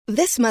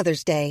This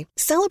Mother's Day,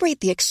 celebrate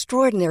the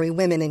extraordinary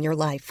women in your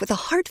life with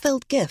a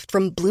heartfelt gift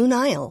from Blue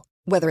Nile.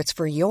 Whether it's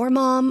for your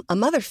mom, a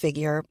mother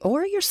figure,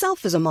 or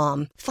yourself as a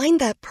mom, find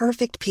that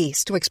perfect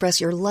piece to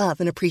express your love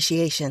and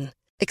appreciation.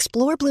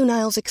 Explore Blue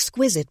Nile's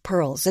exquisite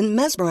pearls and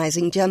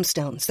mesmerizing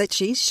gemstones that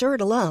she's sure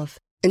to love.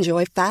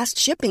 Enjoy fast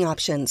shipping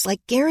options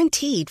like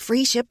guaranteed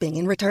free shipping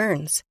and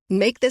returns.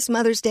 Make this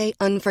Mother's Day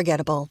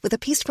unforgettable with a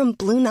piece from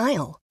Blue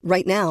Nile.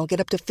 Right now, get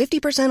up to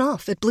 50%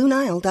 off at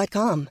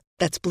BlueNile.com.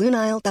 That's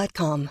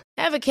BlueNile.com.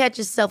 Ever catch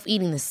yourself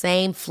eating the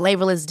same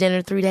flavorless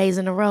dinner 3 days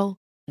in a row?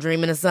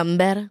 Dreaming of something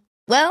better?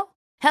 Well,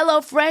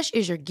 HelloFresh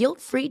is your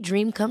guilt-free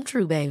dream come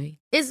true, baby.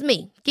 It's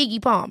me, Keke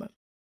Palmer.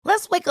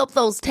 Let's wake up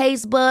those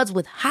taste buds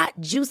with hot,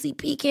 juicy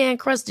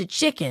pecan-crusted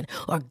chicken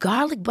or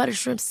garlic butter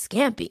shrimp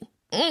scampi.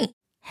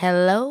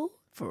 Hello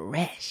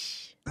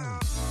Fresh.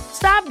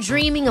 Stop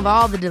dreaming of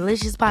all the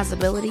delicious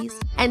possibilities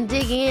and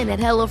dig in at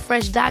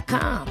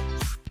HelloFresh.com.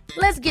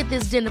 Let's get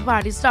this dinner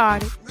party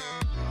started.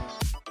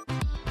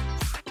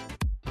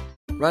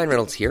 Ryan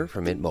Reynolds here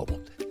from Mint Mobile.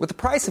 With the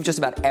price of just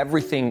about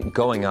everything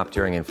going up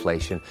during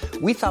inflation,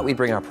 we thought we'd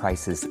bring our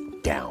prices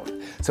down.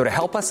 So to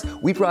help us,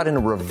 we brought in a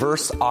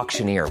reverse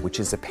auctioneer, which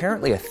is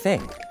apparently a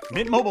thing.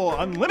 Mint Mobile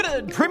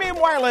Unlimited Premium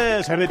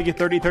Wireless. How to get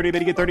 30, 30, bit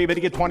to get 30, bit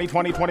to get 20,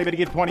 20, 20, bit to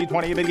get 20,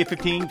 20, bit to get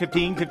 15,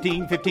 15,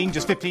 15, 15,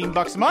 just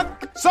 $15 a month?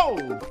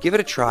 Sold! Give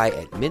it a try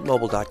at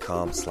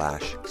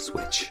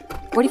mintmobile.com/switch.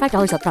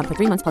 $45 up front for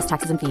 3 months plus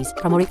taxes and fees.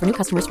 Promo rate for new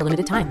customers for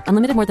limited time.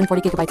 Unlimited more than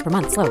 40 gigabytes per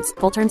month. Slows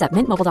full terms at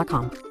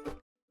mintmobile.com.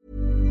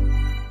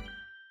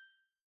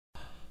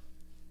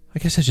 I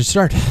guess I should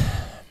start.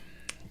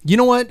 You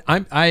know what?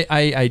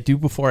 I do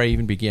before I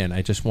even begin.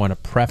 I just want to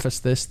preface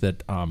this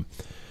that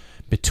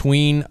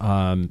between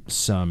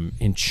some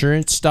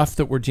insurance stuff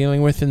that we're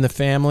dealing with in the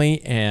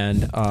family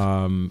and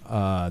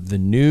the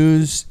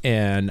news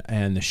and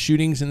the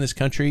shootings in this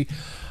country,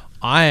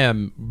 I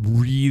am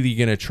really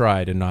going to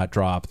try to not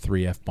drop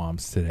 3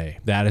 F-bombs today.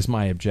 That is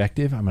my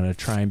objective. I'm going to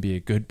try and be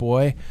a good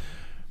boy.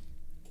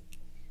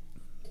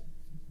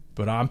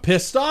 But I'm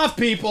pissed off,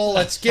 people.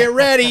 Let's get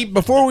ready.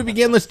 Before we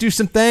begin, let's do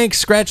some thanks.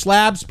 Scratch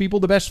Labs,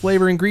 people, the best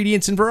flavor,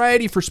 ingredients, and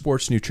variety for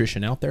sports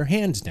nutrition out there,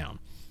 hands down.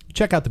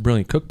 Check out the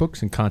brilliant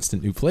cookbooks and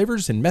constant new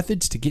flavors and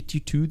methods to get you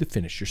to the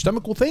finish. Your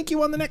stomach will thank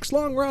you on the next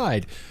long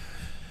ride.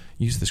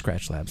 Use the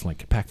Scratch Labs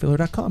link at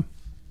packfiller.com.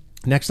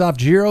 Next off,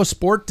 Giro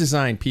Sport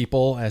Design,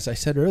 people. As I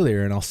said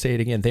earlier, and I'll say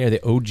it again, they are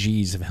the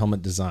OGs of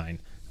helmet design.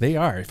 They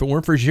are. If it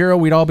weren't for Giro,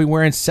 we'd all be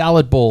wearing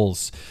salad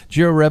bowls.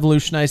 Giro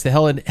revolutionized the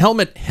helmet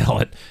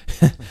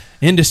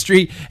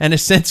industry and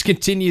has since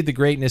continued the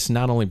greatness,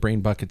 not only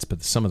brain buckets,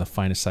 but some of the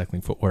finest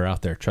cycling footwear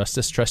out there. Trust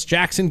us. Trust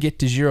Jackson. Get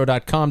to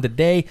Giro.com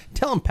today.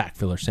 Tell them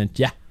Packfiller sent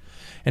ya.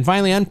 And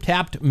finally,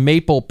 Untapped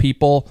Maple,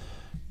 people.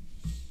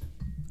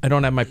 I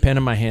don't have my pen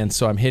in my hand,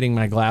 so I'm hitting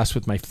my glass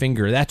with my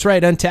finger. That's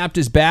right, Untapped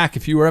is back.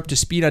 If you were up to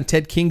speed on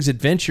Ted King's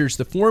adventures,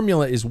 the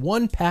formula is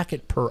 1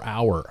 packet per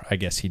hour, I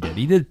guess he did.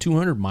 He did a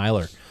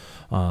 200-miler,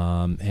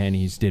 and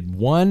he did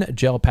 1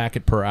 gel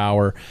packet per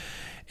hour,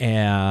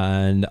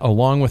 and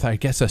along with, I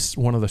guess,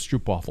 one of the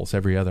stroopwafels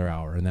every other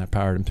hour, and that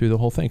powered him through the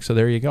whole thing. So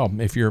there you go.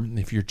 If you're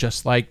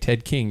just like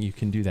Ted King, you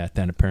can do that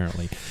then,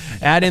 apparently.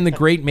 Add in the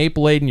great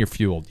Maple Aid and you're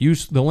fueled.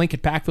 Use the link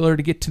at Packfiller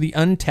to get to the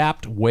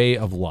Untapped way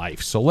of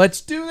life. So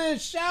let's do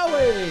this, shall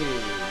we?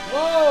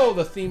 Whoa,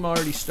 the theme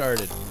already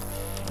started.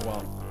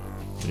 Wow.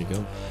 There you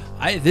go.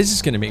 This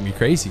is going to make me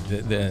crazy.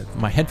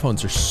 My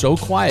headphones are so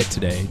quiet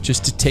today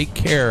just to take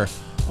care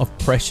of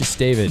Precious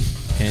David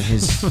and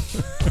his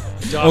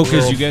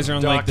because you guys are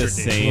on like the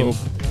same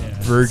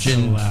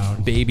virgin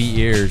baby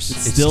ears. It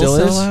still so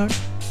is loud?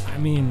 I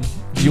mean,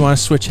 do you want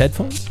to switch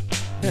headphones?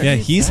 Yeah,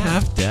 he's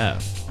half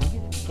deaf.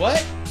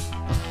 What?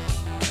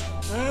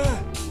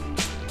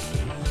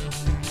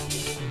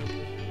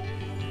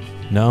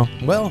 No?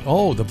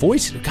 Well, the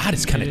voice, God,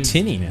 it's kind of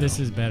tinny now. This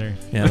is better.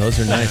 Yeah, those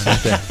are nice,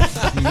 aren't they?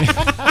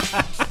 God.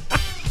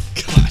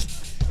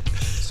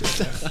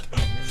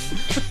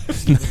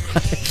 I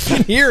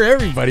can hear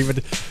everybody,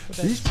 but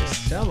these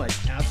just sound like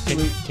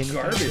absolute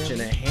garbage in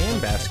a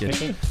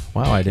handbasket.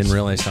 Wow, I didn't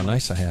realize how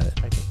nice I had it.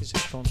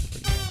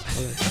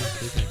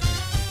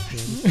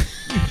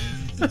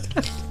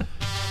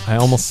 I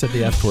almost said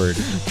the F word.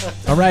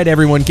 All right,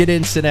 everyone, get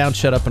in, sit down,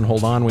 shut up, and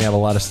hold on. We have a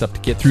lot of stuff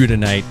to get through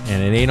tonight,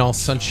 and it ain't all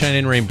sunshine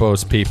and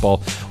rainbows,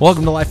 people.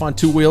 Welcome to Life on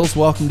Two Wheels.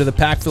 Welcome to the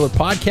Packfiller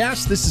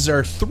Podcast. This is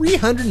our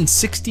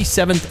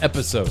 367th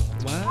episode.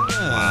 Wow.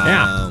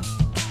 Yeah.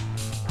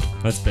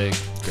 That's big.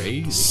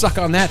 Great. Suck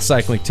on that,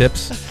 cycling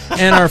tips.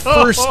 And our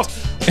first...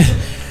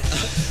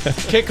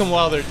 Kick them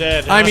while they're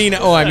dead. Huh? I mean,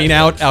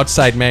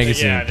 Outside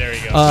Magazine. Yeah, there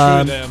you go.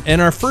 Screw them.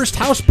 And our first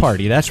house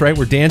party. That's right.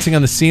 We're dancing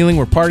on the ceiling.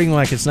 We're partying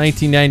like it's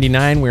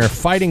 1999. We are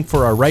fighting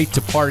for our right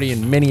to party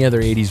and many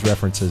other 80s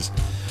references.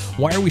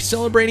 Why are we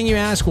celebrating, you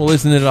ask? Well,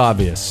 isn't it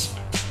obvious?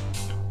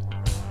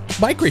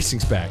 Bike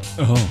racing's back.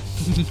 Oh.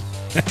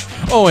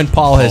 Oh, and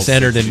Paul has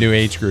entered a new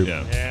age group.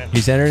 Yeah.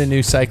 He's entered a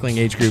new cycling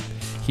age group.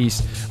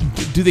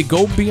 Do they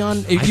go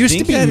beyond? It used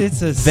to be that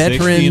it's a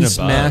veterans,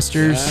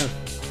 masters. Yeah.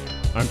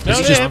 I'm No,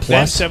 It's they just have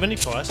plus? 70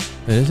 plus.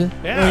 Is it?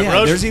 Yeah, Oh, yeah, I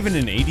rode- there's even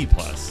an 80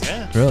 plus.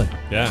 Yeah. Really?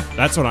 Yeah,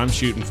 that's what I'm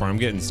shooting for. I'm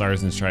getting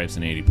stars and stripes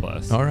and 80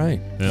 plus. All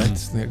right. Yeah.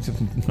 That's I'm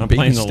baby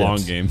playing the steps.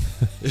 long game.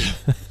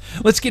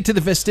 Let's get to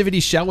the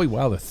festivities, shall we?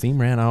 Wow, the theme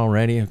ran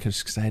already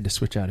because I had to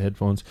switch out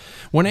headphones.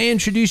 When I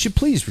introduce you,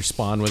 please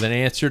respond with an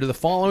answer to the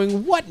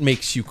following. What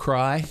makes you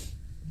cry?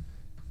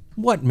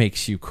 What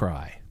makes you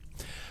cry?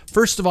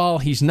 First of all,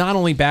 he's not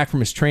only back from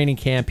his training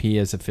camp, he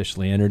has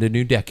officially entered a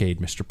new decade.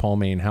 Mr. Paul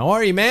Main, how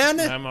are you, man?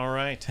 I'm all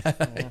right.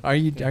 Are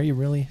you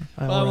really?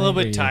 Well, I'm a little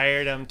bit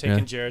tired. I'm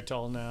taking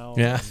Geritol now.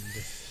 Yeah.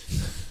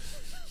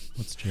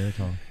 What's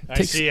Geritol?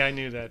 I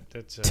knew that.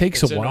 That's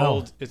takes it's a an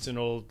while. It's an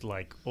old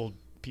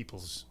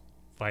people's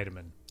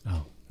vitamin.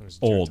 Oh, It was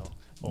old. Geritol.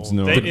 It's Old.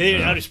 no-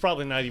 It's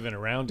probably not even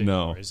around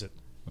No. anymore, is it?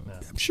 No.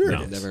 I'm sure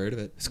No. it is. Never heard of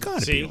it. It's got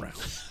to See? be around.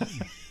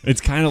 It's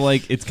kind of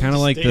like the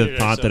Stated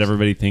thought that ourselves.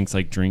 everybody thinks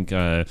like drink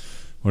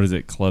what is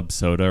it, club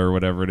soda or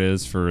whatever it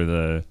is for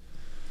the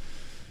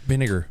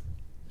Vinegar.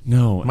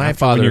 no. My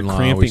after when father-in-law you're always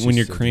cramping when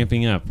you're used to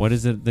cramping up. What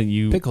is it that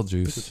you Pickle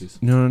juice.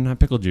 No, not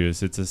pickle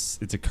juice.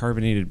 It's a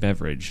carbonated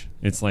beverage.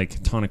 It's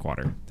like tonic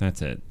water.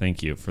 That's it.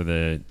 Thank you for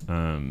the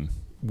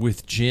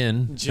With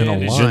gin, Gin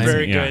and a is lime.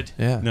 very yeah. good.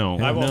 Yeah. No,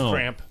 I won't no.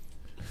 cramp.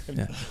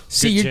 Yeah.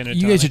 See, Good you gin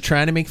and guys are tonic.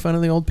 trying to make fun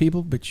of the old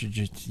people, but you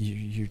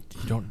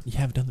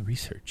haven't done the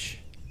research.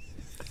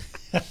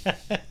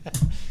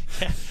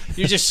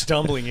 You're just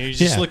stumbling. You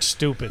just Yeah. look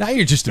stupid. Now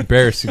you're just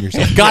embarrassing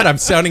yourself. God, I'm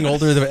sounding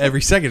older than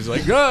every second. It's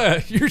like,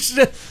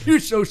 you're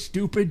so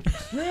stupid,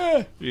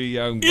 You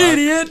young buck.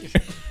 idiot.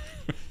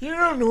 You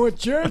don't know what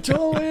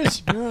Geritol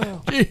is?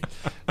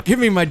 Give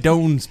me my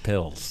Doan's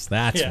pills.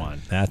 That's Yeah.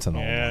 one. That's an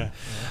old Yeah.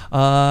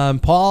 one.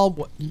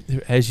 Paul,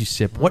 as you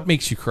sip, what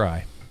makes you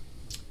cry?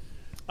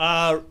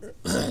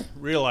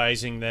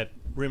 Realizing that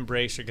rim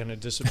brakes are going to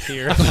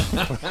disappear.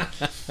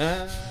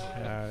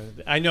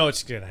 I know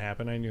it's going to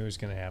happen. I knew it was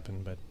going to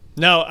happen, but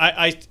no.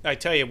 I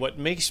tell you what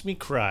makes me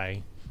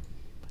cry.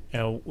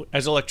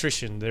 As an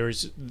electrician,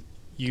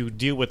 you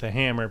deal with a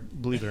hammer,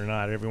 believe it or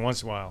not, every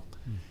once in a while,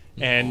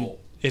 and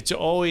it's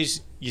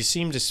always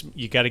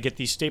you got to get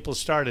these staples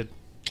started,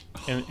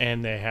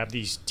 and they have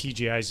these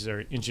TGIs that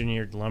are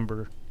engineered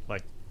lumber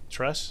like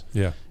truss.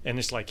 Yeah. And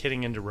it's like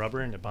hitting into rubber,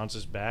 and it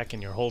bounces back,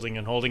 and you're holding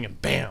and holding, and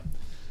bam.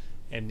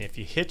 And if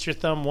you hit your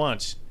thumb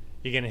once,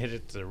 you're going to hit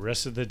it the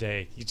rest of the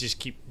day. You just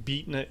keep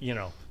beating it,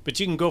 But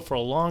you can go for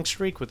a long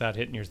streak without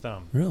hitting your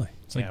thumb. Really?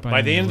 It's like Yeah, biting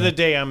by the your end of the lip.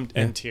 day, I'm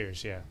in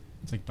tears, yeah.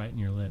 It's like biting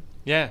your lip.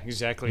 Yeah,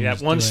 exactly. You That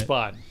just one do it.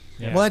 spot.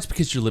 Yeah. Well, that's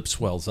because your lip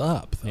swells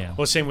up. Though. Yeah.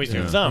 Well, same with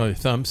your Yeah. thumb. Oh, your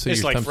thumb. So It's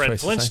your like thumb's Fred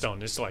twice the size.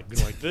 Flintstone. It's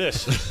like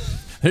this.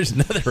 There's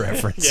another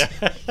reference.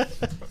 Yeah.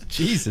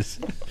 Jesus.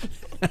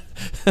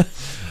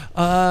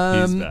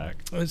 He's back.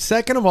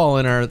 Second of all,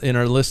 in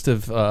our list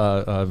of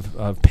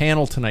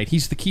panel tonight,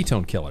 he's the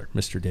ketone killer,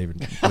 Mr. David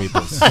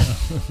Weebles.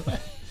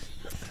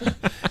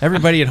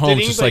 Everybody at home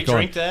Did just like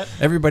anybody going. drink that?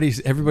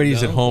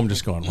 Everybody's at home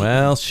just going.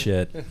 Well,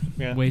 shit.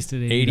 Yeah.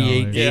 Wasted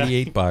 $88, $88. Yeah.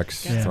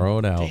 $88. Yeah. Throw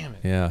it out. Damn it.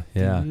 Yeah,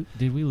 yeah.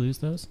 Did we lose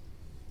those?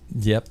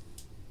 Yep.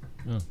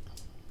 Oh.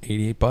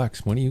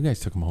 $88. One of you guys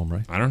took them home,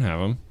 right? I don't have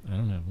them. I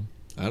don't have them.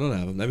 I don't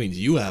have them. That means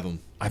you have them.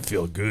 I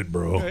feel good,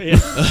 bro.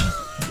 Yeah.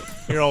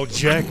 You're all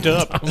jacked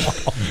up.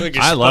 Like a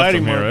I left Spidey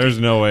them here. monkey. There's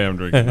no way I'm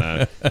drinking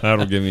that.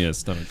 That'll give me a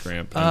stomach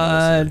cramp.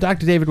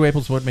 Dr. David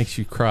Waples, what makes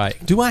you cry?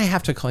 Do I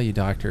have to call you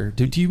doctor?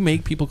 Do you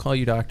make people call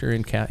you doctor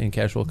in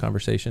casual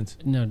conversations?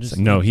 No,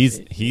 no. He's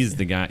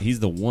the guy. He's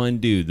the one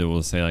dude that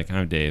will say like,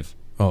 "I'm Dave."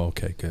 Oh,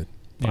 okay, good.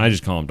 I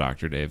just call him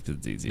Dr. Dave because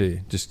it's easy. Yeah,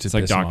 just to it's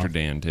like piss him Dr. off.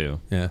 Dan too.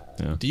 Yeah.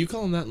 Yeah. Do you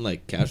call him that in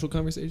like casual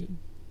conversation?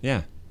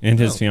 Yeah. And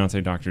his Oh. fiance,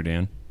 Dr.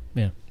 Dan.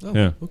 Yeah. Oh,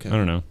 Yeah. okay. I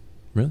don't know.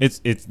 Really?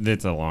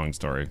 It's a long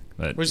story.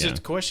 But Was yeah.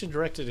 the question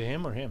directed to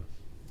him or him?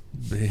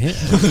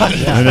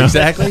 Yeah,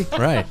 exactly.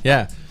 Right.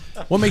 Yeah.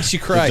 What makes you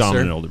cry, The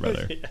dominant sir? older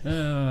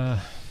brother.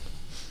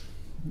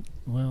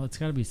 Well, it's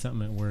got to be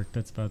something at work.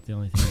 That's about the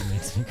only thing that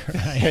makes me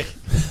cry.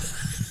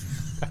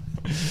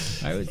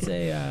 I would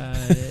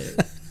say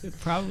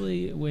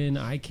probably when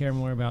I care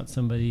more about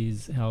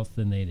somebody's health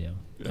than they do.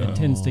 It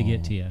tends to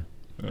get to you.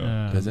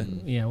 Does it?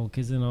 Yeah, well,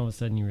 because then all of a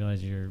sudden you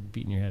realize you're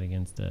beating your head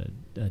against a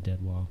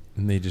dead wall.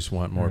 And they just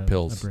want more Or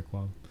pills. A brick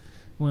wall.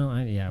 Well,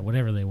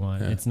 whatever they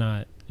want. Yeah. It's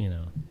not,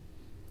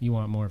 you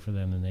want more for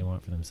them than they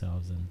want for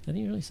themselves. And I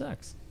think it really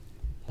sucks.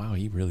 Wow,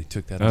 he really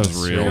took that. That on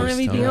was a real. I don't have serious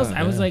anything tone. else.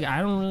 I was like,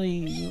 I don't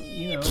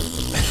really,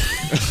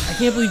 I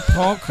can't believe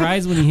Paul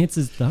cries when he hits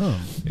his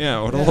thumb.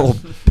 Yeah, what a little.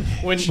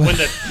 When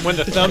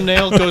the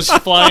thumbnail goes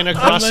flying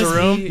across the Must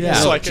room, be-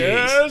 it's yeah. like,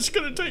 Jeez. it's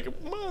going to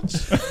take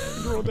months.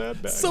 Throw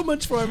that back. So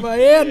much for my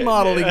hand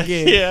modeling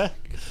game. Yeah.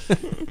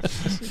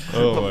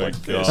 Oh my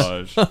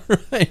gosh. All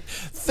right.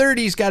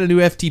 30's got a new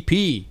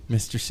FTP,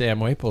 Mr. Sam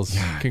Waples.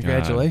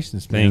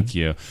 Congratulations, God, man. Thank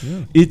you.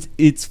 Yeah.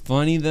 It's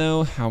funny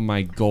though how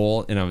my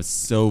goal, and I was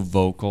so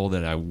vocal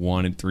that I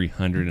wanted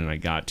 300 and I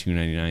got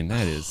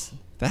 299.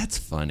 That's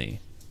funny.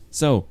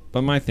 So,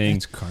 but my thing,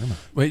 It's karma.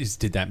 Wait,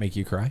 did that make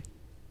you cry?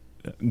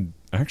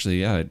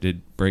 Actually, yeah, it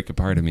did break a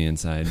part of me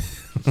inside.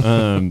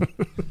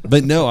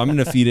 But no, I'm going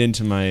to feed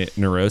into my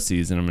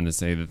neuroses, and I'm going to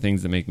say the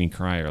things that make me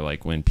cry are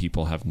like when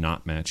people have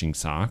not matching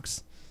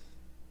socks.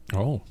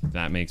 Oh.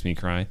 That makes me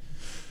cry.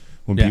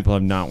 When people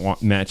have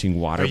not matching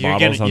water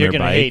bottles on you're their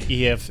gonna bike.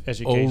 hate EF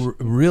education.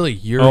 Oh, really?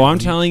 I'm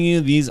telling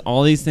you,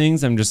 all these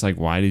things, I'm just like,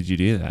 why did you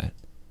do that?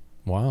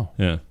 Wow.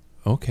 Yeah.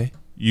 Okay.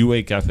 You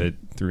wake up at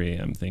 3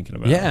 a.m. thinking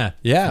about it.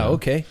 Yeah,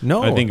 okay.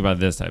 No. I think about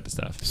this type of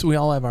stuff. So we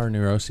all have our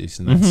neuroses,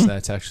 and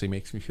that's actually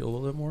makes me feel a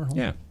little bit more home.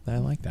 Yeah. I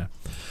like that.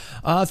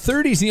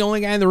 30's the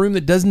only guy in the room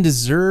that doesn't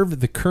deserve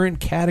the current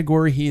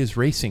category he is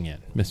racing in,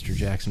 Mr.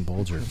 Jackson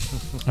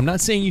Bolger. I'm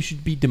not saying you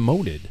should be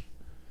demoted.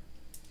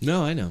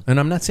 No, I know. And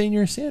I'm not saying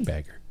you're a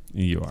sandbagger.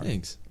 You are.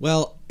 Thanks.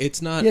 Well,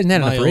 it's not He hasn't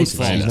had my enough own races.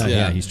 fault. He's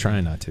not, he's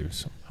trying not to.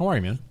 So, how are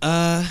you, man?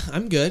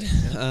 I'm good.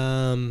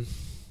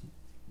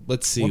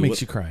 Let's see. What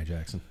makes you cry,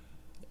 Jackson?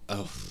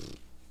 Oh,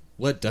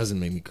 what doesn't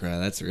make me cry?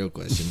 That's the real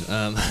question.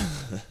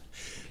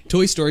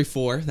 Toy Story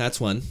 4. That's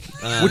one.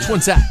 Which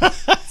one's that?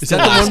 Is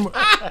that the one?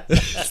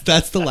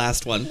 That's the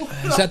last one.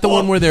 Is that the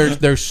one where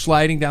they're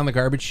sliding down the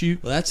garbage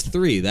chute? Well, that's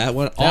 3. That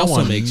one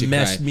also makes you cry.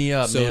 Messed me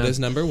up. So man. does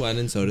number 1,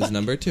 and so does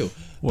number 2.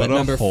 What but a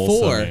number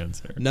wholesome 4.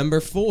 answer. Number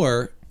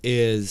 4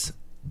 is.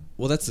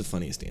 Well, that's the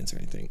funniest answer,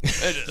 I think.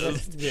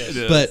 It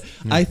is. But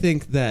I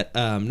think that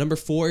number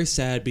 4 is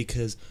sad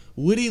because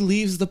Woody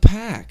leaves the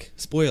pack.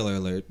 Spoiler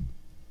alert.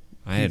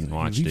 I hadn't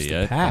watched Leaves it the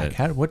yet. Pack. but-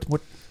 How,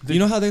 what? You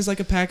know how there's like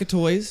a pack of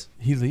toys?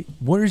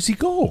 Where does he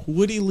go?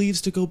 Woody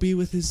leaves to go be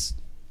with his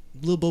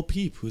little Bo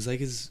Peep, who's like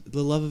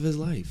the love of his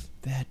life.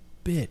 That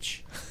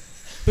bitch.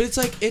 But it's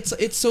like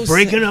it's so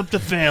Breaking up the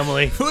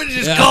family.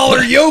 Just call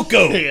her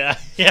Yoko.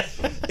 yeah.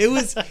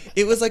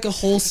 It was like a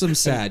wholesome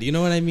sad. You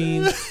know what I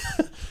mean?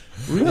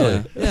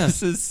 Really? Yeah.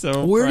 This is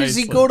so. Where does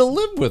he go to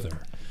live with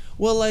her?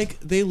 Well, like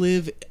they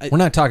live. We're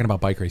not talking about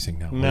bike racing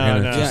now. No, We're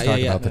gonna no. just Yeah, talk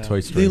yeah, about the yeah. Toy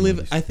Story They live.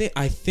 movies.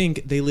 I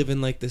think they live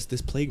in like this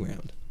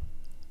playground.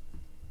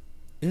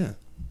 Yeah.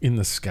 In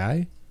the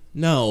sky?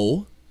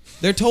 No,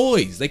 they're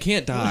toys. They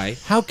can't die.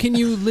 How can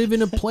you live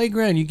in a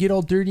playground? You get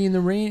all dirty in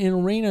the rain,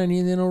 it'll rain on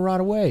you, and then it'll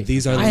rot away.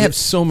 I have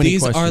so many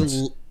questions.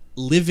 These are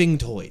living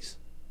toys.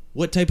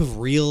 What type of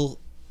real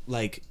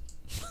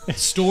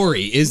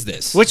story is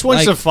this? Which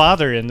one's the Like,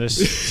 father in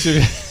this?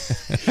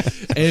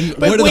 and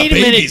But what are wait the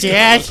a minute, babies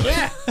Jack.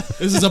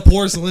 This is a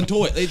porcelain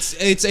toy. It's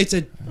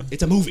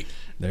a movie.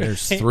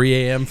 There's 3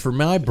 a.m. for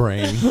my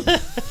brain.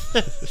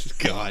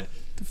 God.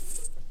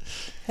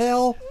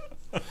 Hell.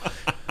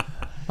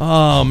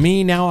 Oh,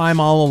 me, now I'm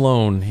all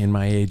alone in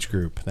my age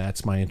group.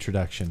 That's my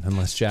introduction,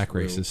 unless Jack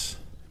races.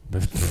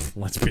 But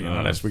let's be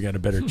honest, we got a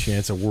better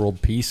chance of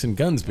world peace and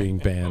guns being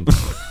banned.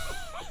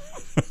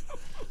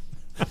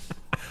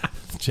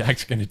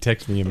 Jack's going to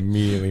text me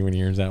immediately when he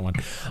hears that one.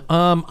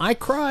 I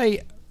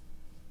cry.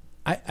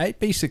 I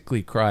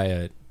basically cry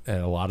at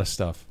a lot of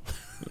stuff.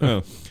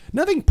 Oh.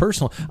 Nothing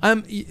personal.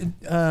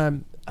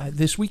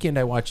 This weekend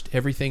I watched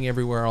Everything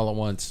Everywhere All at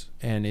Once,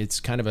 and it's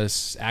kind of a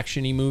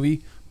action-y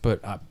movie,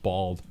 but I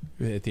bawled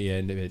at the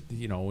end of it.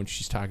 You know, when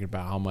she's talking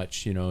about how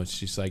much, it's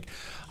just like,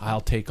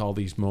 I'll take all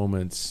these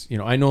moments.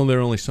 I know there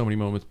are only so many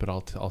moments, but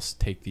I'll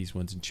take these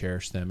ones and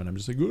cherish them. And I'm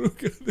just like, oh,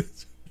 God,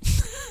 this.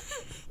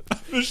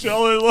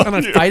 Michelle, I love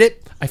And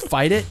I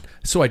fight it,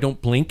 so I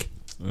don't blink.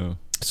 Oh.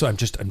 So I'm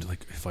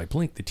like, if I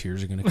blink, the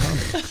tears are going to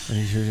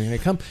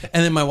come.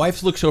 And then my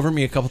wife looks over at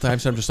me a couple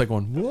times, and I'm just like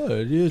going, what?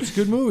 It's a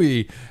good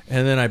movie.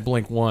 And then I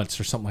blink once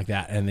or something like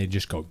that, and they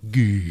just go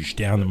goosh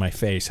down to my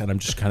face, and I'm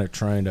just kind of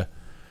trying to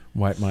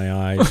wipe my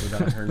eyes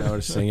without her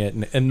noticing it.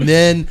 And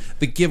then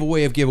the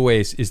giveaway of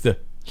giveaways is the...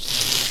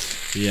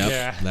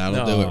 Yep,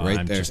 that'll do it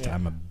right there.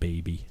 I'm a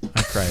baby.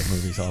 I cry at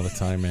movies all the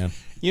time, man.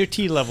 Your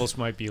T levels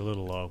might be a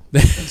little low.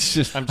 It's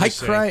just, I'm just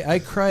saying. I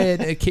cry at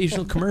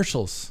occasional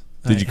commercials.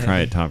 Did you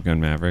cry at Top Gun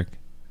Maverick?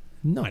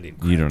 No, I didn't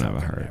cry. You don't at have a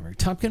Top Gun heart. Maverick.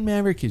 Top Gun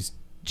Maverick is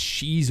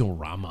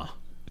cheese-orama.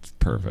 It's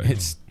perfect.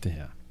 It's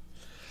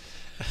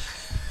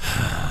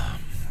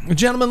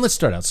Gentlemen, let's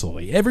start out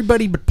slowly.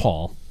 Everybody but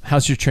Paul,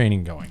 how's your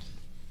training going?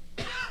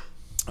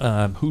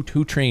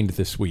 Who trained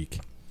this week?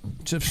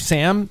 So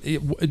Sam,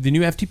 the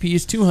new FTP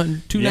is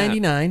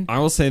 $299. Yeah, I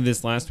will say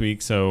this last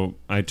week, so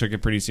I took it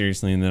pretty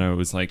seriously, and then I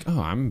was like,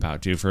 oh, I'm about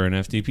due for an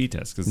FTP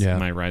test because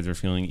my rides are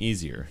feeling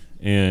easier.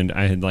 And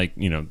I had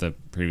the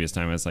previous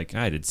time I was like,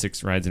 I did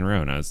 6 rides in a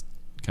row, and I was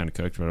kind of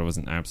cooked, but I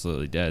wasn't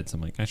absolutely dead. So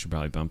I'm like, I should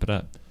probably bump it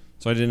up.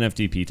 So I did an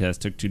FTP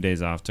test, took 2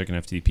 days off, took an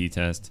FTP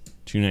test,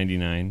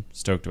 $299,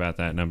 stoked about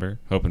that number,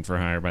 hoping for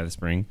higher by the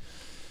spring.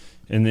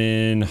 And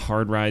then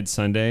hard ride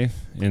Sunday,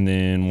 and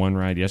then 1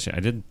 ride yesterday. I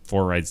did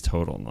 4 rides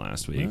total in the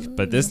last week.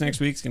 But this next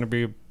week's going to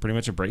be pretty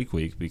much a break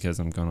week because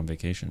I'm going on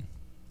vacation.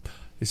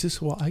 Is this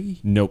Hawaii?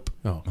 Nope.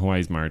 Oh.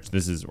 Hawaii's March.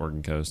 This is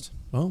Oregon Coast.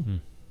 Oh.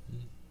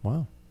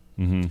 Wow.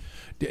 Mm-hmm.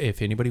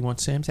 If anybody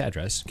wants Sam's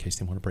address, in case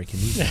they want to break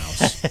into his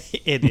house.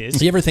 It is.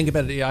 You ever think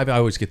about it? I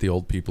always get the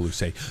old people who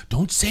say,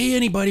 don't say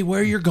anybody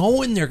where you're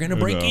going. They're going to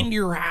break into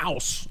your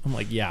house. I'm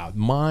like, yeah,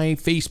 my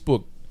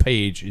Facebook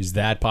page is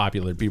that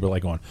popular. People are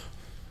like going,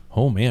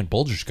 oh, man,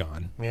 Bulger's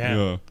gone.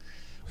 Yeah.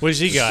 What does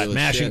he got?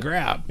 Smash and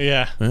grab.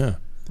 Yeah.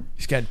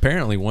 He's got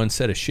apparently one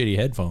set of shitty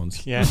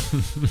headphones. Yeah.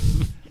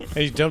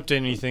 He dumped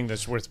anything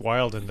that's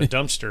worthwhile in the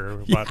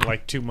dumpster about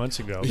like 2 months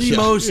ago. The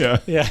most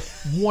Yeah.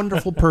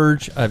 wonderful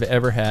purge I've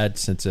ever had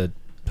since a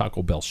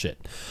Taco Bell shit.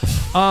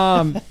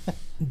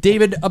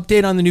 David,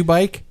 update on the new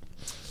bike?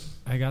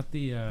 I got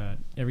the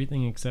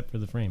everything except for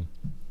the frame.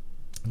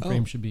 The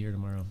frame should be here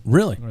tomorrow.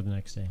 Really? Or the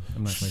next day.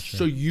 I'm not quite sure.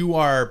 So you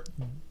are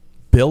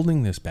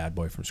building this bad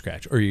boy from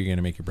scratch, or are you going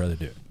to make your brother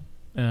do it?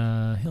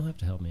 He'll have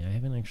to help me. I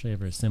haven't actually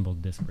ever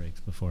assembled disc brakes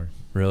before.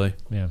 Really?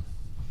 Yeah.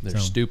 They're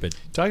stupid.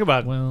 Talk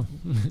about Well,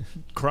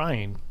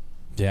 crying.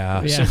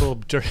 Yeah. Simple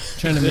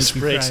trying to disc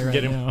make brakes you and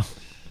cry get right him. now.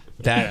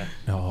 That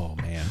oh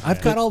man,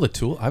 I've got all the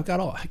tools. I got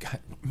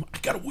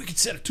a wicked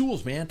set of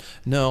tools, man.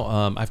 No,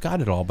 I've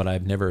got it all, but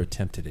I've never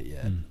attempted it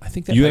yet. I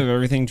think that You have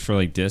everything for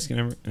like disc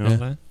and all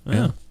that.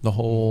 Yeah, the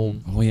whole.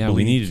 Oh yeah, we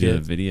bleed need to do a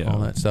kit, video. all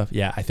that stuff.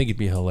 Yeah, I think it'd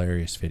be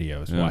hilarious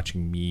videos Yeah.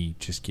 watching me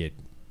just get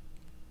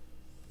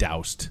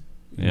doused.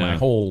 Yeah.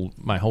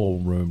 My whole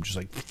room just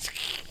like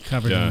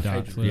Covered in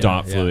dot fluid.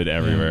 Dot fluid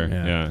everywhere.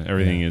 Yeah. Yeah,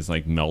 everything is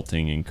like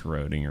melting and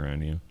corroding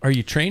around you. Are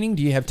you training?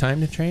 Do you have time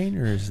to train,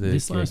 or is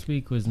This last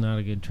week was not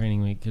a good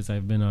training week because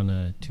I've been on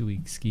a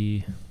 2-week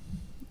ski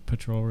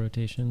patrol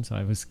rotation, so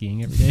I was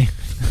skiing every day.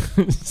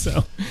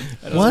 So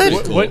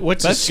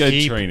What's That's a good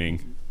ski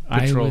training.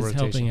 I patrol was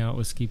rotation? helping out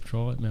with ski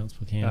patrol at Mount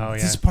Spokane. Oh,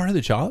 Is yeah. this part of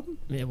the job?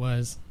 It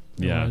was.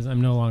 Yeah.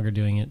 I'm no longer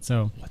doing it.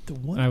 So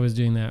What? I was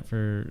doing that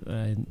for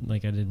I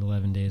did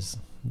 11 days.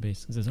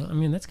 Basically, so, I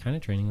mean that's kind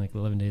of training, like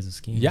 11 days of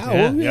skiing. Yeah.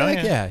 Yeah, Oh,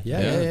 yeah,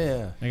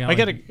 yeah. I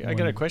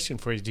got a question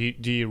for you.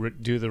 Do you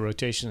do the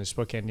rotation of the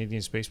Spokane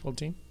Indians baseball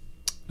team?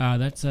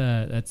 That's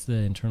the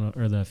internal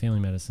or the family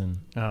medicine.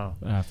 Oh,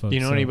 Folks. do you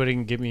know So- anybody who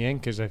can get me in?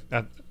 Because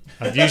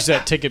I've used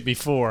that ticket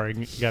before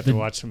and got to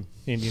watch some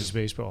Indians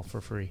baseball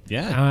for free.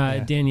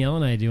 Yeah. Danielle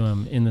and I do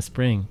them in the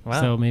spring. Wow.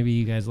 So maybe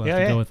you guys will have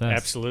to go with us.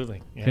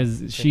 Absolutely.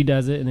 Because she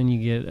does it, and then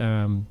you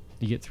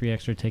get 3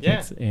 extra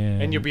tickets,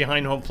 and you're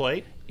behind home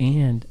plate.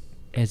 and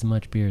as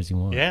much beer as you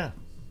want. Yeah.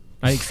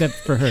 Except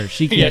for her,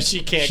 she can't. Yeah,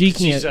 she can't. She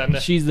She's can't. on the-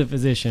 She's the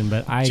physician,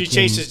 but She can,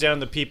 chases down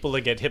the people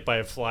that get hit by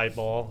a fly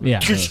ball. Yeah.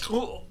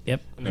 Yep.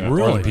 Yep.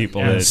 Or the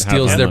people that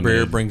Steals have their unlimited.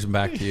 beer, brings them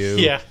back to you.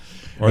 Yeah.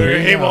 Or He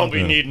they- won't be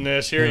Yeah. needing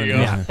this. Here you go.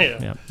 Yeah. Yeah.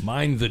 Yeah.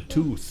 Mind the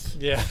tooth.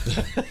 Yeah.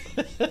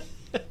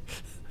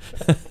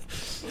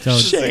 So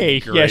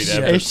Great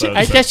episode so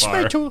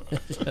far.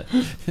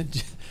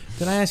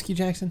 Did I ask you,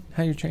 Jackson,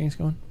 how your training's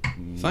going?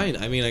 Fine.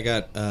 I mean, I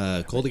got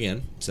cold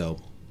again, so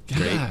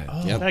great.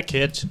 God. Yep. That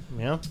kids.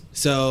 Yeah.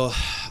 So,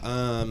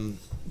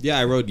 yeah,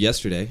 I rode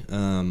yesterday,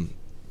 and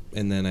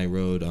then I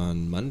rode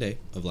on Monday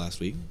of last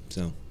week.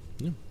 So,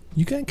 yeah.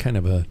 You got kind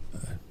of a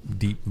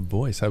deep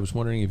voice. I was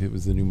wondering if it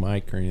was the new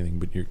mic or anything,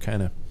 but you're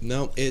kind of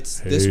No, this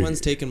Hey.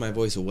 one's taken my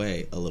voice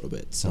away a little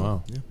bit. So,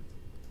 Wow. yeah.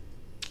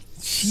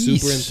 Jeez.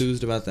 Super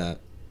enthused about that.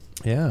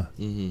 Yeah.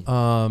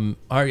 Mm-hmm.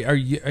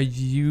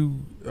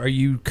 Are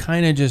you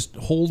kind of just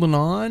holding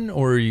on,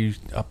 or are you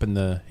up in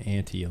the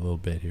ante a little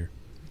bit here?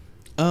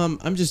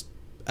 I'm just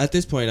at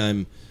this point.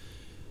 I'm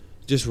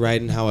just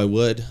riding how I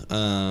would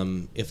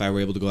if I were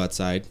able to go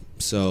outside.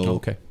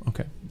 So Okay.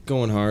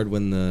 going hard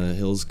when the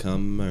hills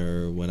come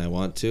or when I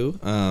want to.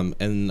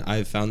 And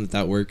I've found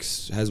that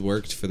has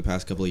worked for the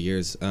past couple of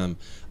years.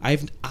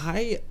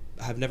 I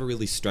have never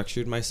really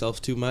structured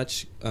myself too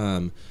much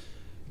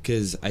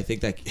because I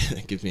think that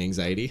gives me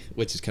anxiety,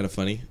 which is kind of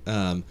funny.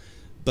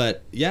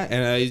 But yeah,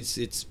 and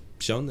it's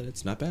shown that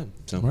it's not bad.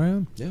 So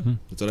Right. yeah,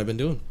 that's what I've been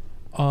doing.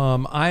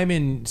 I'm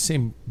in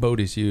same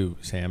boat as you,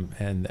 Sam.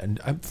 And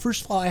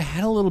first of all, I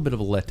had a little bit of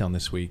a letdown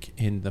this week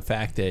in the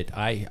fact that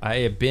I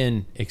have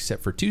been,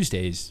 except for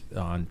Tuesdays,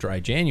 on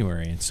dry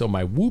January, and so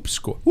my whoop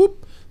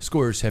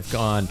scores have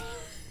gone.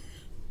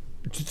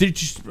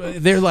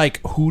 They're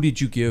like, who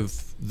did you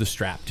give the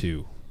strap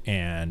to?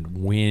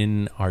 And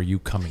when are you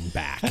coming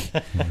back?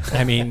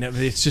 I mean,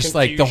 it's just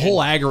like the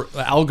whole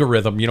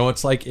algorithm. You know,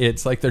 it's like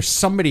there's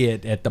somebody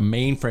at the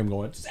mainframe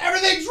going,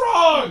 everything's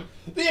wrong.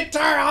 The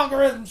entire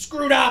algorithm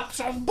screwed up.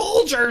 So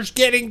Bulger's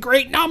getting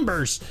great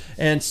numbers,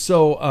 and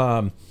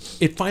so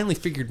it finally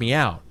figured me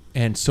out.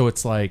 And so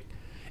it's like,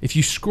 if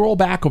you scroll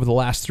back over the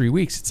last 3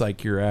 weeks, it's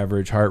like your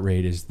average heart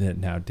rate is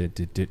now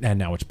and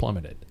now it's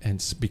plummeted, and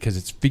it's because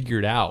it's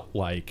figured out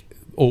like,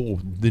 oh,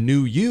 the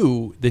new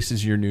you, this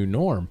is your new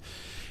norm.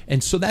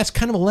 And so that's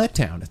kind of a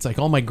letdown. It's like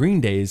all my green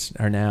days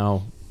are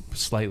now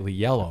slightly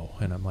yellow,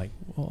 and I'm like,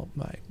 well,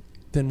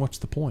 then what's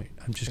the point?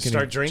 I'm just going to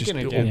start drinking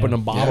just again. open a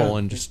bottle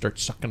and just start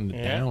sucking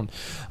it down.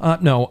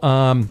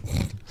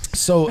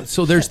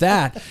 So there's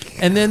that,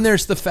 and then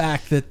there's the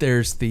fact that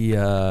there's the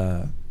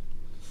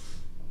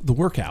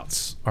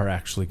workouts are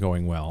actually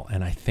going well,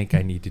 and I think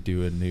I need to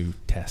do a new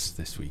test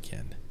this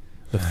weekend,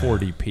 the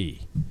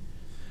 4DP,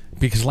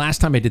 because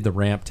last time I did the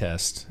ramp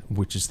test,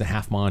 which is the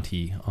half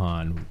Monty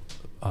on.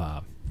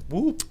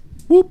 Whoop.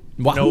 Whoop.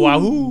 No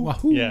wahoo.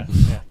 Yeah.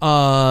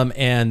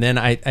 And then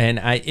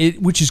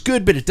which is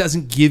good, but it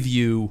doesn't give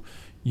you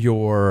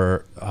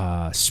your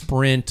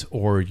sprint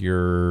or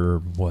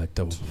your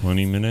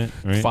 20 minute,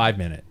 right? 5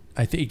 minute.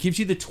 I think it gives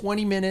you the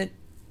 20 minute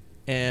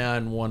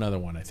and one other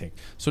one, I think.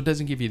 So it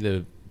doesn't give you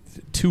the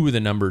two of the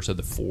numbers of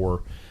the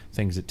 4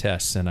 things it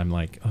tests, and I'm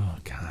like, oh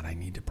God, I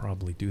need to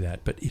probably do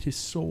that. But it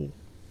is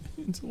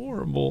it's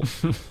horrible.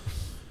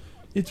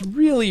 It's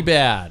really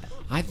bad.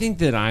 I think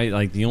that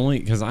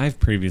because I've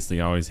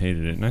previously always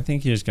hated it, and I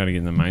think you just got to get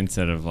in the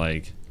mindset of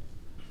like,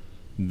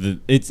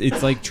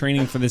 it's like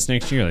training for this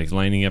next year, like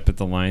lining up at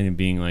the line and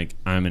being like,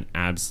 I'm an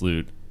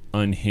absolute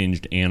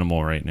unhinged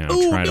animal right now.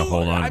 Try to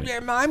hold on.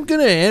 I'm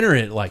gonna enter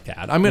it like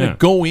that. I'm gonna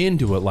go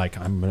into it like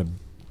I'm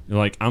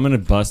gonna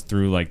bust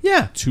through like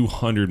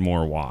 200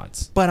 more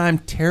watts. But I'm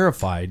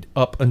terrified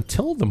up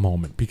until the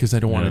moment because I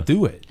don't want to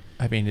do it.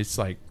 I mean, it's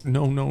like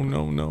no.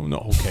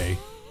 Okay,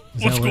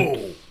 let's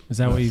go. Is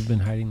that what you've been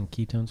hiding the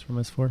ketones from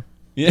us for?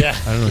 Yeah.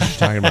 I don't know what you're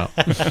talking about.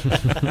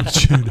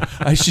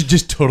 I should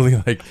just totally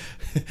like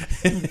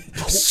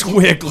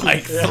swig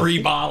like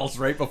 3 bottles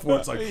right before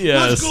it's like,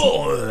 let's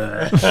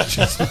go.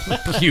 Just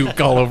puke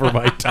all over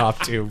my top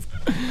tube.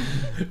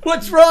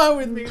 What's wrong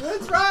with me?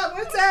 What's wrong?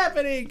 What's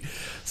happening?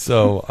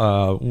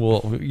 So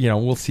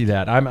we'll see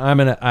that.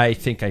 I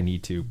think I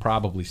need to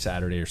probably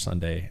Saturday or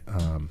Sunday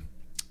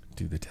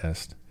do the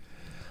test.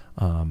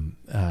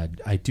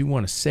 I do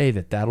want to say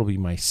that'll be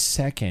my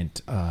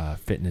second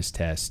fitness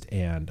test,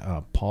 and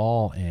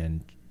Paul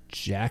and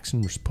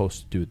Jackson were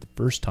supposed to do it the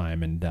first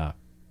time, and I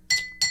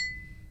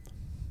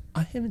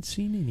haven't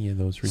seen any of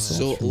those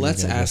results. So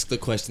let's ask the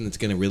question that's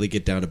going to really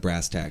get down to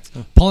brass tacks.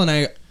 When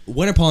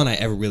are Paul and I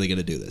ever really going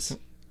to do this?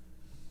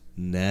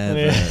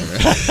 Never.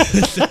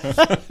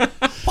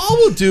 Paul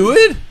will do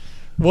it.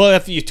 Well,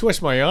 if you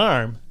twist my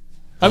arm,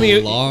 I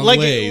mean, like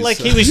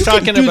he was you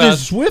talking can do about the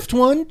Swift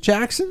one,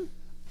 Jackson.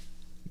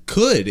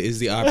 Could is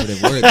the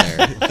operative word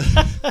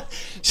there.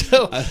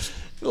 So,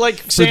 like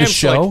for Sam's the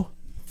show, like,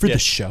 for the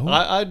show,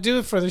 I do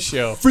it for the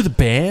show, for the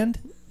band,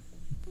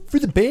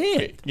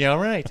 Yeah, all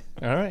right.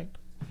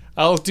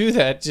 I'll do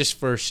that just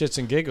for shits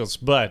and giggles.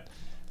 But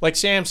like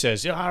Sam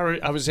says,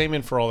 I was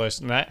aiming for all this,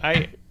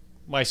 and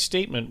my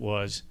statement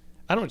was,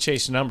 I don't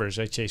chase numbers,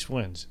 I chase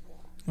wins.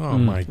 Oh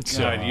my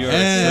God, you are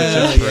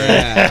such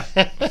a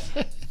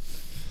prick.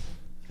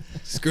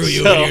 Screw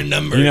you and your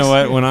numbers. You know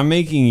what? When I'm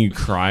making you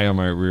cry on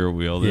my rear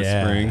wheel this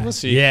spring, we'll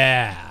see.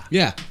 Yeah.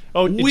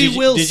 Oh,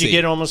 will did see. you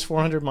get almost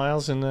 400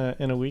 miles in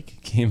a week?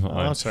 Came on. Oh,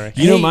 I'm sorry.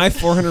 You know, my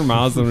 400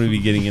 miles I'm going to be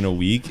getting in a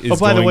week is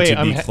by the way,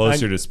 to be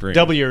closer to spring.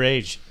 Double your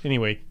age.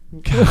 Anyway,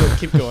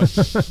 keep going.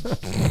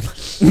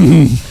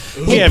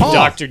 We have Paul.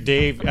 Dr.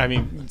 Dave. I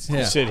mean,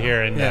 sit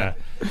here and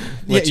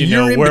let you you're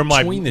know in where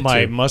between the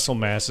my two. muscle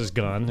mass is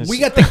gone.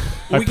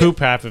 I poop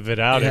half of it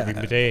out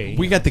every day.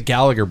 We got the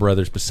Gallagher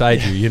brothers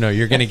beside you. You know,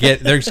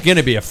 there's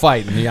gonna be a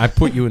fight, and I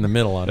put you in the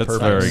middle on purpose.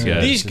 Very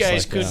good. These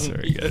guys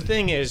couldn't. The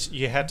thing is,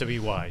 you have to be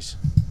wise.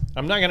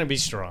 I'm not going to be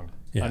strong.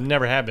 I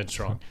never have been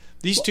strong.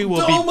 These two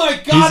will be. Oh my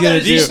God! That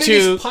is these the two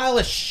biggest pile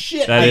of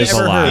shit That I is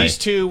ever a lie. heard. These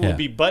two will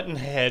be button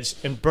heads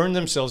and burn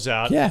themselves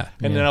out. Yeah.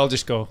 And then I'll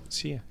just go,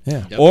 see ya.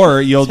 Yeah. Or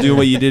you'll do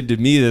what you did to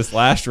me this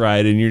last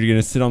ride, and you're going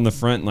to sit on the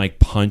front and like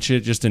punch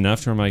it just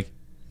enough to I'm like,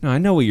 no, I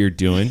know what you're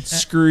doing.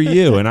 Screw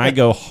you. And I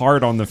go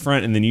hard on the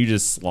front, and then you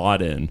just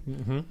slot in.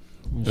 Mm-hmm.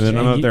 And then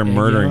I'm up there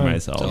murdering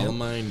myself. It's all a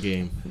mind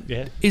game.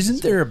 Yeah.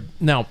 Isn't there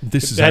now?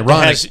 This is That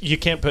ironic. you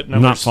can't put I'm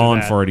numbers not falling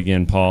to that. for it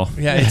again, Paul.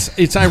 Yeah,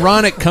 it's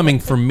ironic coming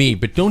from me,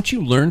 but don't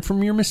you learn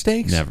from your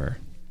mistakes? Never.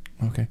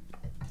 Okay.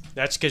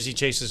 That's because he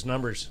chases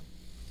numbers.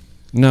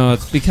 No,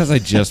 it's because I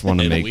just want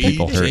to make we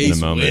people hurt in the chase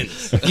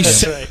moment.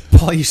 wins.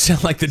 Paul, you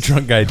sound like the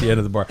drunk guy at the end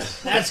of the bar.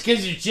 That's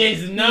because you're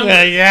chasing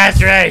numbers. Yeah,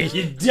 that's right.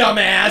 You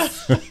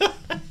dumbass.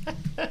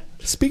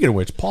 Speaking of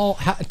which, Paul,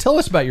 tell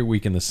us about your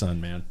week in the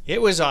sun, man.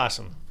 It was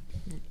awesome.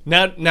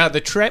 Now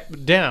the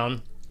trip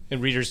down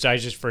in Reader's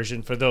Digest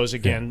version for those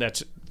again.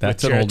 That's an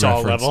old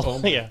Geritol reference. level. Oh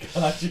my yeah.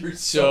 God, you're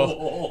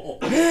So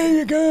hey,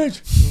 you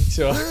guys.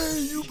 So Hey,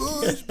 you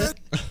boys.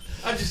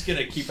 I'm just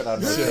gonna keep it on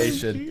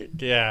rotation.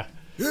 yeah.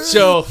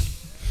 So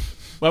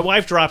my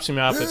wife drops him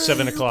off at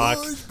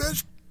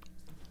 7:00,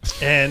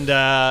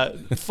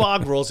 and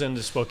fog rolls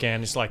into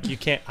Spokane. It's like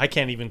I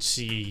can't even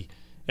see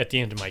at the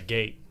end of my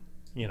gate.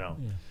 You know,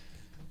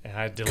 and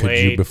I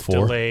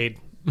delayed.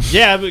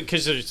 Yeah,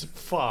 because there's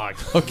fog.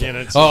 Okay. You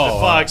know, the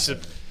fog's.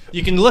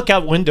 You can look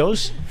out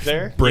windows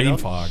there. Brain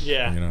fog.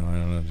 Yeah. You know, I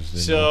don't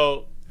understand.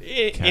 So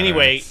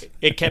anyway,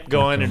 it kept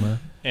going,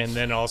 and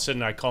then all of a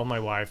sudden I called my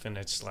wife, and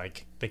it's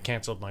like they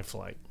canceled my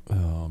flight.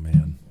 Oh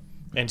man.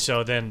 And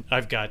so then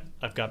I've got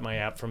my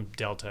app from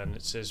Delta, and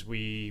it says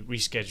we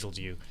rescheduled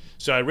you.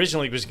 So I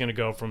originally was going to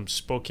go from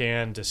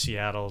Spokane to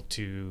Seattle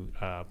to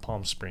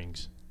Palm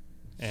Springs,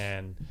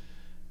 and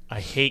I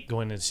hate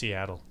going to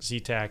Seattle.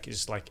 ZTAC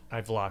is like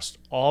I've lost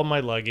all my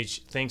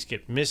luggage. Things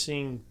get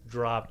missing,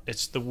 dropped.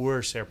 It's the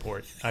worst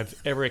airport I've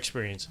ever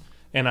experienced.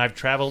 And I've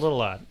traveled a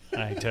lot,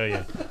 I tell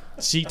you.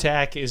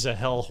 SeaTac is a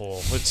hellhole.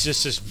 It's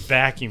just this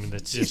vacuum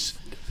that's just...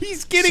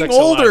 He's getting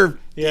older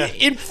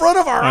in front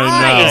of our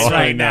eyes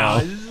right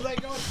now.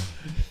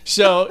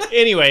 So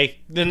anyway,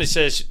 then it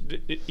says,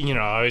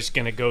 I was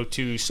going to go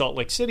to Salt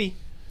Lake City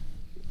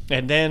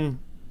and then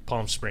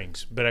Palm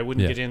Springs. But I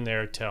wouldn't get in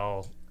there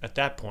till, at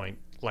that point,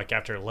 like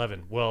after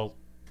 11. Well,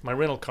 my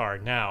rental car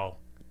now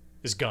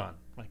is gone.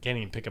 I can't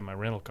even pick up my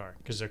rental car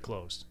because they're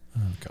closed.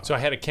 Oh, God. So I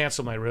had to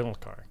cancel my rental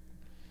car.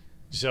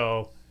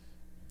 So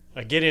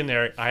I get in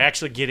there. I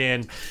actually get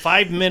in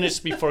 5 minutes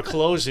before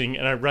closing,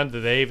 and I run to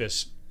the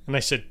Avis. And I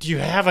said, "Do you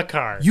have a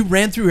car?" You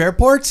ran through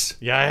airports?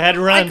 Yeah, I had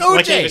to run.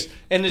 Like OJ. Avis.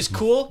 And it's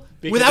cool.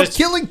 Because Without it's,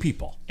 killing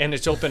people. And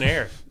it's open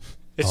air.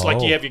 It's like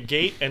Oh. you have your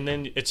gate, and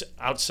then it's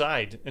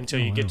outside until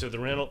you get to the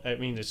rental. I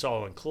mean, it's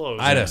all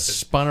enclosed. I'd have It's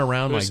spun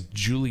around there's like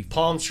Julie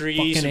palm trees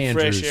fucking and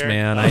Andrews, fresh air.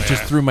 man. Oh, I just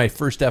yeah. threw my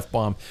first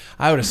F-bomb.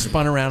 I would have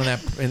spun around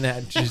in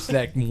that just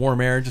that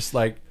warm air, just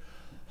like.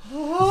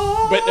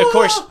 But of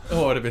course,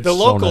 Oh, it would have been the so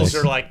locals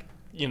nice. are like,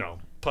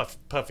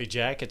 puffy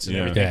jackets and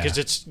Yeah. everything Yeah. because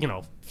it's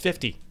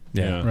 50.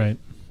 Yeah. Right.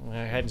 I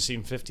hadn't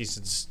seen 50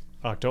 since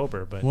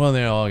October, but Well,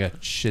 they all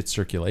got shit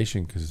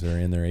circulation because they're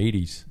in their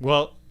 80s.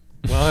 well,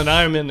 and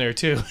I'm in there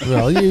too.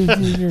 Well,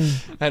 you're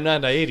I'm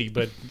not 80,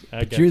 but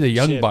the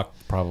young shit. buck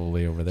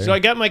probably over there. So I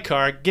got my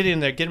car, get in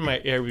there, get in my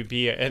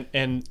Airbnb,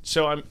 and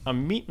so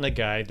I'm meeting a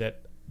guy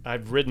that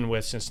I've ridden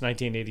with since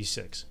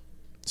 1986,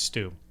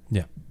 Stu.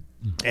 Yeah.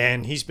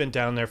 And he's been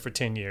down there for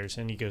 10 years,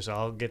 and he goes,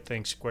 "I'll get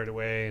things squared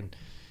away." And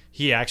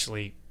he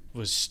actually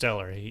was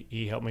stellar.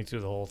 He helped me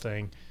through the whole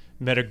thing.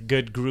 Met a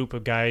good group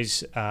of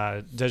guys,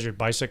 Desert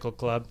Bicycle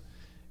Club,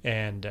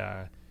 and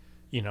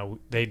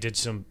they did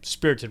some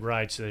spirited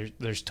rides.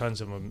 There's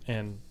tons of them,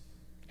 and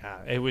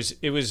it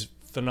was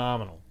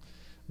phenomenal.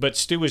 But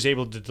Stu was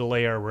able to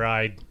delay our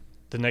ride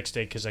the next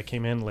day because I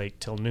came in late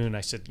till noon.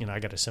 I said, I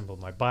got to assemble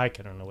my bike.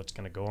 I don't know what's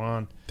going to go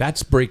on.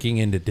 That's breaking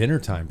into dinner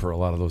time for a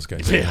lot of those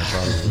guys. Yeah.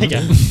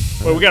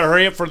 Well, we got to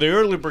hurry up for the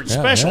early bird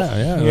special.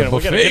 Yeah. We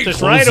got to get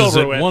this ride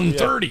over with. At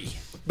 1:30. Yeah.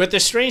 But the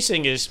strange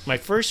thing is, my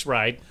first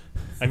ride,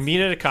 I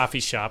meet at a coffee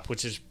shop,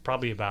 which is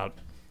probably about,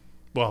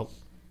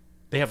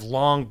 they have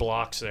long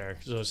blocks there,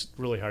 so it's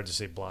really hard to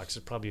say blocks.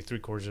 It's probably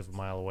 3/4 of a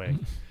mile away.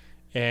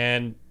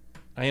 And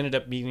I ended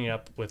up meeting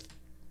up with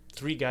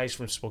 3 guys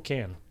from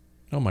Spokane.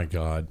 Oh my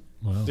God.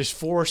 Wow. There's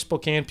 4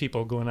 Spokane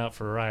people going out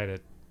for a ride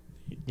at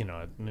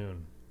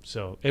noon.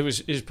 So it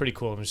was pretty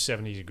cool. It was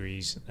 70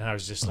 degrees, and I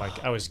was just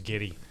like, I was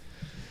giddy.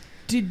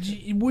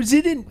 Was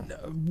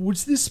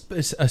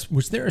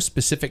there a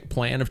specific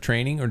plan of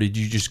training, or did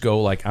you just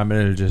go like, I'm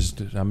gonna just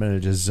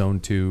zone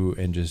 2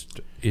 and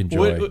just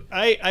enjoy?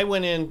 I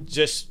went in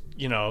just,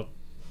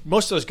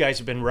 most of those guys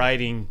have been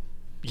riding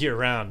year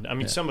round. I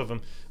mean, some of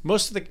them,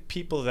 most of the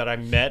people that I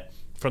met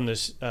from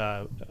this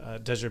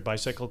Desert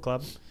Bicycle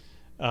Club,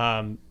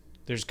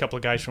 there's a couple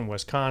of guys from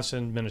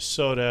Wisconsin,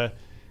 Minnesota.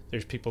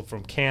 There's people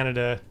from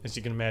Canada. As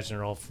you can imagine,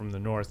 they're all from the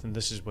north, and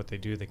this is what they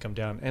do. They come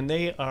down, and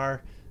they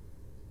are,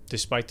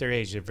 despite their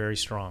age, they're very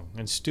strong.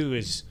 And Stu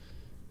is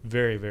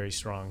very, very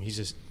strong.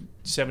 He's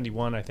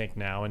 71, I think,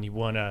 now, and he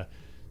won I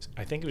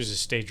think it was a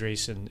stage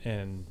race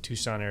in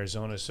Tucson,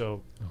 Arizona.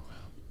 So,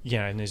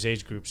 yeah, in his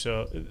age group.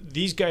 So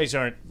these guys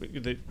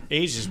the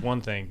age is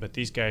one thing, but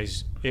these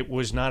guys, it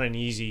was not an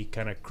easy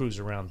kind of cruise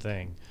around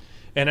thing.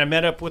 And I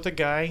met up with a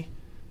guy,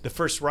 the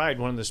first ride,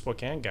 one of the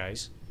Spokane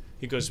guys.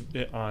 He goes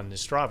on the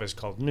Strava, it's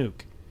called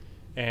Nuke.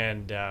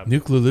 And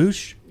Nuke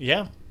Lelouch?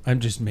 Yeah. I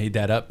just made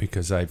that up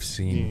because I've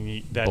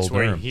seen that's Bull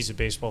where Durham. he's a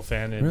baseball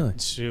fan, and Really?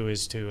 Sue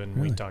is too, and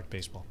Really? we talk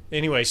baseball.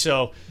 Anyway,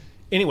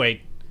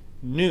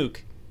 Nuke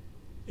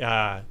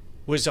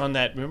was on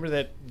that.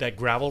 Remember that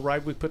gravel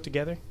ride we put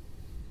together?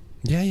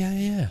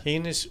 Yeah. He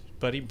and his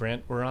buddy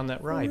Brent were on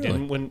that ride, really?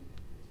 and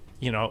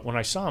when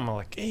I saw him, I'm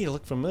like, "Hey, you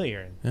look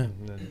familiar," and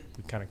then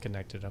we kind of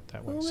connected up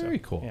that way. Oh, so, very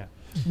cool. Yeah.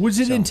 Was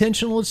it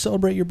intentional to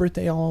celebrate your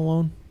birthday all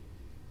alone?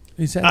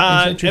 Is that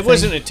your It thing?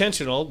 wasn't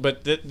intentional,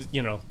 but It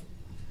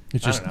I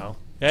just, don't know.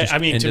 just I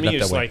mean, to ended me,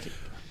 up it's that way.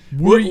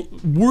 like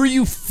Were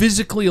you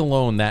physically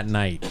alone that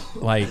night?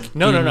 Like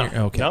No.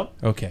 Okay. Nope.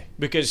 Okay.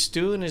 because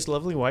Stu and his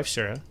lovely wife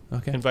Sarah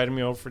Okay. invited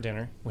me over for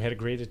dinner. We had a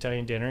great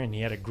Italian dinner, and he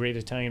had a great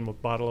Italian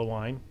bottle of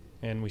wine,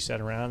 and we sat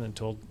around and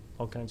told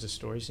all kinds of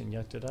stories and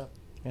yucked it up.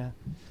 Yeah.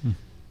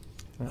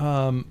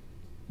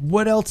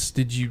 What else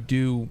did you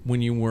do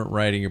when you weren't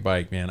riding your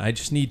bike, man? I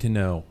just need to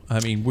know. I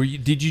mean,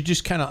 did you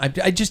just kind of?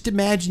 I just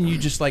imagine you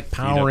just like by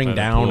powering the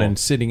down pool. and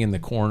sitting in the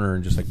corner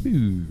and just like,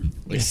 ooh.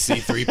 Like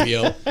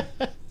C-3PO.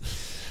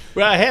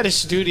 Well, I had a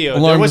studio.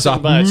 Alarm There goes wasn't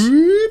off. much.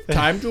 Whoop,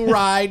 time to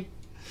ride.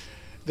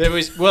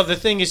 The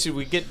thing is that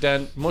we get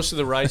done. Most of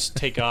the rides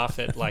take off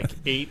at like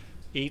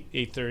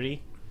 8:30,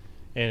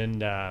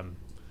 and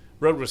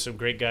rode with some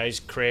great guys,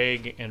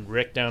 Craig and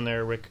Rick down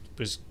there. Rick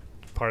was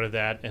part of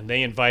that, and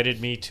they invited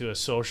me to a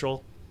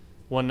social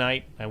one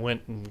night. I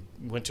went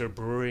to a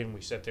brewery, and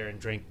we sat there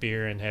and drank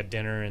beer and had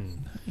dinner,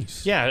 and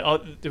Nice.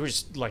 there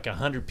was like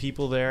 100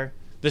 people there.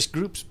 This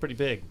group's pretty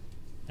big,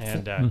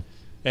 and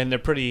they're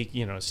pretty,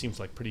 it seems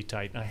like pretty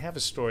tight. And I have a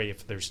story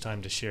if there's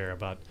time to share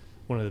about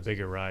one of the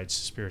bigger rides,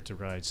 spirited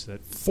rides.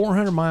 That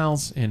 400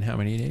 miles in how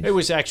many days? it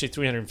was actually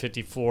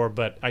 354,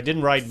 but I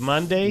didn't ride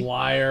Monday.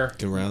 Liar.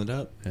 Can round it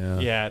up.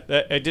 Yeah,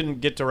 I didn't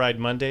get to ride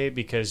Monday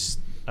because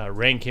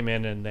rain came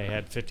in and they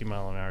had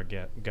 50-mile-an-hour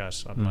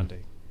gusts on Monday.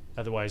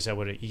 Otherwise, I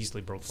would have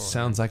easily broke 400.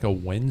 Sounds like a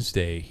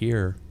Wednesday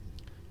here.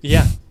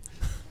 Yeah.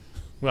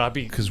 Well, I'd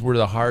be because we're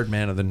the hard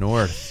man of the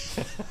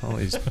North. All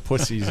these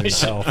pussies in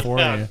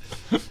California.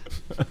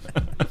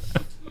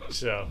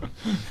 So,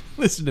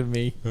 listen to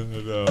me.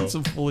 I'm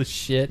so full of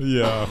shit.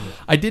 Yeah.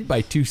 I did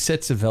buy 2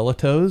 sets of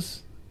Velotos,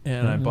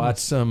 and I bought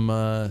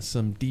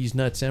some D's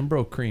Nuts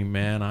Embro cream.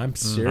 Man, I'm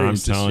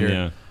serious. I'm telling this you,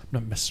 year. I'm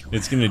not messing around.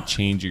 it's gonna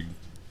change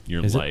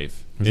your Is it?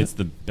 life. Is It's it?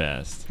 the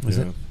best. Is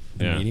it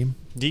the Yeah. medium?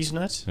 these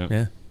nuts? Yep.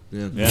 Yeah.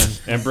 Yeah. Yeah,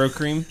 Embro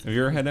cream. Have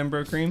you ever had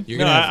Embro cream? You're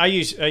No, gonna have, I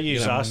use gonna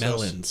have Osso's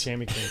melons.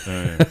 chamois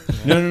cream.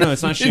 No,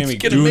 it's not chamois.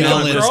 gonna Do make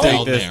not them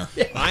mistake grow. this.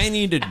 I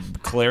need to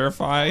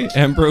clarify.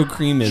 Embro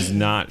cream is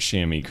not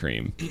chamois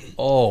cream.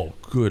 Oh,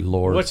 good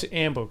lord. What's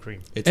ambo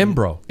cream? it's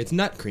Embro? It's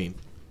nut cream.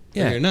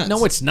 Yeah. For your nuts.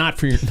 No, it's not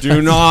for your.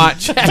 Do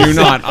not.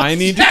 I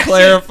need to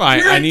clarify.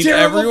 you're a I need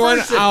terrible everyone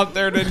person. out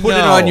there to Put know.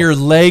 it on your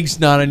legs,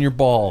 not on your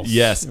balls.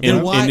 Yes,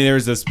 Then why- and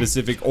there's a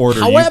specific order.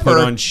 You However, put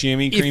on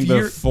chamois if cream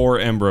you're- before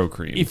Embro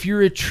cream. If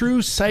you're a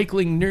true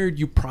cycling nerd,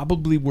 you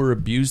probably were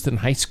abused in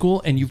high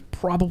school, and you've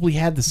probably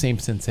had the same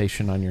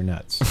sensation on your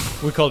nuts.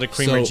 We called it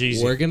cream or So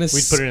cheesy. we're gonna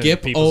We'd put it in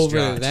skip people's over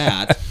jaws.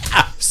 that.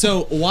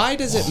 So why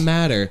does it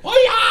matter?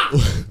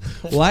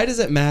 Why does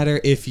it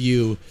matter if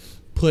you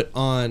put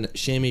on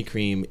chamois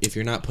cream if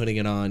you're not putting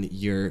it on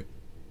your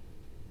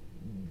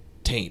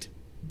taint?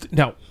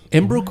 Now,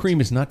 Embro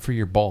cream is not for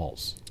your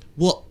balls.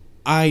 Well,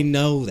 I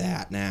know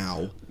that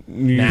now.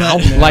 Now,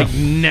 But-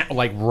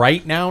 like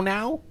right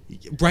now.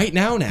 Right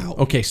now.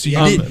 Okay, so you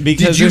Yeah. did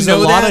because did you there's know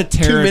a lot that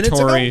of 2 minutes ago?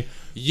 territory.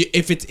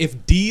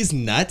 If D's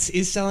Nuts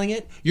is selling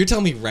it, you're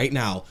telling me right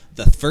now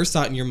the first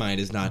thought in your mind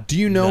is not. Do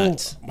you know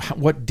nuts.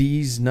 what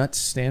D's Nuts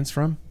stands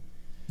from?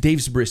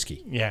 Dave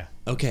Zabriskie. Yeah.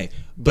 Okay,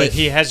 But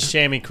he has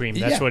chamois cream.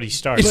 That's Yeah. what he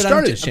started. It But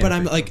started I'm, as but chamois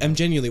I'm cream. like I'm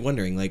genuinely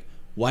wondering like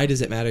why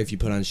does it matter if you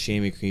put on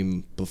chamois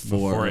cream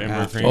before or Embro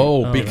after? cream?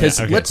 Oh, because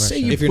okay. let's say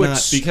you If you're put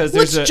not- Because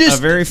let's there's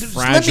a very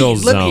fragile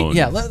zone.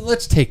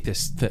 Let's take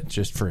this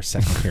just for a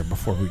second here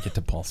before we get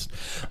to Pulse.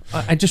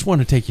 I just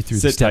want to take you through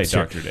the Sit tight,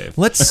 steps here. Dr. Dave.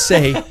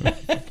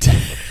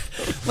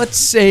 Let's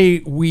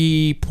say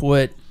we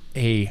put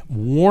a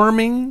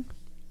warming,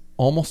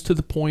 almost to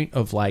the point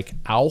of like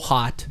ow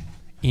hot,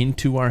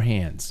 into our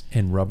hands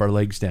and rub our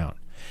legs down.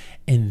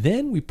 And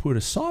then we put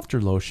a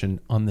softer lotion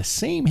on the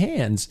same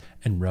hands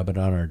and rub it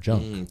on our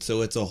junk.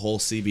 So it's a whole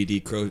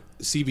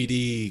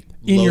CBD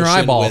In your lotion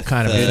eyeball with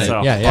kind of the- thing. It's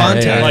a Yeah,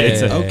 contact. yeah, Like, yeah,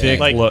 It's a yeah, yeah. thick.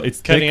 Like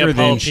It's cutting thicker up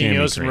than jalapenos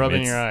chamois and cream.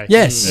 rubbing It's- your eye.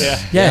 Yes, Yeah.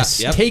 yes.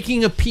 Yeah, yep.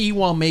 Taking a pee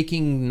while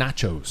making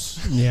nachos.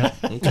 Yeah.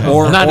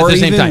 Or Not at the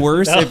same even time.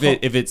 worse No.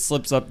 if it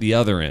slips up the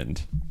other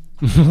end.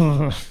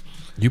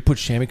 You put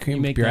chamois cream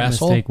You up make your that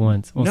asshole? mistake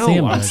once. Well, No,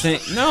 Sam I'm does. saying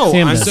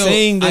Sam I'm does. So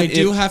saying that I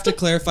do if- have to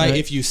clarify Right.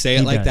 if you say it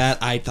He like does. that,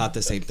 I thought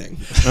the same thing.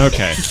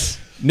 Okay.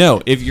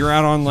 No, if you're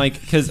out on like,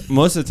 because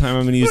most of the time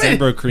I'm going to use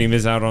Embro cream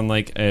is out on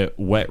like a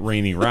wet,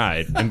 rainy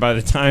ride, and by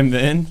the time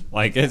then,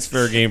 like it's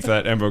fair game for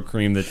that Embro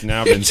cream that's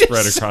now been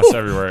spread across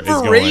everywhere is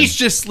going.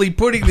 voraciously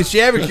putting the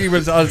chamois cream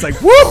on. I was like,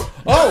 whoa!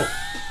 Oh,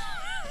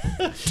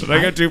 Did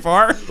I go too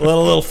far? let a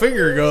little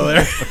finger go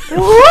there.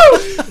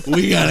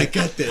 We gotta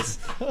cut this.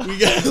 We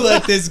gotta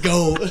let this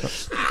go.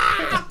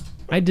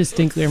 I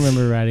distinctly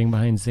remember riding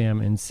behind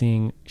Sam and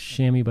seeing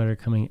chamois butter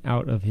coming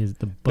out of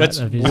the butt That's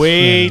of his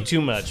way chamois.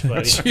 too much,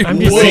 buddy. I'm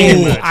just Whoa.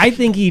 saying, I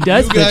think he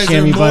does You put guys are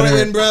chamois more butter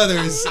than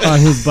brothers. on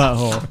his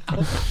butthole.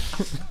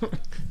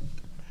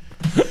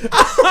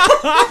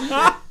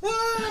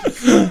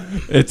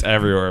 It's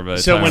everywhere, but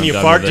So when you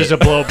fart, does it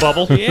blow a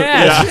bubble?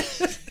 Yeah.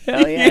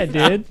 Hell yeah,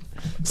 dude.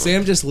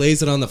 Sam just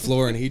lays it on the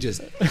floor and he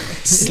just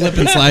slip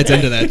and slides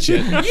into that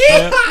shit.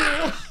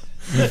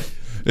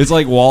 It's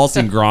like Wallace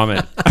and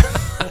Gromit.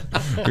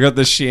 I got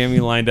the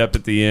chamois lined up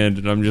at the end,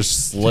 and I'm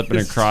just slipping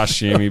across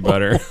chamois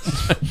butter.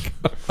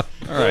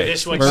 All right,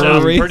 This went where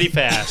south were we? pretty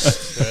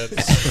fast.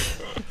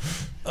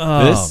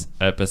 This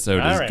episode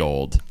All is right.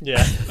 gold.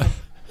 Yeah.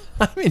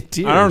 I'm in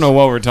tears. I don't know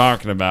what we're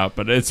talking about,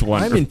 but it's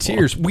wonderful. I'm in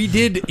tears. We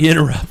did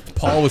interrupt.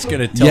 Paul was going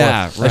to tell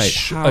Yeah, a right.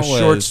 short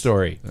was-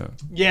 story.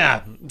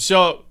 Yeah.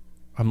 So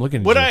I'm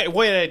looking at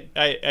what you.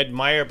 I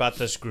admire about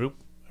this group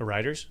of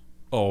riders,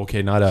 Oh,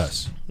 okay, not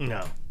us.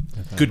 no.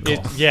 Good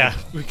call. Yeah,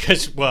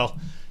 because, well,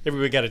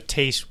 everybody got a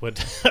taste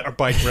what our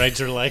bike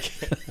rides are like.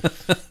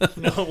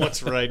 No one wants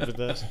to ride with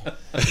us.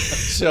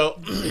 So,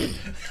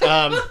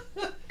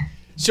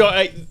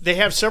 they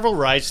have several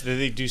rides that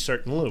they do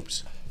certain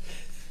loops.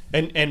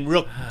 And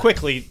real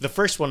quickly, the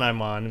first one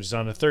I'm on was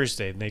on a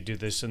Thursday, and they do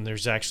this, and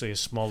there's actually a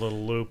small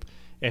little loop,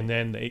 and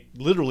then they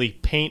literally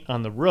paint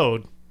on the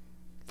road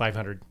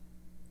 500,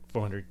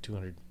 400,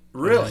 200.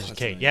 Really?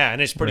 Okay, yeah,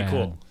 and it's pretty Rad.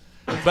 cool.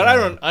 But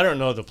I don't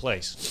know the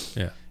place.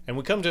 Yeah. And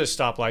we come to a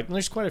stoplight, and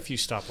there's quite a few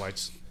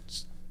stoplights.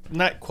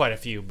 Not quite a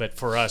few, but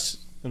for us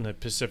in the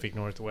Pacific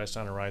Northwest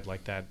on a ride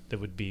like that, there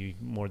would be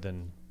more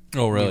than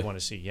Oh, really? we want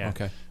to see. Yeah.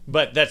 Okay.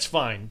 But that's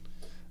fine.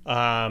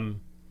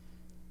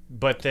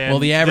 But then, Well,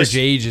 the average this-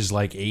 age is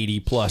like 80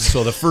 plus,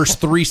 so the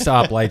first 3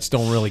 stoplights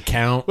don't really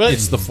count. Well,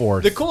 it's the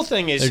fourth. The cool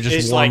thing is, They're just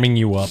is warming like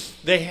you up.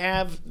 they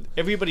have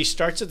everybody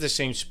starts at the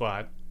same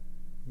spot,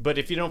 but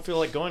if you don't feel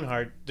like going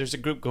hard, there's a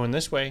group going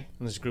this way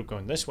and there's a group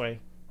going this way.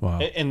 Wow.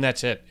 And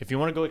that's it. If you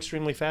want to go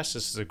extremely fast,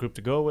 this is a group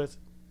to go with.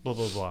 blah,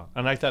 blah, blah.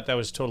 And I thought that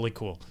was totally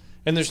cool.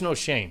 And there's no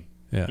shame,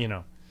 Yeah. you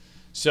know.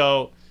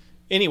 So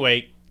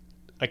anyway,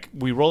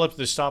 we roll up to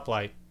the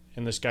stoplight,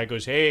 and this guy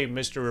goes, "Hey,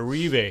 Mr.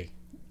 Uribe,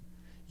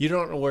 you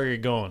don't know where you're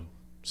going.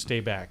 Stay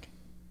back."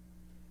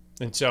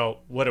 And so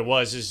what it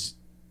was is,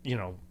 you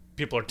know,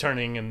 people are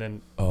turning, and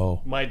then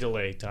my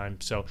delay time.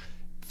 So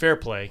fair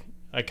play.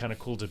 I kind of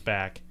cooled it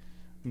back,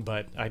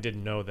 but I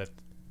didn't know that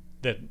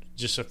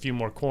just a few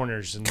more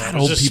corners and that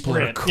was old a people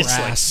sprint. are It's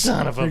like, crass.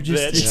 son of a bitch.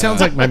 It sounds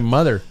like my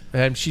mother,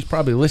 and she's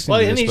probably listening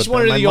to and this. he's but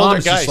one of my the older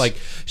mom's just guys.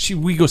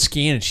 like we go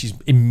skiing, and she's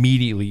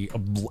immediately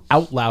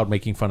out loud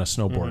making fun of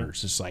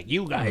snowboarders. It's like,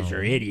 you guys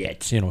are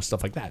idiots, you know,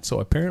 stuff like that. So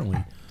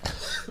apparently,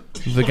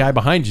 the guy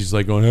behind you is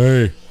like going,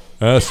 "Hey,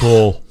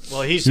 asshole."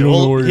 Well, he's You don't know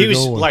old. where He you're was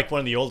going. like one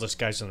of the oldest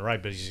guys on the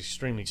ride, but he's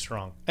extremely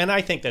strong, and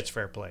I think that's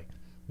fair play.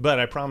 But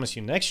I promise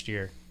you, next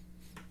year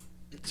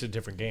it's a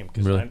different game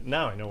because Really?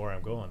 now I know where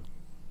I'm going.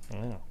 I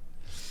know.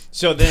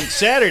 So then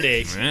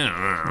Saturday's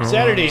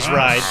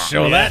ride.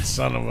 Show that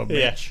son of a bitch.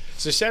 Yeah.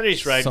 So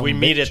Saturday's ride, Some we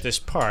meet bitch. at this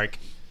park,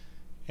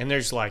 and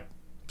there's like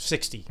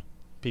 60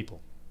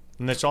 people,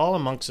 and that's all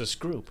amongst this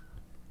group.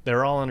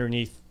 They're all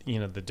underneath, you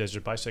know, the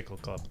Desert Bicycle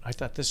Club. I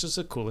thought this is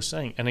the coolest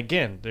thing. And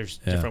again, there's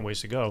different ways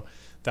to go.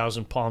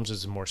 Thousand Palms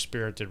is a more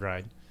spirited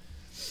ride,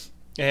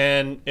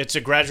 and it's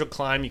a gradual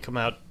climb. You come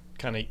out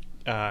kind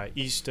of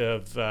east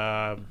of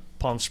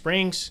Palm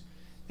Springs,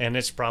 and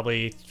it's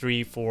probably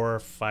 3, 4,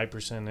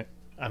 5%.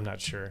 I'm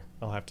not sure.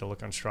 I'll have to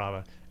look on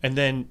Strava. And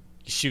then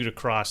you shoot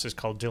across. It's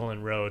called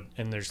Dillon Road,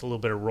 and there's a little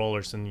bit of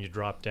rollers, and you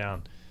drop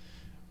down.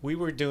 We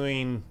were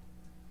doing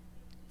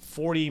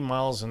 40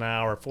 miles an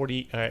hour,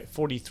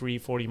 43,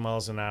 40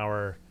 miles an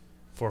hour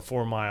for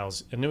 4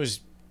 miles. And it was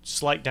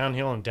slight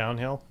downhill and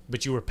downhill,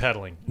 but you were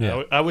pedaling.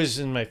 Yeah. I was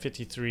in my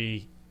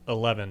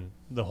 53.11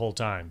 the whole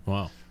time.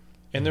 Wow.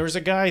 And there was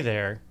a guy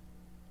there,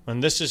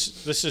 and this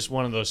is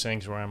one of those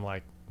things where I'm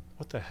like,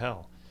 what the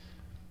hell?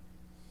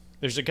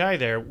 There's a guy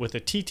there with a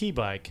TT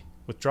bike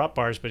with drop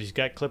bars, but he's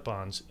got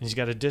clip-ons, and he's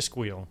got a disc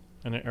wheel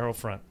and an arrow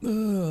front.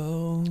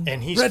 Oh.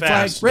 And he's red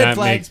fast. Flag, red That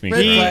flag, makes me red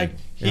cry. flag.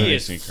 He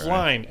is makes me cry.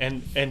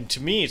 flying. And to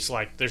me, it's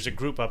like there's a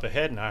group up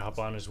ahead, and I hop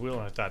on his wheel,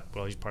 and I thought,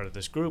 well, he's part of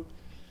this group.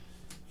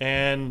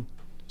 And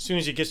as soon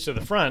as he gets to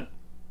the front,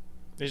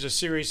 there's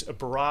a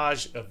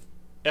barrage of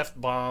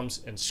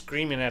F-bombs and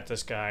screaming at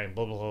this guy and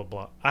blah, blah, blah,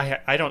 blah.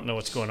 I don't know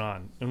what's going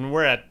on. And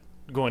we're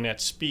going at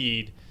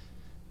speed,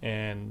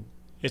 and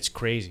it's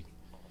crazy.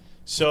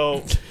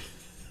 So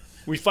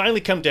we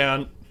finally come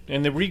down,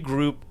 and the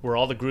regroup where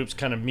all the groups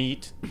kind of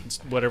meet,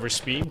 whatever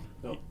speed.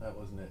 No, that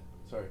wasn't it.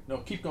 Sorry. No,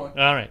 keep going.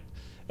 All right.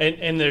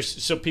 And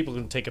there's so people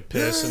can take a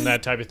piss and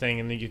that type of thing,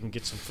 and then you can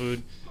get some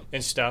food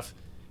and stuff.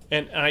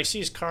 And I see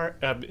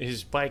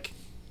his bike,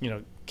 you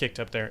know, kicked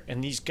up there,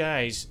 and these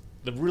guys,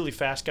 the really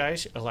fast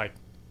guys, are like,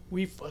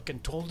 "We fucking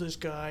told this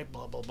guy,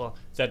 blah blah blah."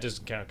 That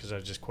doesn't count because I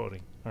was just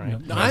quoting. All right.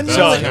 No, I'm the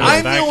So- only,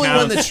 I'm the that only one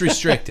counts. that's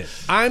restricted.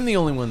 I'm the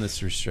only one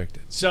that's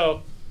restricted.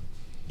 So,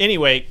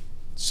 anyway,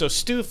 so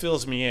Stu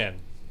fills me in.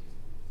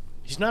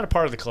 He's not a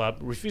part of the club,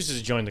 refuses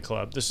to join the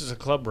club. This is a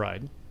club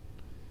ride.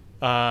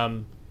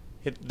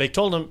 They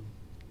told him,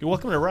 "You're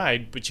welcome to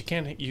ride, but you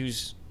can't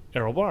use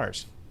aero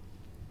bars."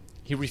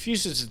 He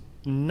refuses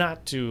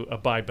not to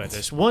abide by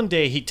this. One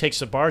day he takes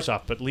the bars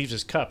off, but leaves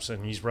his cups,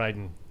 and he's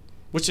riding,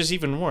 which is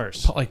even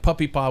worse. Like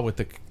puppy paw with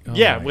the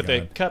With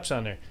the cups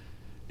on there.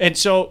 And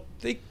so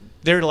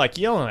they're like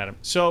yelling at him.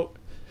 So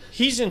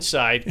he's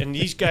inside, and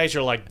these guys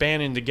are like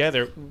banding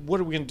together. What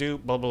are we going to do?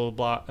 Blah, blah,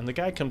 blah, blah. And the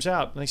guy comes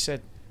out, and they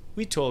said,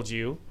 "We told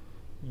you,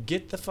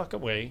 get the fuck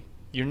away.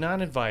 You're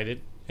not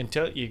invited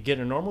until you get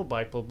a normal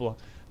bike, blah, blah, blah."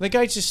 And the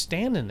guy's just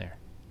standing there.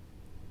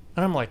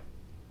 And I'm like,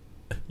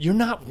 you're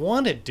not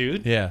wanted,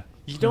 dude. Yeah.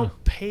 You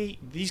don't pay.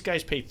 These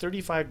guys pay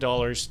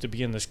 $35 to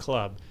be in this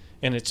club,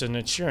 and it's an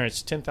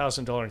insurance,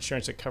 $10,000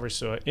 insurance that covers.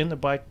 So in the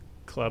bike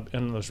club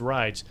and those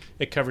rides,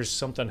 it covers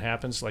something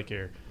happens like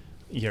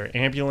your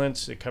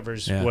ambulance. It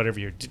covers whatever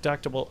your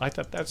deductible. I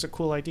thought that's a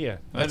cool idea.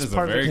 That is a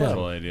part of the very club.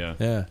 cool idea.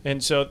 Yeah.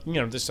 And so, you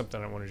know, this is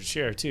something I wanted to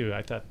share too.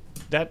 I thought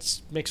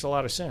that makes a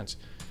lot of sense.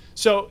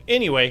 So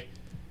anyway,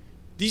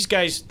 these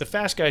guys, the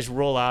fast guys,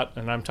 roll out,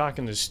 and I'm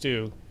talking to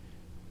Stu,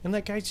 and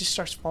that guy just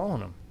starts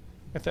following him.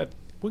 I thought,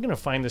 we're going to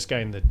find this guy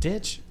in the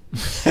ditch.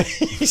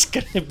 He's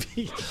going to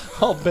be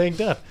all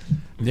banged up.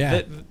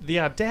 Yeah. The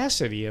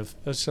audacity of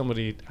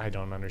somebody I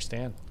don't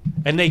understand.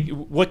 And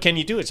what can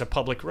you do? It's a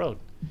public road.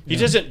 He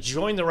doesn't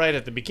join the ride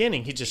at the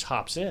beginning. He just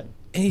hops in.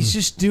 And he's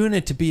just doing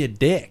it to be a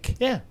dick.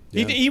 Yeah.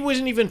 He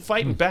wasn't even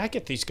fighting back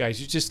at these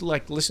guys. You just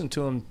like listen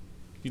to him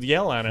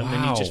yell at him,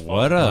 and he just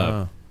what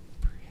up?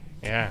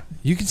 Yeah.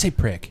 You can say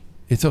prick.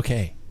 It's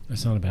okay.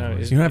 That's not a bad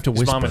word. You don't have to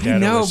his mom whisper.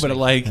 and dad I know, always but say-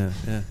 like,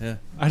 Yeah.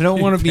 I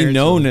don't want to be Parents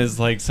known will- as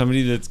like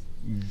somebody that's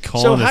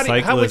calling a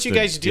cyclist how would you a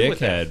guys deal with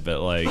dickhead, that? but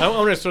like, I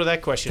want to throw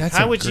that question. That's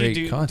How a would you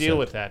great concept. deal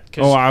with that?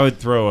 'Cause- oh, I would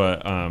throw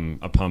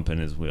a pump in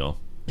his wheel.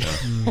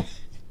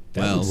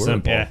 That Well, would work.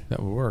 simple. Yeah.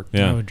 That would work.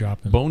 Yeah. I would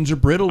drop him. Bones are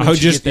brittle. I would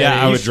once you just- get that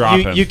yeah, I age. would drop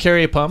him. You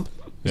carry a pump?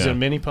 Is it Yeah. a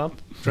mini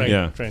pump? Try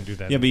and do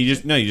that. Yeah, but you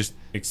just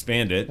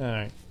expand it. All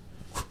right.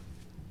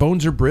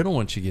 bones are brittle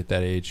once you get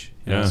that age.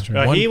 Yeah. That's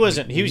true. He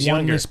wasn't. He was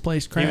younger.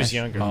 Misplaced crash. He was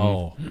younger.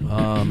 Oh.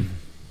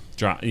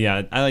 Drop.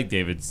 Yeah, I like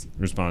David's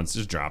response.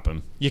 Just drop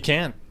him. You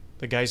can't.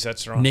 The guy's that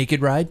strong.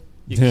 Naked ride?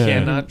 You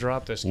cannot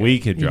drop this guy. We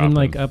could drop Even him.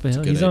 like up a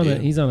hill.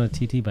 He's on a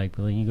TT bike,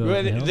 but you go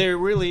up a hill. There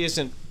really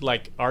isn't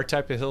like our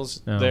type of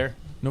hills there.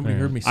 Nobody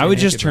heard me say I would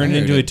just naked turn ride.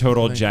 into a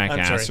total I'm sorry,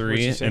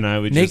 jackassery, and I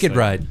would naked just,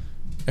 ride.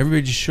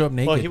 Everybody just show up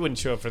naked. Well, he wouldn't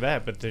show up for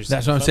that, but there's.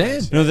 That's what I'm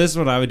saying. No, this is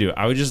what I would do.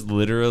 I would just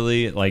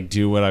literally like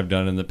do what I've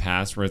done in the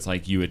past, where it's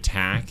like you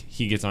attack,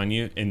 he gets on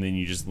you, and then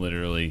you just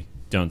literally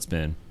don't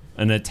spin.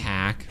 An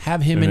attack.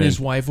 Have him and his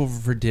wife over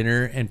for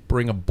dinner and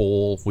bring a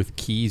bowl with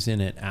keys in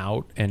it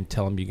out and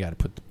tell him you got to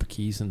put the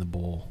keys in the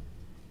bowl.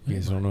 You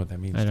guys don't know what that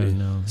means. I don't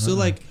know. So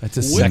like, that's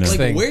a sex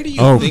thing. Where do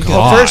you think?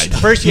 Well,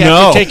 first you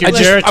have to take your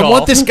Geritol. I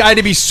want this guy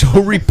to be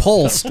so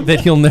repulsed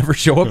that he'll never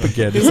show up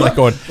again. It's like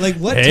going, Like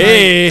what?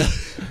 hey,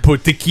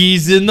 put the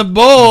keys in the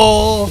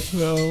bowl.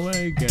 Oh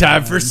my god!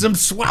 Time for some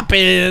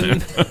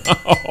swapping.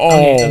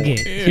 Okay.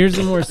 Here's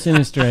a more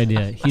sinister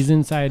idea. He's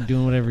inside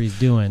doing whatever he's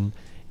doing,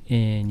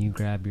 and you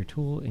grab your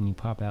tool and you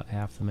pop out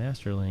half the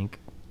master link,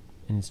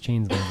 and his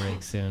chain's gonna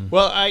break soon.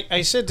 Well,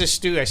 I said to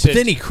Stu, I said, But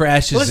then he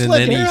crashes let's and let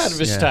then air he's out of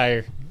his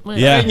tire.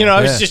 Yeah. You know,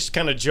 I was Yeah. just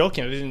kind of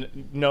joking. I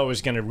didn't know it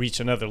was going to reach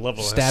another level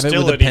of Stab it with a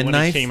hostility when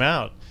penknife? it came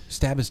out.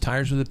 Stab his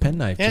tires with a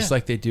penknife, Yeah. just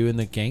like they do in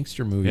the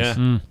gangster movies.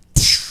 Yeah.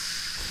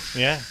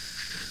 Yeah.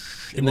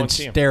 And then won't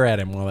see him. stare at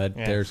him while that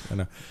Yeah. there's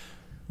kind of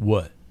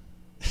what?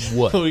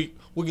 What? What are we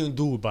going to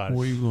do about it?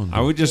 What are you going to do?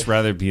 I would just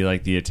rather be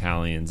like the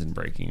Italians in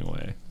Breaking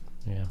Away.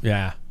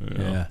 Yeah. You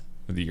know, Yeah.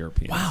 Or the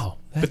Europeans. Wow.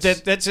 But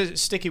that's a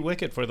sticky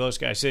wicket for those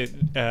guys.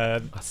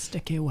 A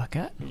sticky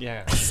wicket.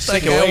 Yeah.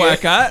 Sticky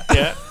wicket.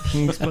 Yeah. Can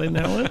you explain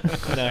that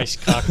one? Nice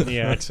Cockney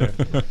accent.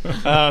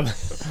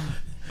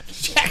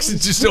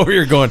 Jackson's just over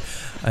here going,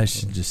 I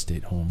should just stay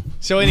at home.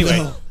 So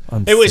anyway,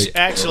 I'm it was sick.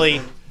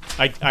 actually,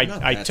 I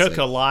that took sick.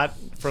 a lot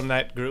from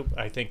that group.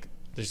 I think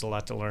there's a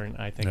lot to learn.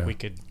 I think we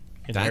could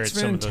inherit That's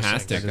some of those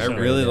fantastic. things. I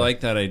really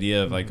like that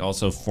idea of like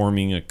also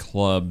forming a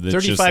club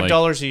that's just like,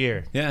 $35 a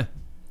year. yeah.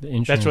 The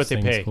insurance what they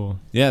thing's pay. Cool.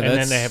 Yeah, And that's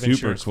then they have super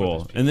insurance for cool.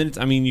 those people. And then it's,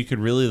 I mean, you could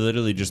really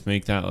literally just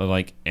make that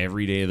like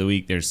every day of the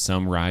week. There's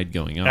some ride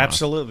going on.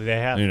 Absolutely, they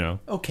have. You know,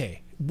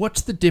 Okay.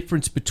 What's the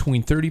difference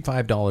between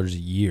 $35 a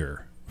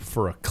year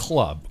for a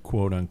club,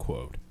 quote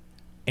unquote,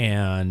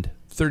 and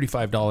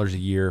 $35 a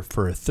year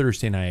for a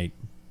Thursday night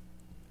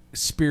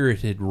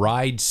spirited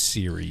ride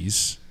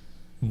series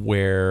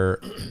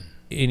where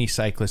any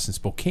cyclist in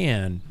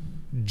Spokane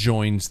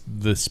joins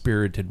the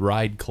spirited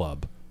ride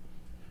club?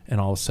 And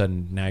all of a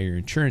sudden, now your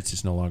insurance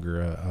is no longer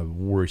a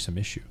worrisome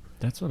issue.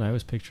 That's what I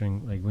was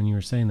picturing. Like when you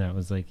were saying that,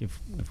 was like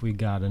if we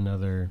got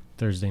another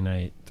Thursday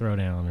night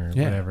throwdown or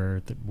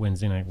whatever,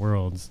 Wednesday night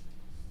Worlds,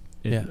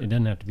 it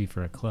doesn't have to be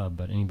for a club,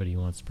 but anybody who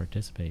wants to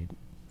participate.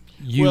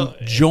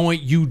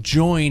 You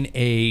join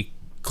a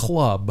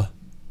club,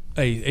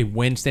 a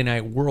Wednesday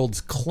night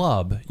Worlds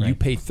club. Right. You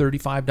pay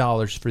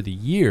 $35 for the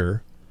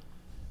year.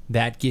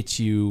 That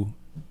gets you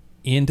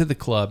into the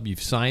club.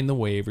 You've signed the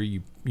waiver.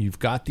 You've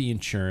got the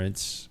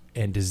insurance.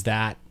 And does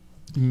that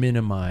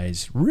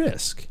minimize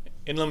risk?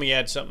 And let me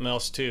add something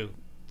else too.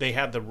 They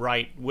have the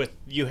right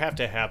you have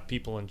to have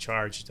people in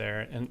charge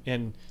there,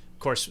 and of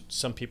course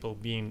some people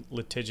being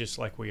litigious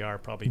like we are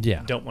probably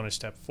don't want to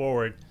step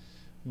forward,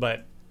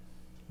 but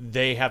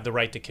they have the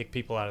right to kick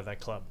people out of that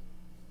club.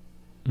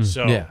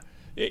 So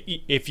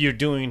if you're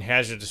doing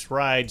hazardous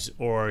rides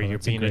or you're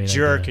being a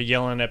jerk or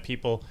yelling at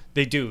people,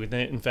 they do.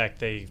 In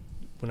fact,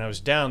 when I was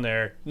down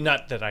there,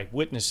 not that I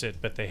witnessed it,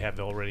 but they have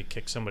already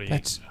kicked somebody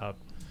out.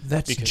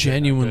 That's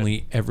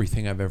genuinely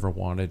everything I've ever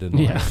wanted in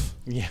life.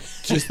 Yeah.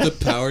 Just the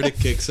power to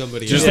kick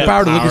somebody. Just out. the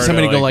power to look at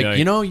somebody and go like, like,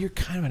 you know, you're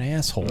kind of an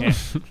asshole.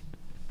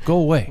 Go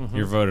away.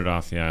 you're voted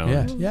off the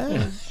island.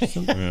 Yeah.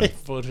 They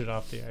voted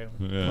off the island.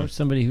 Yeah. Or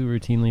somebody who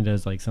routinely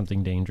does like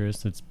something dangerous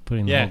that's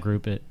putting the whole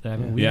group at. I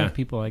mean, we have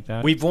people like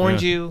that. We've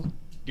warned you,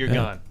 you're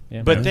gone.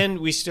 Yeah. But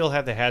then we still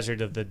have the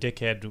hazard of the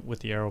dickhead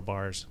with the arrow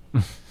bars.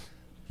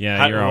 Yeah,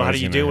 How- you're how always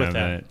do you gonna deal with have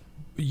that?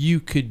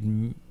 You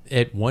could,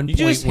 at one You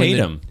point, just hate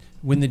him.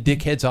 When the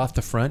dickhead's off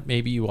the front,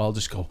 maybe you all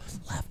just go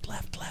left.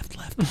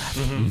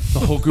 The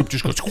whole group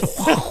just goes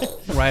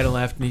right and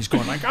left, and he's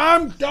going like,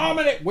 I'm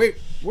dominant. Wait,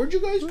 where'd you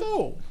guys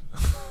go?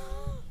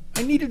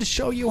 I needed to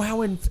show you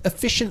how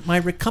efficient my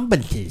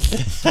recumbent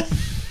is.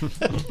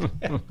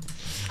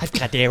 I've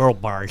got the arrow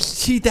bars.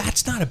 See,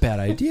 that's not a bad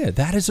idea.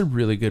 That is a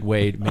really good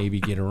way to maybe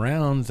get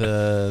around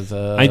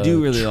the I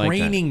do really like that.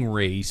 training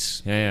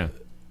race Yeah.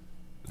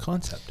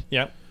 concept.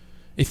 Yep.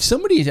 If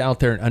somebody is out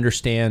there and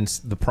understands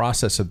the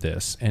process of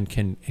this and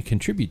can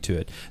contribute to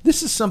it,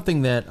 this is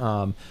something that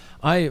I'm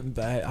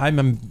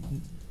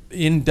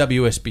in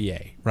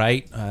WSBA,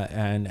 right?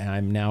 And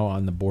I'm now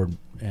on the board.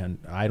 And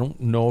I don't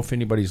know if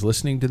anybody's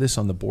listening to this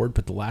on the board,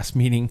 but the last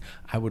meeting,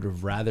 I would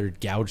have rather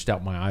gouged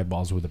out my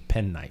eyeballs with a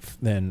penknife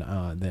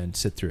than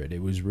sit through it.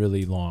 It was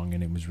really long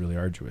and it was really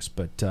arduous.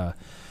 But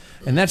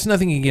and that's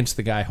nothing against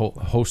the guy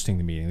hosting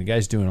the meeting. The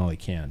guy's doing all he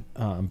can.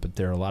 But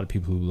there are a lot of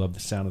people who love the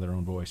sound of their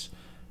own voice.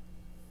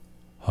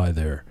 Hi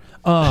there.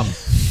 But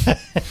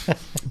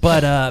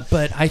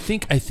I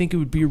think it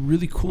would be a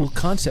really cool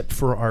concept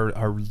for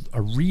our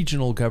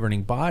regional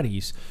governing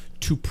bodies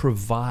to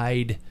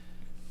provide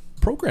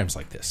programs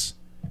like this.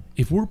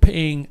 If we're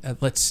paying,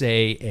 let's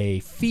say, a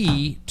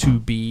fee to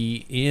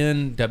be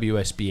in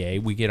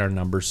WSBA, we get our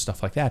numbers,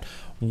 stuff like that.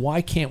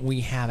 Why can't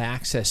we have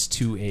access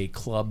to a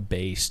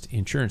club-based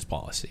insurance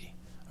policy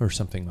or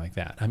something like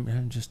that?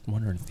 I'm just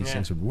wondering if these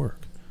things would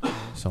work.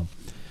 So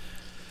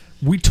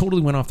we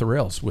totally went off the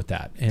rails with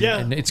that,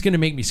 and it's going to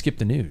make me skip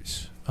the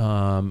news. So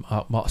I'm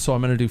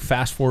going to do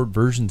fast-forward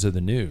versions of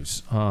the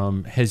news.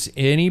 Has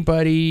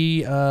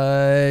anybody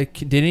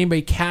did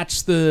anybody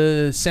catch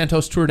the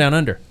Santos Tour Down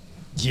Under?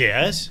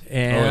 Yes.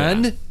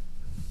 And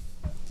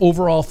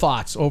overall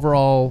thoughts.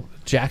 Overall,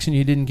 Jackson,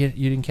 you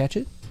didn't catch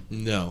it?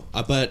 No,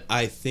 but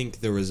I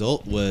think the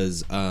result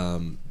was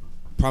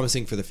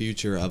promising for the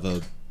future of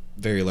a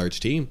very large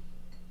team.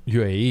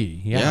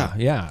 UAE,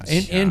 yeah.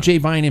 And Jay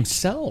Vine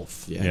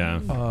himself. Yeah.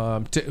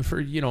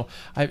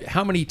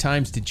 How many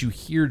times did you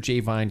hear Jay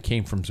Vine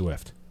came from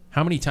Zwift?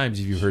 How many times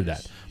have you heard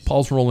that?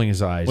 Paul's rolling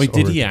his eyes. Wait,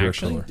 did over he at the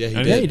actually? beer Yeah,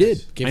 cooler. he did. He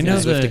did. Came from the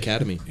Zwift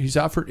Academy. He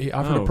offered a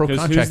pro 'cause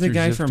contract. who's the through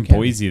guy Zwift from Academy.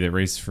 Boise that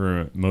raced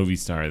for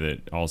Movistar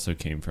that also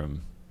came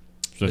from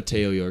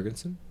Matteo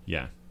Jorgensen.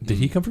 Yeah. Did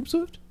he come from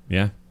Zwift?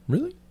 Yeah.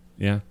 Really?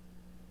 Yeah.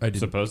 I didn't.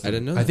 Supposed to. I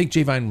didn't know. I think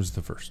Jay Vine was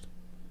the first.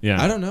 Yeah.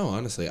 I don't know,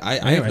 honestly.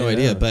 I have no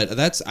idea, but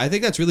I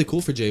think that's really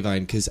cool for Jay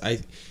Vine because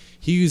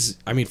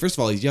first of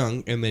all, he's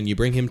young, and then you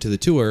bring him to the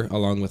tour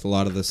along with a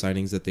lot of the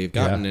signings that they've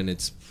gotten, and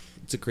it's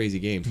a crazy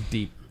game.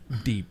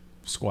 Deep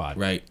squad.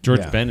 Right.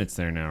 George Bennett's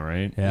there now,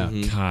 right? Yeah.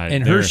 God.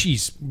 And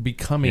Hershey's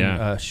becoming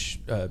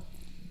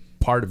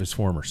part of his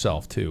former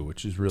self too,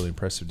 which is really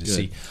impressive to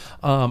see.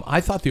 I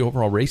thought the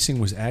overall racing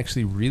was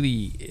actually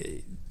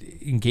really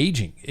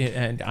engaging,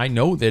 and I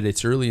know that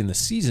it's early in the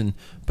season,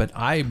 but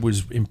I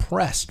was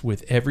impressed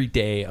with every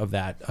day of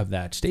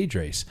that stage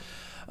race.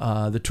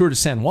 The Tour de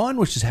San Juan,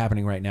 which is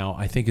happening right now,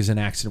 I think is an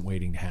accident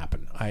waiting to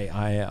happen.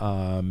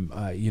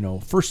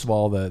 First of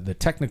all, the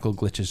technical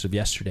glitches of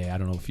yesterday. I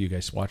don't know if you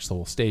guys watched the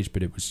whole stage,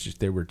 but it was just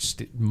there were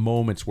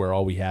moments where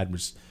all we had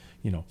was,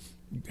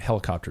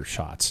 helicopter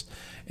shots,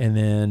 and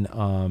then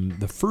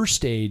the first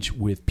stage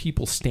with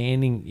people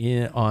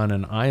standing on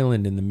an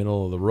island in the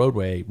middle of the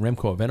roadway.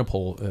 Remco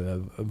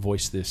Evenepoel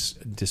voiced this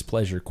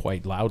displeasure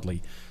quite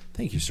loudly.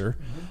 Thank you, sir.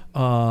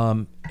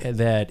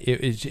 That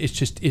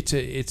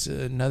it's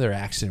another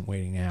accident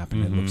waiting to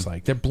happen. It looks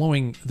like they're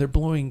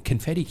blowing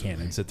confetti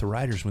cannons at the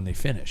riders when they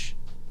finish.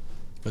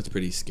 That's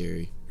pretty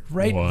scary.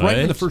 Right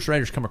when the first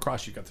riders come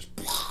across, you got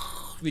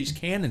these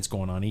cannons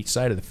going on each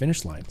side of the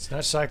finish line. It's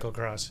not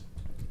cyclocross.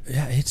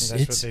 Yeah,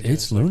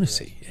 it's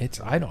lunacy.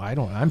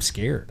 I'm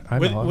scared.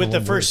 With the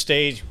first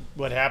stage,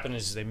 what happened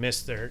is they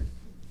missed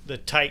the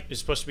tight. It's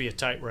supposed to be a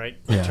tight right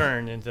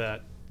turn, and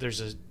that there's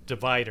a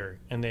divider,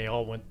 and they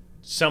all went.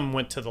 Some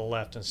went to the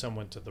left, and some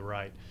went to the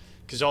right,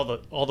 because all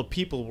the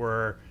people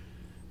were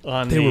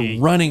on. They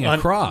were running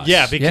across.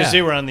 Yeah, because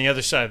they were on the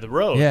other side of the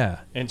road.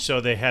 Yeah, and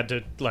so they had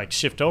to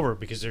shift over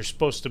because they're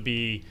supposed to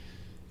be.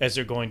 As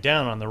they're going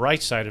down on the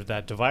right side of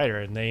that divider,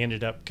 and they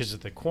ended up, because of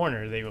the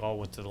corner, they all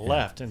went to the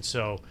left. And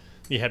so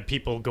you had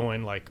people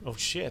going like, oh,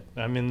 shit,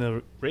 I'm in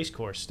the race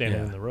course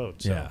standing in the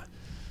road. So.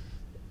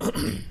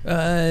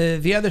 Yeah.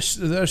 The other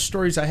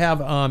stories I have,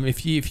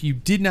 if you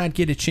did not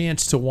get a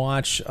chance to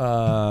watch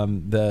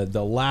the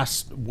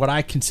last, what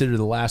I consider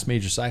the last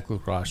major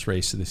cyclocross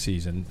race of the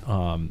season,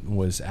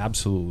 was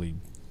absolutely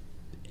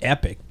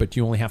epic, but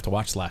you only have to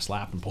watch the last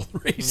lap in both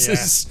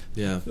races.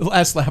 Yeah. The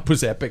last lap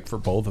was epic for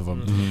both of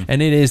them,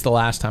 and it is the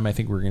last time I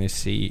think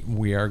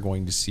we are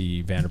going to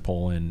see Van der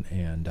Poel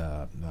and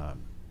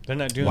they're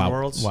not doing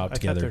Worlds. Wout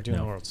together. I thought they're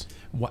doing Worlds.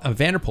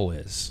 Van der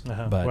Poel is,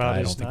 but Wout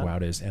I is don't think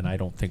not? Wout is, and I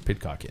don't think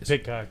Pidcock is.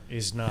 Pidcock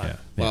is not. Yeah.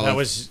 Well,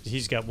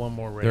 he's got one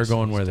more race. They're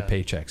going where the done.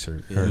 paychecks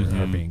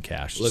are being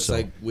cashed. Looks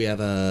like we have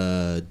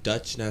a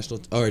Dutch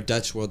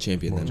Dutch world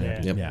champion then.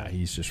 Yeah. Yep. Yeah,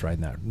 he's just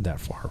riding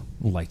that far,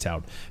 lights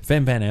out.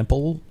 Van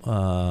Empel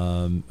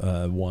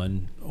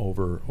won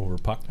over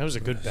Puck. That was a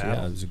good battle.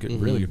 Yeah, it was a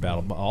good, really good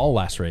battle. All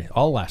last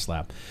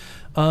lap.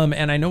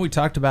 And I know we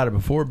talked about it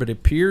before, but it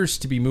appears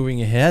to be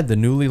moving ahead. The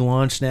newly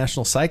launched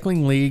National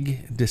Cycling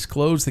League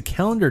disclosed the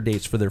calendar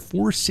dates for their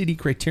 4-city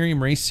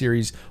Criterium Race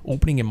Series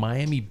opening in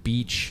Miami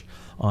Beach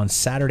on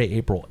Saturday,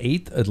 April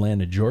 8th.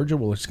 Atlanta, Georgia,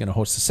 is going to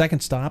host the second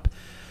stop.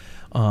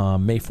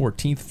 May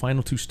 14th,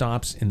 final 2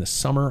 stops in the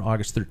summer.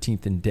 August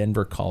 13th in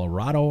Denver,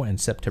 Colorado,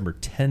 and September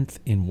 10th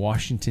in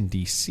Washington,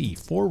 D.C.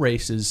 4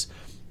 races,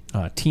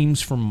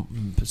 teams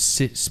from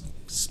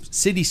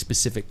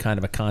city-specific kind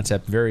of a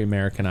concept, very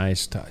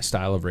Americanized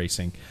style of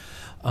racing.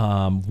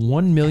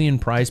 1 million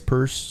prize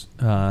purse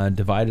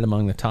divided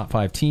among the top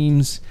 5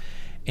 teams.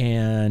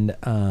 And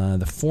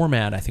the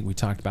format, I think we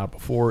talked about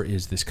before,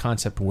 is this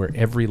concept where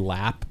every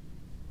lap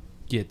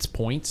gets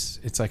points.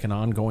 It's like an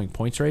ongoing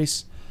points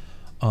race.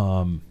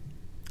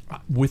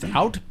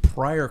 Without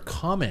prior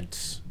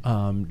comments,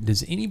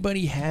 does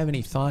anybody have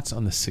any thoughts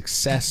on the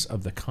success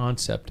of the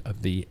concept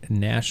of the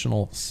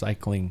National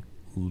Cycling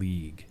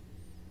League?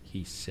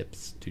 he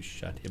sips to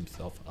shut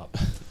himself up.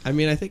 I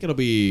mean, I think it'll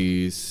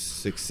be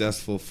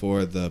successful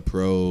for the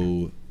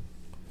pro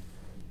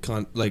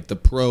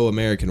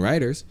American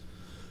riders.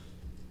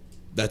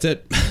 That's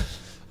it.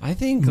 I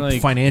think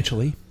like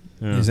financially.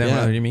 Yeah. Is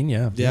that what you mean?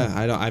 Yeah.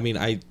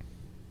 Yeah.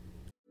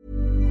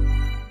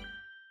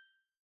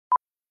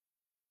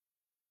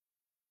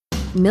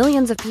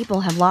 Millions of people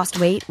have lost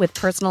weight with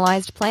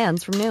personalized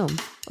plans from Noom.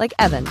 Like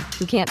Evan,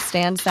 who can't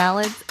stand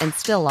salads and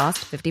still lost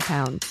 50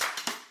 pounds.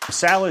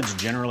 Salads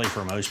generally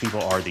for most people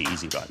are the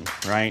easy button,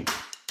 right?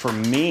 For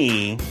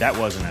me, that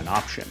wasn't an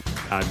option.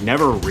 I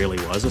never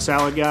really was a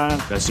salad guy.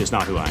 That's just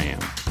not who I am.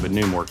 But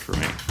Noom worked for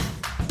me.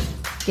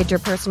 Get your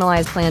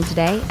personalized plan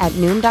today at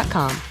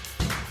Noom.com.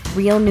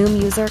 Real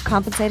Noom user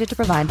compensated to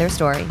provide their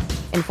story.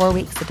 In 4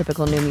 weeks, the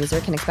typical Noom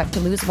user can expect to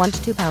lose 1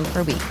 to 2 pounds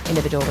per week.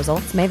 Individual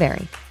results may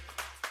vary.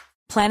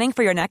 Planning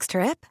for your next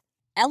trip?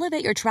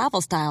 Elevate your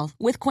travel style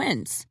with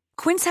Quince.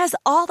 Quince has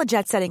all the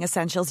jet-setting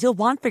essentials you'll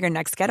want for your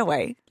next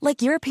getaway,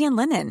 like European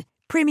linen,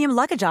 premium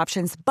luggage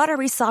options,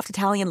 buttery soft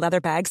Italian leather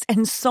bags,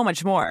 and so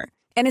much more.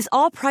 And is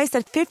all priced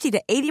at 50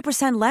 to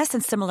 80% less than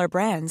similar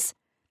brands.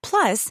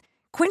 Plus,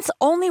 Quince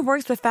only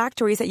works with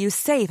factories that use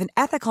safe and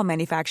ethical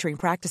manufacturing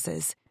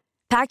practices.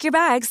 Pack your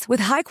bags with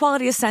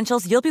high-quality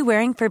essentials you'll be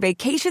wearing for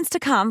vacations to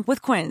come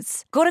with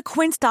Quince. Go to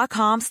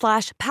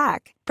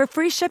quince.com/pack for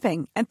free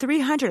shipping and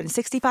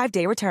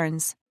 365-day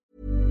returns.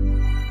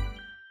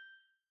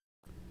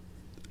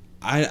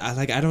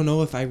 I don't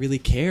know if I really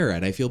care,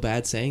 and I feel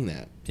bad saying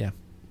that. Yeah.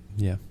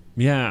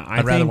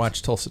 I'd rather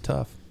watch Tulsa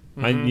Tough.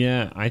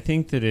 I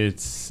think that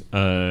it's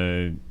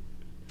an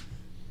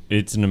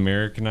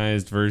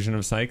Americanized version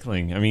of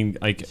cycling. I mean,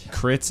 like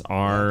crits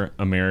are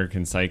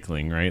American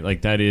cycling, right?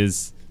 Like that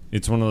is.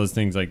 It's one of those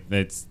things like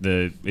it's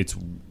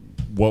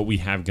what we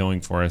have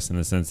going for us in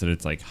the sense that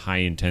it's like high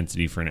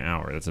intensity for an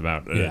hour. That's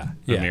about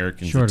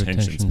Americans' short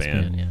attention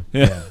span.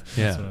 Yeah.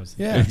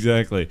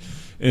 Exactly.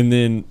 And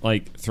then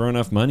like throw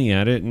enough money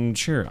at it, and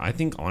sure, I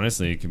think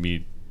honestly it can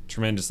be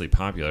tremendously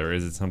popular.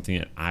 Is it something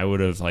that I would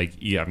have like?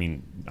 Yeah, I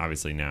mean,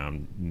 obviously now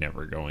I'm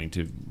never going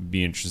to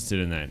be interested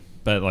in that.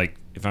 But like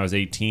if I was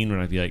 18, would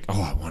I be like,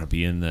 oh, I want to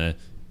be in the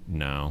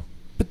no.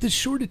 But the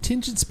short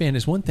attention span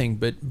is one thing,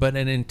 but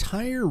an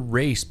entire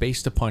race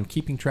based upon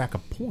keeping track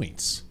of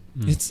points.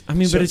 But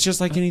it's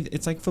just like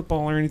it's like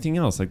football or anything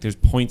else. Like there's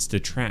points to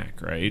track,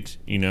 right?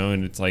 You know,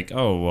 and it's like,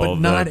 oh well,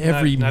 but not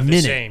every not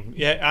minute. The same.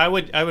 Yeah, I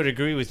would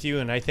agree with you,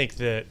 and I think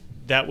that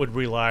would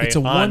rely. It's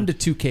a 1 to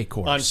 2K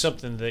course on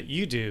something that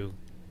you do.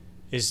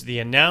 Is the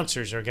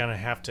announcers are going to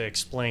have to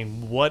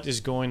explain what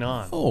is going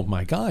on? Oh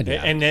my God!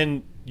 Yeah. And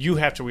then you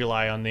have to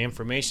rely on the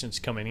information that's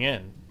coming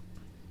in.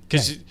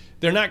 Because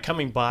they're not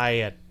coming by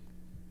at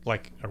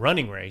like a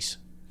running race.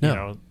 No. You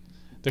know,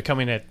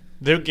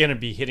 they're going to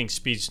be hitting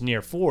speeds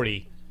near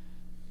 40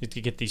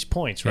 to get these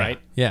points, right?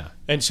 Yeah.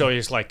 And so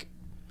it's like,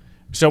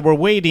 so we're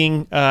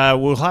waiting.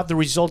 We'll have the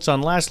results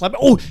on last lap.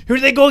 Oh, here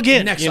they go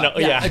again. Next lap.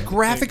 The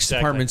graphics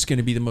department's going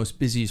to be the most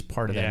busiest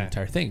part of that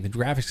entire thing. The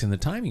graphics and the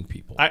timing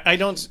people. I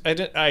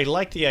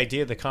like the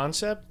idea, the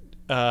concept.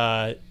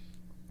 I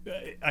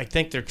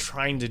think they're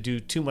trying to do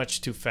too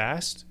much too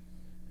fast.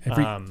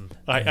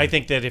 I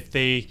think that if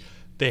they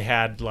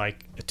had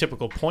like a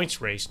typical points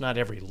race, not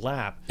every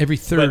lap, every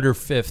third or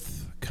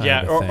fifth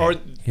kind of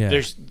thing.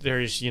 There's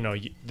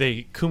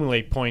they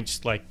accumulate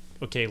points like,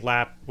 okay,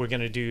 we're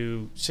going to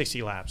do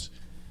 60 laps,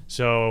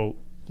 so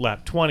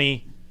lap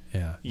 20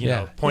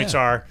 points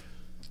are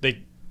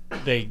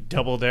they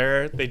double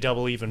there, they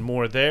double even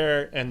more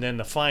there, and then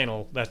the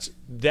final that's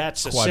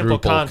a simple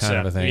concept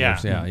kind of a thing.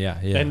 Yeah.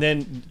 And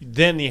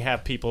then you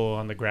have people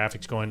on the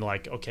graphics going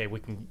like, okay, we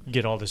can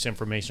get all this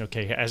information,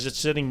 okay, as it's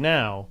sitting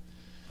now.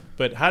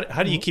 But how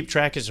do you keep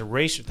track as a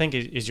racer? Think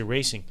as you're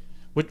racing.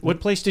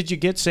 What place did you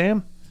get,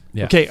 Sam?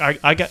 Yeah. Okay,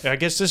 I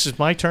guess this is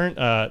my turn.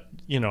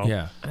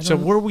 So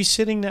where are we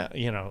sitting now?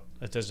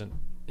 That doesn't.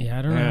 Yeah,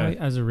 I don't know.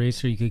 As a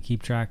racer, you could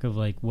keep track of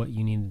like what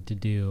you needed to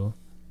do,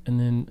 and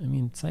then I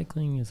mean,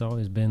 cycling has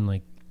always been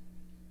like,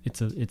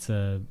 it's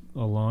a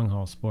long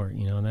haul sport,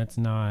 and that's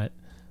not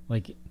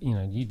like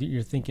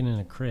you're thinking in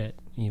a crit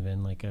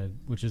even like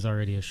which is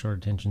already a short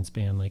attention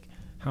span. Like,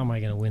 how am I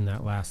going to win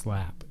that last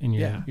lap? And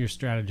you're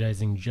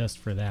strategizing just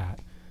for that.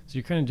 So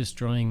you're kind of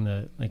destroying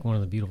one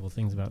of the beautiful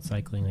things about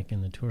cycling, like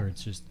in the Tour.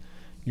 It's just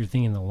you're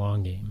thinking the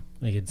long game.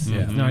 Like it's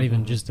not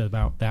even just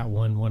about that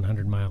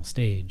 100-mile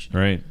stage.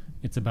 Right.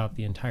 It's about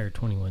the entire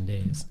 21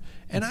 days.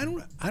 And I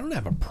don't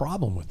have a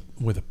problem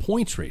with a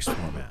points race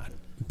format,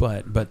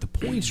 but the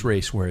points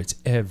race where it's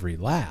every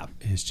lap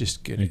is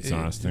just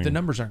exhausting. The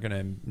numbers aren't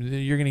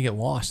you're gonna get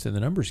lost in the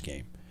numbers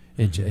game.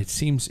 It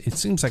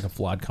seems like a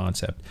flawed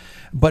concept.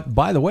 But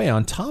by the way,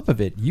 on top of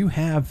it, you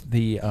have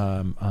the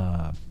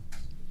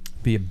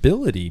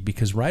ability,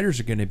 because riders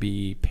are going to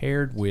be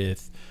paired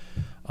with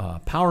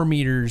power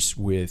meters,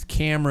 with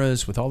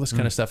cameras, with all this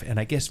kind of stuff, and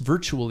I guess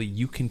virtually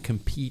you can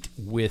compete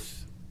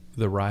with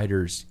the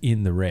riders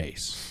in the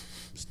race.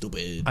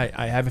 Stupid.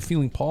 I have a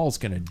feeling Paul's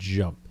going to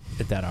jump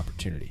at that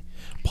opportunity.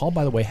 Paul,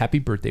 by the way, happy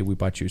birthday. We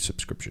bought you a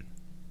subscription.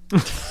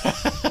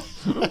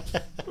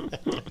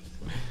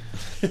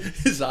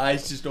 His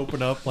eyes just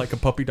open up like a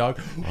puppy dog.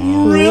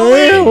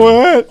 Really?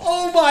 What?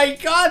 Oh my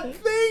God!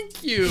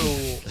 Thank you.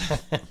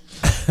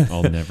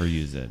 I'll never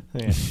use it.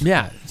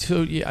 Yeah.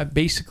 So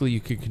basically,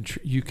 you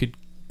could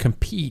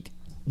compete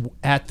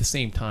at the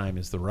same time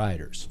as the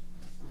riders.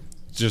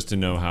 Just to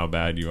know how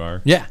bad you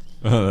are. Yeah.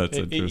 Oh, that's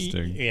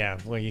interesting. Yeah.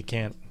 Well, you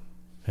can't.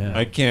 Yeah.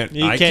 I can't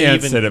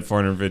even sit at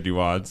 450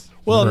 watts.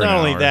 Well, for not an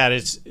only hour.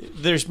 that,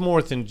 there's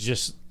more than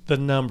just the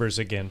numbers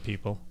again,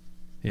 people.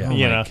 Yeah. Oh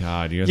You my know,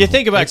 God. you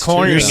think about It's true,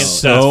 cornering and though.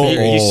 stuff. So you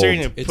old.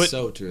 certainly It's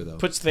so true, though.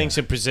 puts things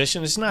in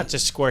position. It's not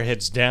just square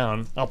heads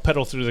down. I'll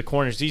pedal through the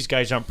corners. These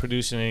guys aren't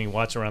producing any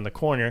watts around the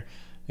corner,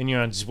 and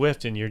you're on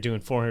Zwift and you're doing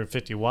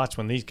 450 watts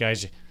when these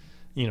guys,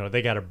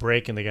 they got a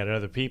break and they got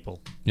other people.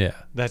 Yeah.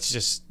 That's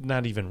just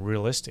not even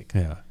realistic.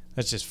 Yeah.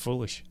 That's just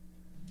foolish.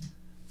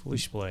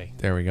 Foolish play.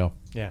 There we go.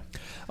 Yeah.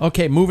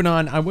 Okay, moving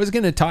on. I was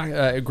going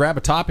to grab a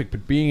topic,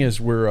 but being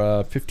as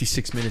we're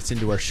 56 minutes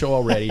into our show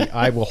already,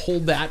 I will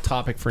hold that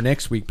topic for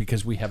next week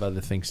because we have other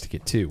things to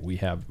get to. We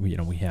have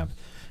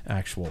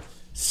actual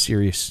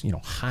serious,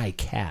 high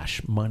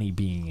cash money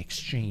being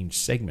exchanged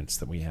segments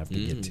that we have to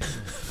get to.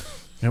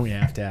 And we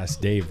have to ask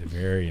Dave the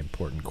very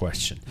important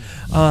question.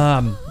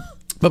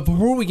 But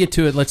before we get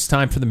to it, it's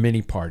time for the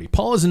mini party.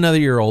 Paul is another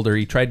year older.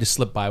 He tried to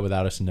slip by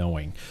without us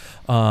knowing.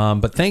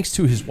 But thanks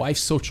to his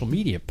wife's social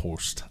media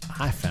post,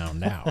 I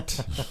found out.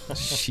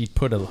 She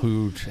put a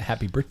huge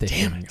happy birthday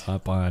thing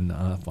up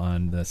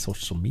on the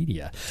social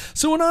media.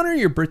 So in honor of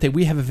your birthday,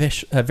 we have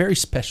a very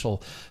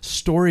special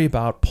story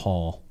about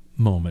Paul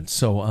moment.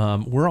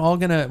 So we're all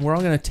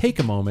gonna take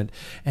a moment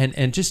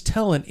and just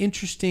tell an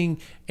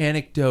interesting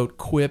anecdote,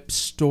 quip,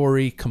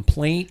 story,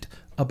 complaint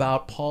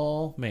about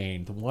Paul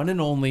Main, the one and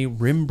only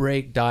rim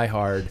brake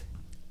diehard.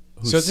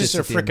 So this is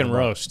a frickin'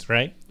 roast,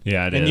 right?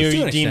 Yeah, it and is.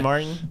 you're Dean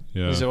Martin?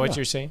 Yeah. Is that what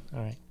you're saying?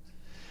 All right.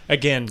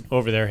 Again,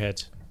 over their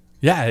heads.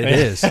 Yeah, it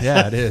is.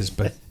 Yeah, it is.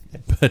 But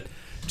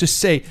just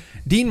say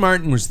Dean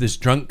Martin was this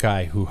drunk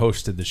guy who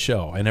hosted the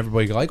show, and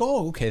everybody go like,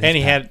 "Oh, okay." And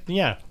he had,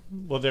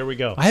 well, there we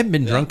go. I haven't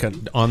been drunk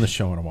on the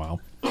show in a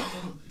while.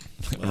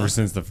 Ever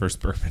since the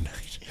first bourbon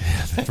night.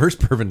 The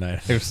first bourbon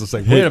night, I was just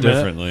like, "Wait a minute,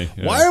 differently.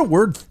 Yeah. Why are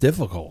words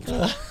difficult?"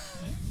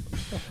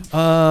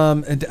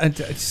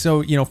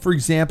 So for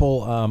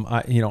example,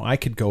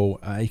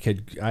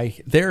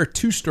 there are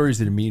two stories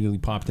that immediately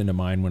popped into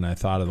mind when I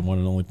thought of the one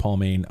and only Paul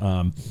Main.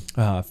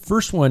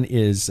 First one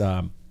is,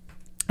 and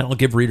I'll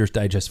give Reader's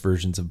Digest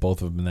versions of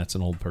both of them, and that's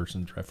an old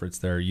person's reference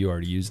there. You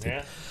already used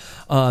it.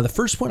 The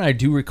first one I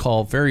do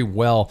recall very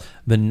well,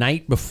 the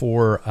night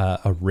before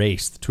a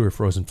race, the Tour of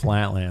Frozen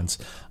Flatlands,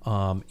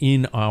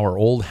 in our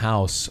old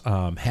house,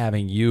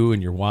 having you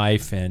and your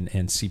wife and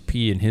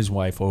CP and his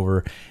wife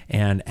over,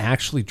 and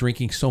actually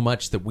drinking so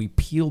much that we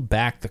peeled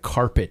back the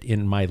carpet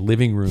in my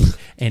living room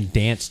and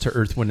danced to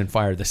Earth, Wind, and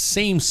Fire, the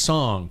same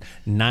song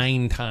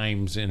 9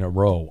 times in a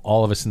row,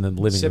 all of us in the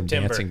living room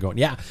dancing, going,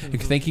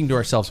 thinking to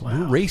ourselves,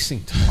 we're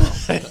racing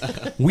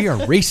tomorrow. We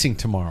are racing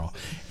tomorrow.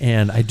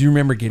 And I do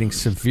remember getting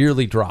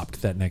severely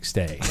dropped that next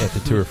day at the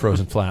Tour of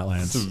Frozen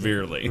Flatlands.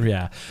 Severely.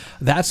 Yeah.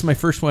 That's my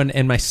first one.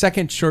 And my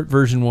second short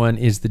version one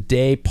is the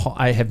day Paul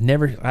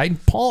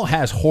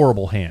has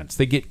horrible hands.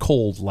 They get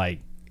cold,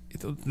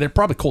 they're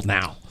probably cold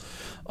now.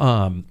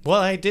 Well,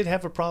 I did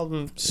have a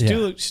problem.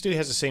 Stu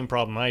has the same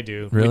problem I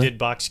do. Really? We did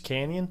Box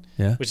Canyon,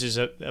 which is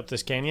up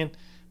this canyon.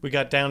 We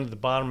got down to the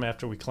bottom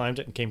after we climbed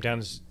it and came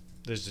down.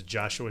 There's a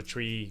Joshua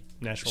Tree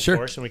National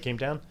Forest, and we came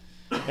down.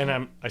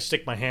 And I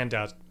stick my hand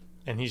out,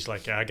 and he's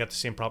like, I got the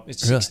same problem.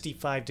 It's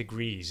 65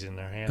 degrees, and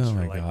their hands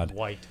are like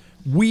white.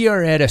 We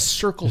are at a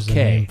Circle There's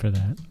K. a name for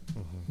that.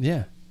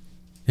 Yeah.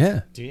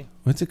 Yeah. Do you?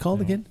 What's it called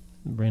again?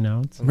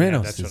 Raynaud's.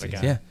 Raynaud's that's disease. what I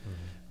got. Yeah.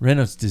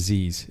 Raynaud's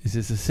disease. Is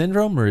this a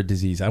syndrome or a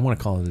disease? I want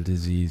to call it a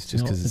disease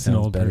just because it it's sounds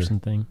an old better. person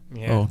thing.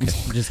 Yeah. Oh, okay.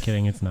 Just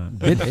kidding. It's not.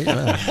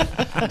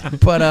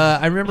 But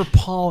I remember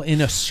Paul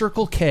in a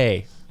Circle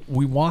K.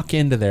 We walk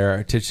into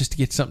there to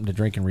get something to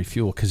drink and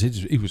refuel because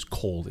it was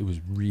cold. It was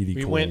really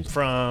cold. We went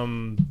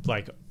from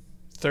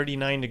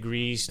 39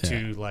 degrees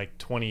to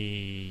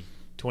 20,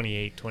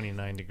 28,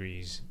 29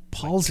 degrees.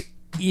 Paul's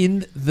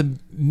in the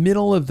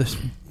middle of this.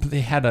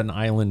 They had an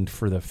island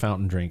for the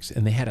fountain drinks,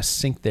 and they had a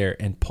sink there.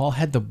 And Paul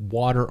had the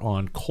water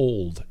on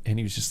cold, and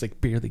he was just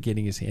barely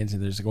getting his hands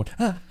in there, just going.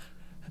 I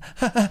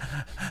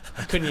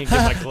couldn't even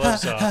get my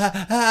gloves off.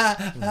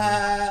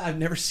 I've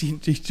never seen.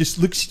 He just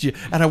looks at you,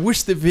 and I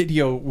wish the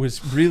video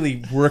was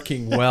really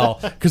working well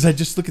because I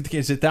just look at the kid.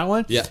 Is it that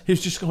one? Yeah. He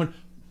was just going.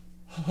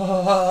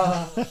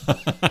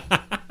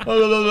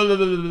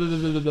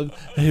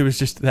 It was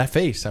just that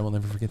face. I will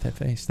never forget that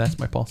face. That's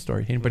my Paul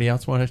story. Anybody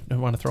else want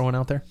to throw one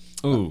out there?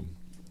 Ooh.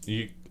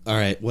 All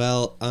right.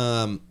 Well,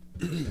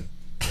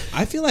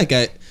 I feel like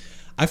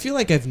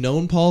I've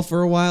known Paul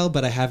for a while,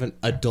 but I haven't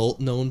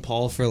adult known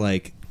Paul for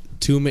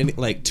too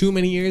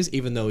many years,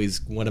 even though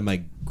he's one of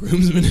my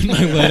groomsmen in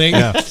my wedding.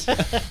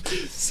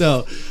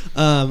 So,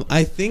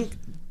 I think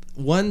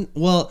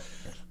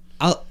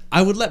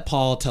I would let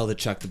Paul tell the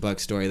Chuck the Buck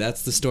story.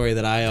 That's the story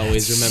that I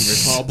always remember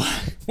Paul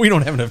by. We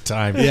don't have enough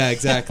time. Yeah,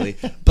 exactly.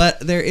 But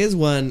there is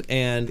one,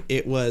 and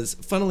it was,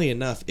 funnily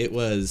enough, it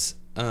was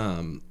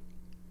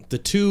the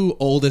two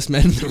oldest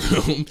men in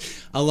the room,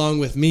 along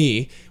with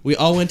me. We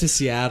all went to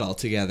Seattle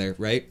together,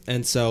 right?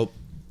 And so...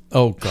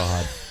 Oh,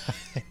 God.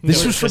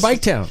 This was for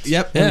Bike Town.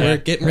 Yep, and we're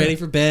getting ready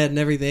for bed and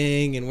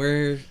everything, and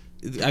we're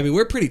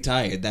pretty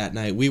tired that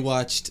night. We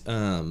watched...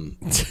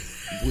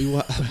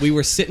 we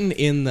were sitting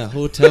in the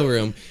hotel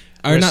room...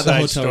 Or West not the Side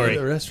hotel Story. room.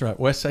 The restaurant.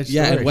 West Side Story.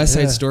 Yeah, and West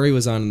Side Story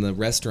was on in the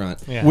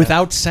restaurant. Yeah.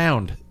 Without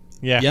sound.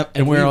 Yeah. Yep.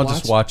 And we were all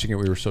watched, just watching it.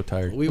 We were so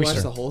tired. We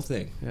watched the whole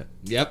thing.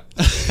 Yeah. Yep.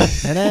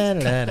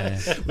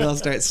 We all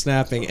start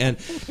snapping. And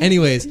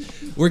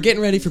anyways, we're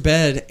getting ready for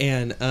bed,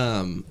 and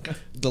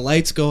the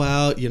lights go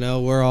out. You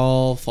know, we're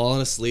all falling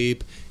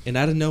asleep. And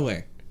out of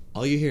nowhere,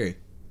 all you hear...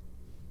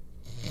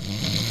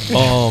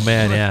 Oh,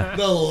 man, yeah.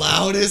 The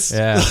loudest...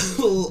 Yeah.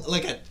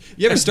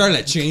 You ever started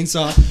a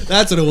chainsaw?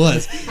 That's what it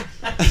was.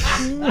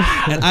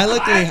 And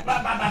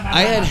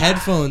I had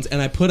headphones,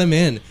 and I put them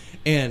in,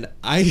 and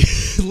I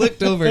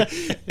looked over,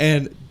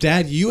 and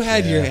Dad, you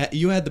had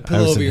the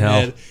pillow over your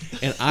head,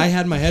 and I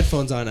had my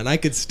headphones on, and I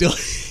could still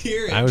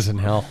hear it. I was in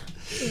hell.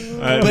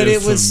 But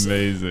it was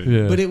amazing.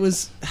 Yeah. But it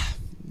was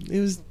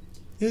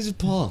just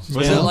Paul.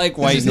 Was it like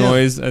white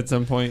noise at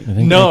some point?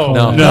 No.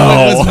 It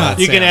was not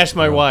You can Sam. ask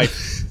my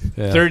wife.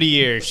 Yeah. 30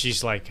 years,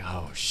 she's like,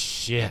 oh,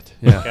 shit.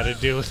 Yeah. Got to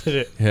deal with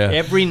it. Yeah.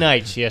 Every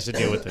night she has to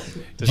deal with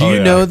it. Do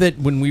you know that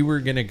when we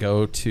were going to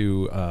go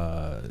to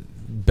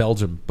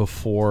Belgium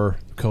before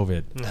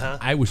COVID,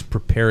 I was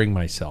preparing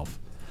myself.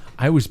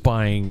 I was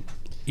buying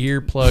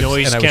earplugs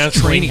Noise and I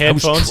canceling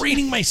headphones? was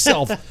training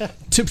myself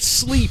to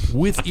sleep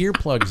with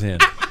earplugs in.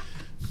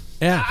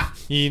 Yeah.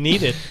 You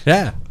need it.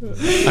 Yeah.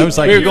 I was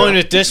like... We were going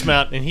to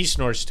dismount, and he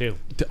snores too.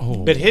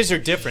 Oh. But his are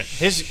different.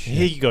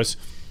 He goes...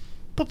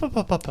 What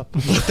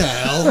the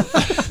hell?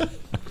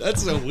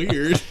 That's so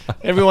weird.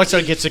 Every once in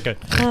a while, it gets like a...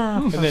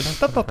 And then...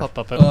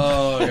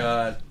 Oh,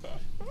 God.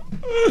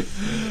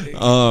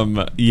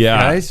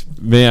 Yeah. Guys?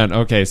 Man,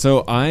 okay.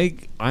 So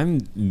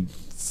I'm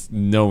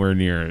nowhere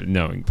near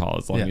knowing Paul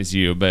as long as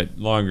you, but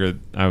longer,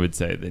 I would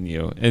say, than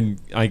you. And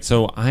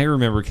so I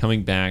remember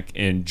coming back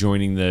and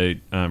joining the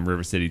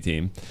River City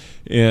team.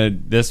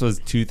 And this was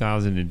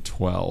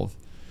 2012.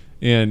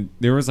 And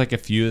there was like a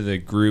few of the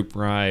group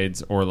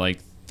rides or like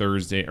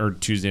Thursday or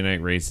Tuesday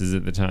night races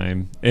at the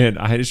time, and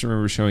I just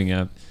remember showing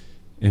up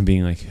and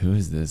being like, "Who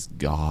is this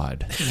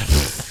god?"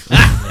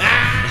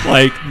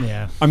 Like,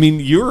 I mean,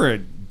 you're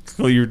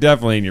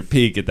definitely in your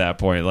peak at that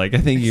point. Like, I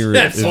think you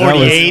were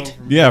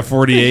 48.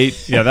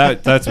 48. Yeah,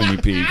 that's when you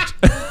peaked.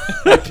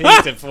 I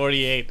peaked at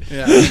 48.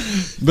 Yeah,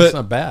 but that's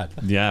not bad.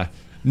 Yeah.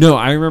 No,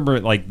 I remember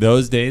like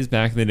those days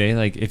back in the day.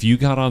 Like, if you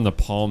got on the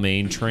Paul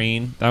Main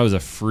train, that was a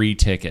free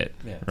ticket,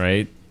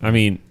 right? I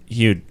mean,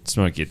 he would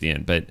smoke you at the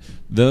end, but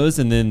those,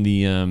 and then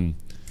the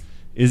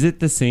is it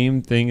the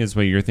same thing as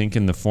what you're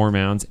thinking? The 4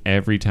 Mounds.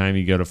 Every time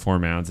you go to 4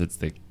 Mounds, it's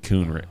the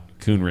coon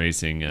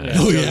racing.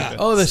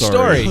 Oh, the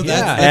story. Oh,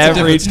 yeah.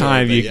 Every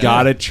time you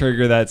gotta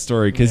trigger that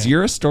story because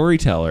you're a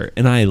storyteller,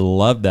 and I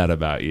love that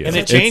about you. And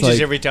it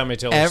changes every time I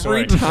tell a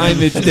story. Every time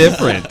it's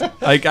different.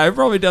 Like, I've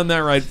probably done that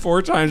ride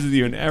 4 times with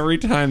you, and every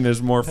time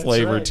there's more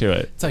flavor to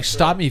it. It's like,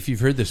 stop me if you've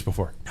heard this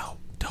before. No,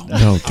 don't. No,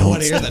 I wanna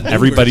don't. hear the new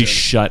Everybody version.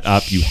 shut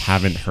up. You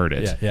haven't heard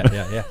it.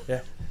 Yeah.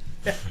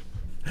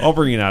 I'll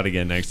bring it out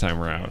again next time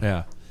we're out.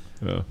 Yeah.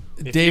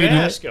 If David, you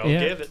ask, I'll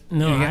give it.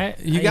 No,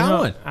 you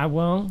got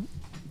one.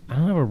 I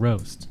don't have a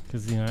roast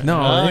because these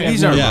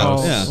are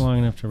roasts long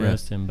enough to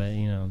roast him. But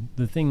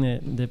the thing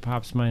that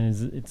pops to mind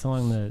is it's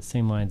along the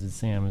same lines as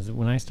Sam. Is that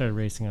when I started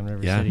racing on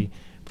River City,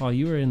 Paul,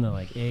 you were in the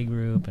like A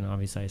group, and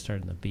obviously I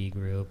started in the B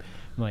group.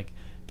 And, like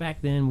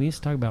back then, we used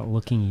to talk about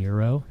looking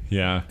Euro.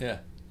 Yeah.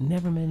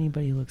 Never met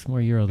anybody who looks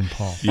more Euro than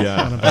Paul.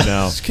 Yeah, I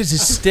know. It's because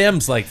his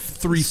stem's like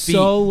 3 feet.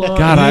 So long.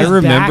 God, I His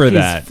remember back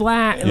that. Is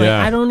flat. Like,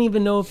 I don't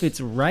even know if it's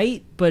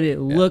right, but it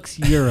looks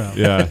Euro.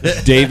 Yeah.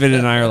 David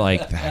and I are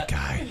like, that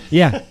guy.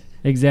 Yeah,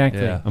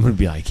 exactly. Yeah. I'm going to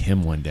be like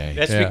him one day.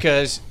 That's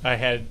because I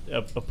had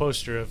a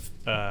poster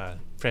of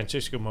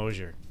Francisco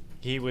Mosier.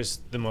 He was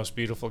the most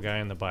beautiful guy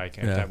on the bike.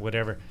 I thought,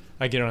 whatever.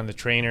 I get on the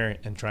trainer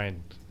and try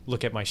and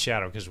look at my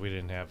shadow because we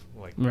didn't have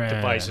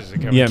devices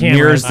that cover. Yeah,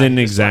 mirrors didn't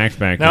exact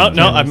back then.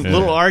 No, I'm a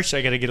little arch.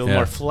 I got to get a little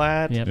more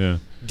flat. Yep.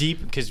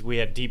 Deep because we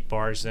had deep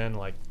bars then,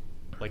 like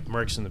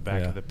Merck's in the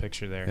back of the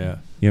picture there.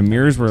 Yeah,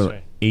 mirrors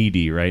were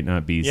 80, right?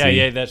 Not BC.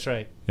 Yeah, that's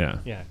right.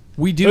 Yeah.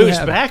 We do. It was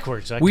have,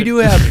 backwards. We do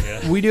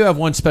have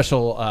one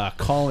special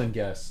call-in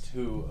guest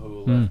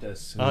who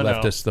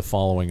left us the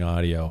following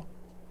audio.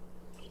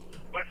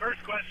 My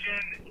first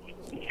question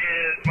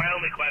is my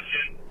only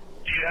question.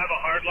 Do you have a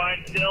hard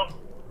line still?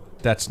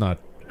 That's not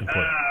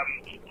important.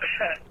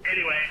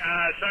 Anyway,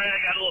 sorry I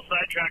got a little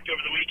sidetracked over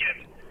the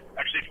weekend.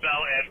 Actually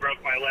fell and broke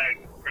my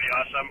leg. Pretty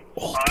awesome.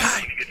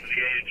 Honestly, you get to the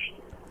age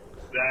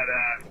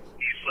that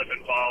you slip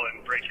and fall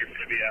and break your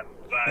fibia.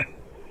 But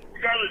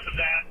regardless of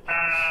that,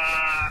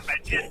 I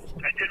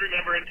did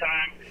remember in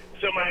time.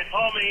 So my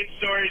Paul Main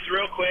stories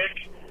real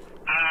quick.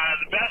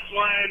 The best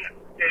one,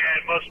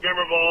 most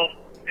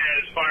memorable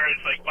as far as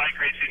like bike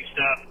racing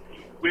stuff.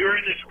 We were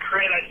in this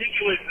crit. I think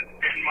it was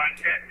in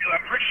Montana.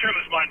 I'm pretty sure it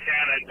was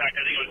Montana. In fact,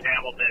 I think it was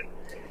Hamilton.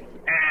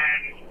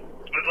 And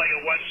it was like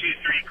a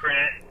 1-2-3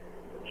 crit.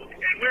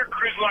 And we were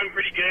cruising along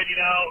pretty good,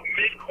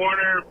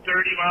 mid-corner, 30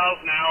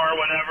 miles an hour,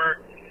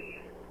 whatever.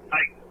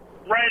 Like,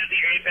 right at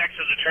the apex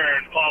of the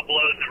turn, Paul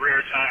blows the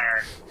rear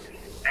tire.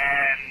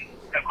 And,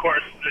 of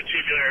course, the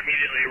tubular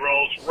immediately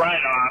rolls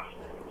right off.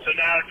 So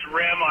now it's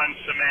rim on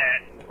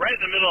cement, right in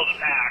the middle of the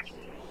pack.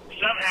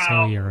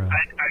 Somehow,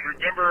 I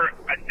remember,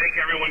 I think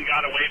everyone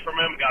got away from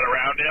him, got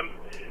around him.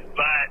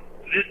 But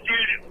this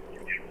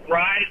dude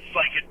rides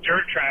like a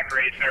dirt track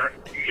racer,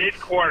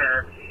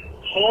 mid-corner,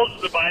 holds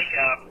the bike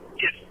up,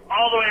 gets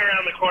all the way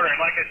around the corner.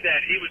 And like I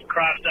said, he was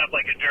crossed up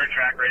like a dirt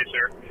track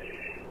racer.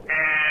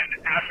 And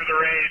after the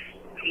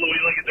race, we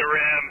look at the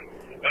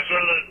rim. It was one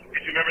of those,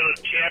 if you remember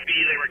those Champy,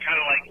 they were kind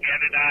of like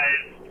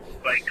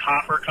anodized, like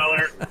copper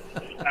color,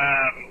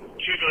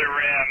 tubular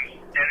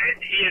rims.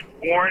 And he had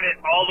worn it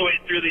all the way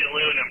through the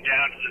aluminum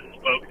down to the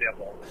spoke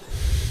nipple.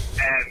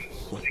 And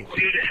the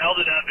dude held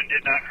it up and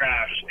did not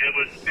crash. It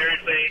was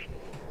seriously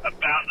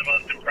about the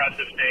most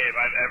impressive save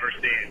I've ever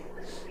seen.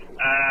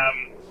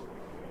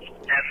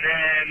 And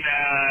then,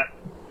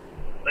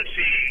 let's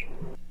see.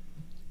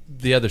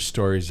 The other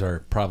stories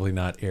are probably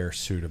not air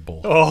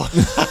suitable. Oh,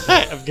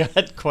 I've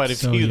got quite a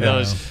few of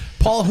those.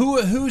 Paul,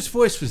 whose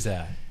voice was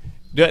that?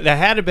 That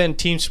had to have been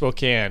Team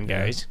Spokane,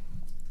 guys.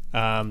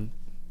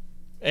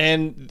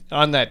 And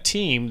on that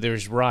team,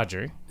 there's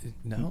Roger.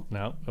 No,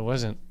 it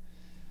wasn't.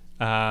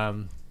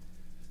 God,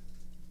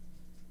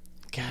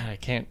 I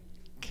can't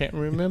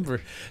remember.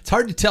 It's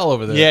hard to tell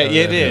over there. Yeah,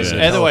 it is.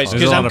 Otherwise,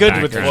 because I'm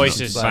good with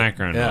voices.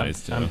 Background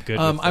noise, too. I'm good.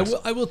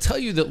 I will tell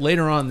you that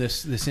later on,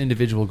 this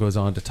individual goes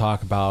on to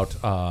talk about.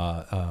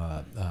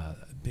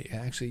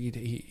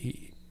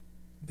 Actually,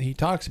 he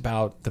talks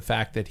about the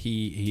fact that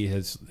he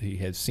has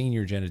seen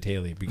your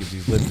genitalia because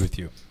he's lived with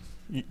you.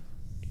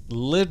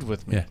 Lived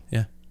with me.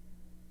 Yeah.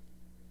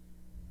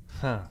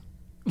 Huh.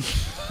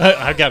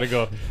 I gotta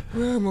go.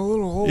 I'm a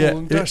little old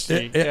and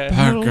dusty.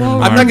 I'm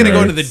not going to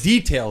go into the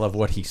detail of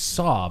what he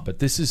saw, but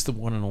this is the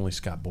one and only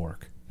Scott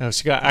Bork. Oh,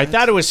 Scott! I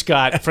thought it was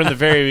Scott from the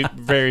very,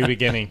 very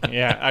beginning.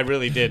 Yeah, I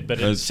really did,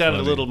 but it sounded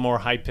a little more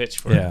high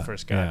pitched for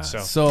Scott.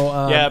 Yeah. So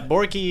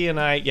Borky and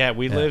I,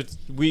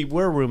 we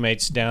were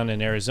roommates down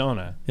in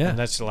Arizona. Yeah, and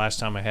that's the last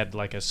time I had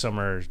like a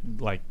summer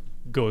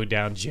go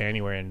down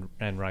January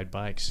and ride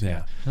bikes.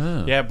 Yeah,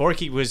 yeah.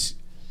 Borky was,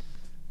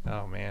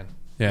 oh man.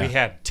 Yeah. We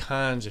had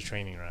tons of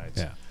training rides.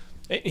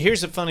 Yeah.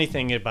 Here's the funny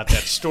thing about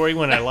that story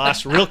when I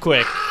lost real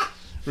quick.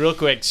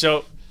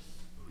 So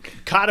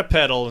caught a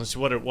pedal is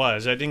what it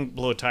was. I didn't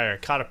blow a tire. I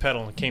caught a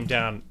pedal and came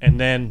down. And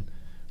then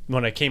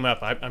when I came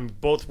up,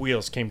 both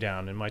wheels came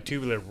down and my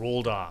tubular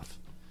rolled off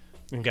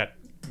and got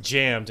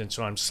jammed. And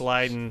so I'm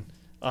sliding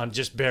on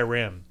just bare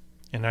rim.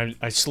 And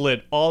I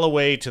slid all the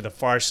way to the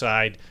far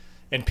side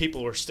and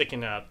people were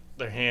sticking out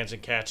their hands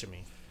and catching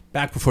me.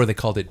 Back before they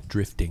called it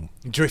drifting.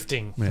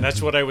 Drifting. Yeah. That's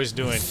what I was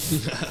doing.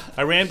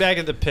 I ran back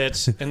at the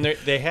pits, and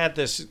they had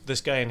this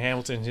guy in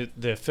Hamilton,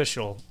 the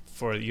official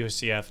for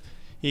USCF.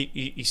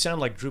 He sounded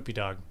like Droopy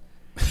Dog.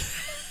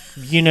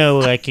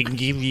 I can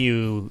give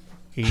you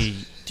a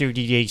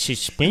 30-day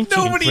suspension.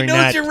 Nobody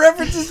knows your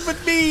references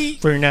but me.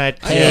 For not.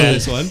 I know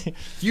this one.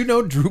 You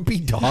know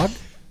Droopy Dog?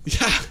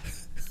 Yeah.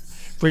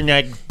 For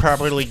not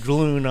properly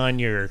gluing on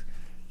your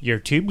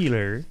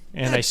tubular.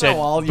 And that's I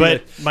said,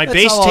 but my that's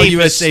base how tape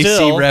all is USAC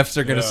still... refs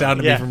are going to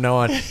sound to me from now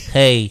on.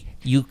 Hey,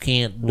 you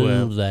can't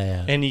do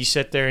that. And he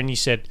sat there and he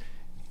said,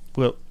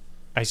 well,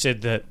 I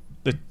said that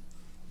the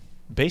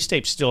base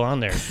tape's still on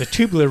there. The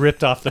tubular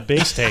ripped off the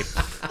base tape.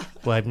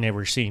 Well, I've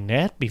never seen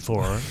that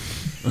before.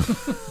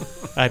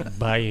 I'd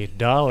buy you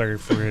 $1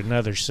 for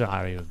another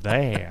side of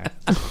that.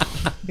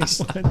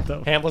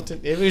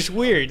 Hamilton, it was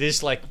weird.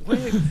 It's like, what?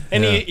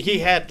 And he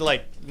had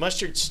like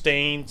mustard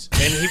stains,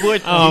 and he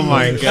would. Oh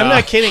my God! I'm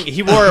not kidding.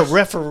 He wore a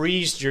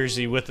referee's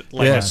jersey with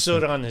like a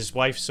sewed on. His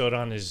wife sewed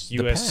on his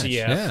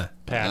USCF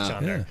patch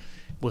on there.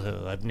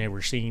 Well, I've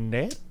never seen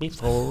that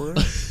before.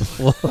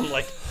 I'm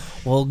like,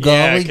 well,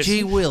 golly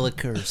gee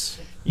willikers.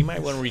 You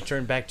might want to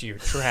return back to your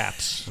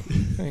traps.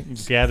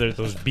 Gather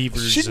those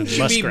beavers Shouldn't and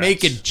you muskrats. be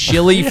making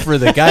chili for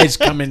the guys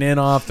coming in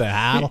off the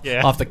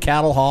off the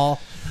cattle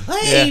hall?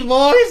 Hey,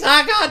 boys,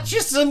 I got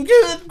you some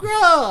good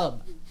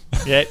grub.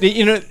 Yeah,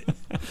 real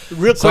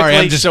quickly. Sorry,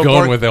 I'm just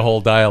going with the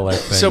whole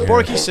dialect thing. So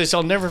Borky says,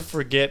 I'll never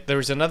forget, there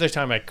was another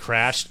time I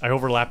crashed. I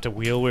overlapped a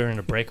wheel. We were in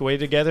a breakaway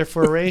together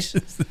for a race.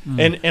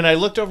 and I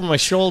looked over my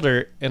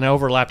shoulder, and I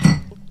overlapped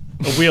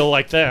a wheel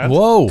like that.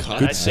 Whoa,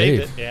 good I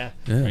save. saved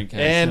it,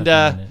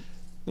 And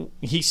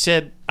he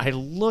said,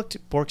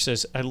 Bork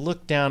says, I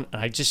looked down,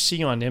 and I just see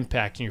you on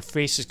impact, and your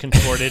face is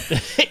contorted,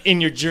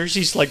 and your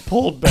jersey's like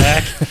pulled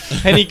back.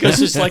 And he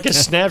goes, it's like a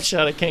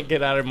snapshot I can't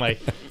get out of my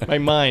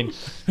mind.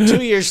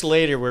 2 years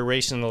later, we're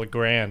racing the La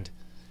Grande,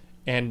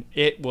 and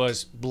it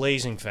was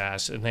blazing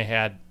fast, and they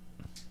had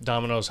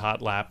Domino's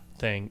hot lap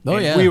thing. Oh,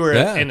 and yeah. we were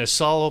in a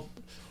solo.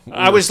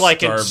 I was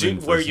like in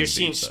starving where for you're some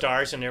seeing pizza.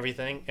 stars and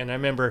everything, and I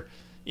remember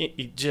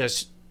it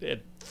just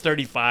at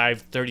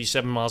 35,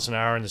 37 miles an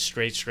hour in the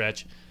straight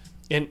stretch.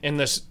 And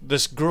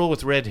this girl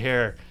with red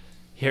hair,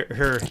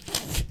 her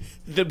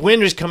the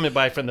wind was coming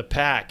by from the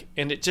pack,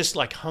 and it just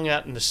like hung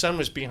out, and the sun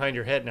was behind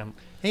her head, and I'm,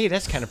 hey,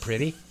 that's kind of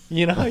pretty.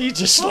 You know, you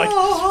just like,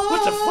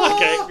 what the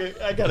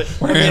fuck? I got it.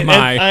 Where am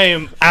I? I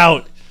am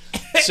out.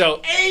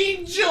 So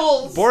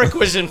Angels! Boric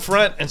was in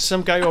front, and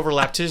some guy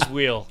overlapped his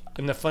wheel.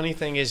 And the funny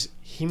thing is,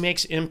 he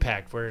makes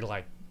impact where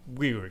like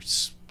we were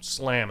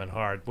slamming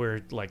hard.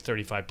 We're like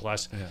 35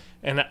 plus. Yeah.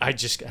 And I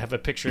just have a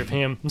picture of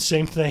him.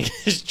 Same thing.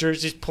 His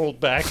jersey's pulled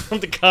back on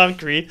the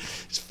concrete.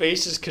 His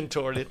face is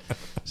contorted.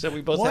 So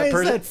we both Why have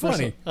is that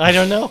funny? I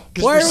don't know.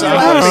 Why are we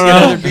laughing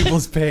at other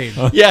people's pain?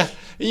 Yeah.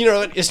 You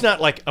know, it's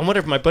not like, I wonder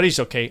if my buddy's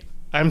okay.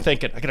 I'm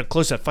thinking, I gotta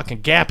close that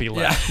fucking gap he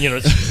left. Yeah. You know,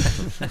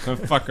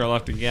 fucker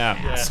left a gap.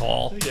 Yeah.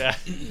 Asshole. Yeah.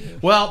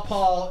 Well,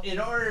 Paul, in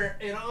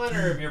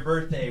honor of your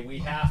birthday, we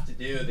have to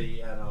do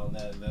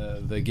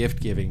the gift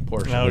giving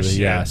portion. Oh, of the, shit.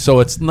 yeah. So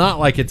it's not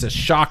like it's a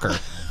shocker.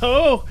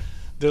 Oh,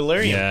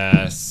 delirium.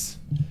 Yes.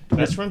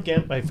 That's from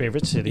Ghent, my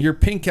favorite city. Your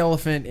pink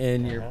elephant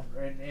and your.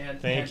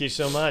 Thank you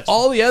so much.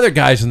 All the other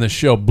guys in the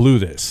show blew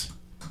this.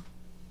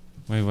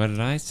 Wait, what did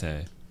I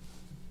say?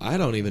 I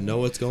don't even know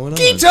what's going on.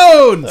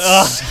 Ketones!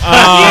 Oh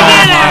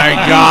my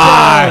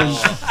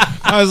gosh!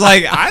 I was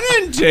like, I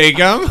didn't take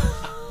them.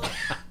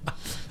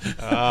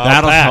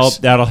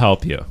 That'll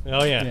help you.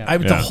 Oh yeah.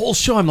 The whole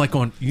show, I'm like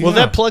going. Yeah. Well,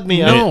 that plugged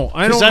me out. No,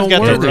 I don't I've know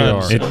got where the they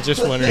runs. are. I'm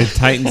just wondering. It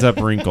tightens up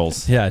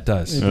wrinkles. Yeah, it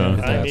does.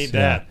 I need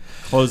that.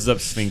 Closes up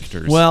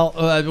sphincters. Well,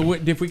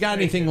 if we got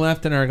anything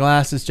left in our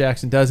glasses,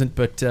 Jackson doesn't.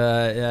 But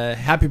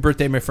happy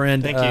birthday, my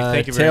friend. Thank you.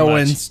 Thank you very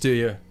much. Tailwinds to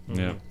you.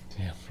 Yeah.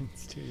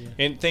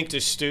 And thank to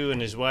Stu and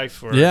his wife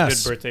for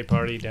Yes. a good birthday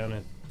party down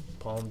at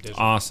Palm Desert.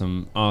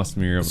 Awesome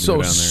you're able to So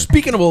go down there.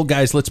 speaking of old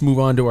guys, let's move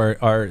on to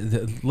our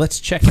let's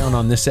check down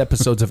on this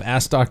episodes of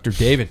Ask Dr.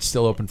 David,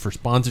 still open for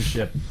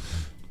sponsorship.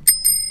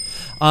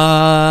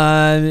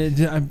 First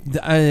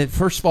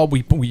of all,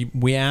 we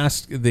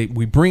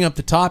bring up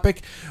the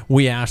topic,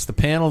 we ask the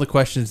panel the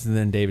questions, and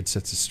then David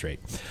sets us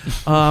straight.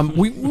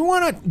 We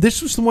want to.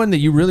 This was the one that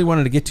you really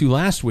wanted to get to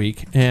last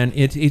week, and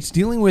it's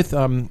dealing with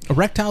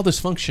erectile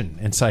dysfunction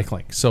and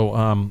cycling.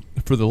 So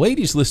for the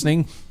ladies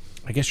listening,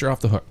 I guess you're off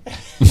the hook.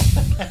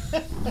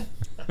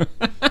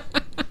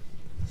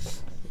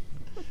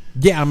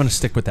 Yeah, I'm going to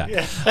stick with that.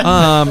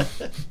 Yeah.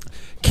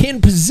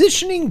 Can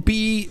positioning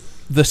be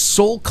the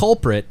sole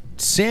culprit?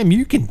 Sam,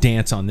 you can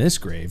dance on this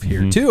grave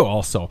here too.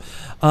 Also,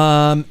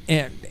 and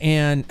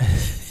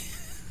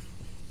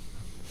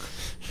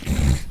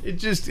it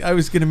just I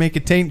was going to make a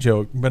taint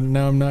joke, but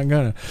now I'm not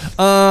gonna.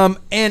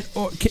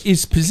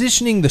 Is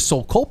positioning the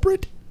sole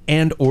culprit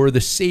and or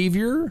the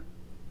savior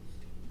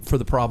for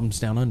the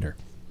problems down under?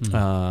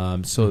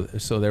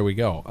 So there we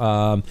go.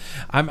 I'm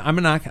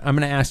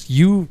gonna ask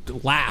you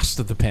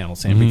last of the panel,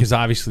 Sam, because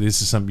obviously this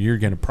is something you're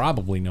gonna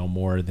probably know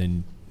more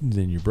than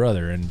your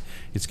brother, and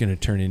it's gonna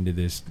turn into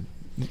this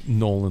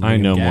Nolan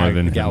more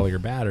than Gallagher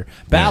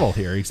battle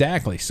here.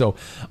 Exactly. So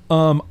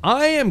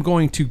I am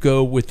going to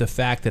go with the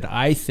fact that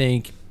I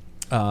think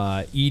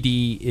ED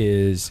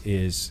is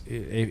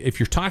if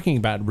you're talking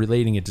about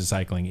relating it to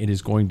cycling, it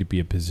is going to be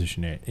a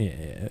position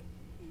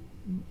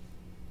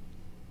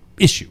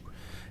issue.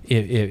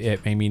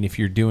 If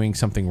you're doing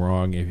something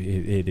wrong,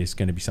 it is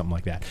going to be something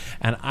like that.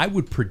 And I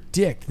would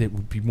predict that it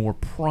would be more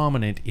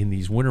prominent in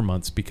these winter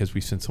months because we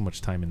spend so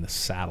much time in the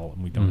saddle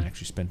and we don't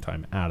actually spend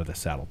time out of the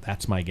saddle.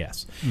 That's my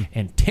guess.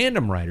 And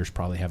tandem riders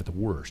probably have it the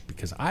worst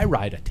because I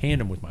ride a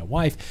tandem with my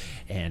wife,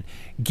 and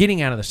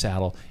getting out of the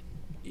saddle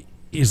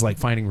is like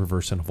finding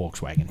reverse in a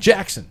Volkswagen.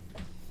 Jackson.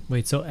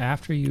 Wait, so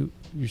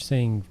you're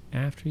saying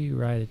after you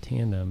ride a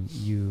tandem,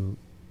 you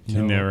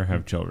never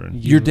have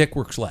children. Your dick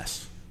works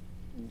less.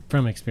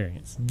 From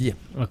experience. Yeah.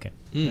 Okay.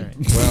 All right.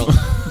 Well,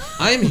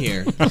 I'm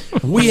here.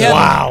 We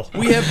have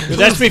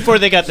That's before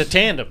they got the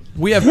tandem.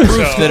 We have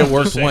proof that it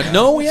worked one.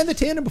 No, we had the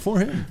tandem before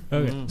him.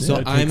 Okay.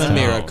 So I'm a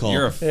miracle.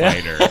 You're a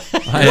fighter.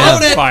 I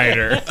am a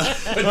fighter.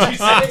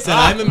 I said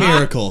I'm a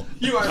miracle.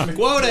 You are.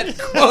 Quote it.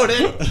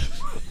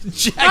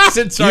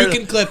 Jackson, sorry. You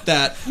can clip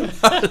that.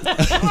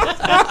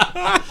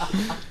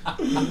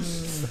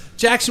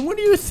 Jackson, what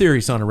are your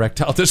theories on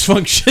erectile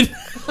dysfunction?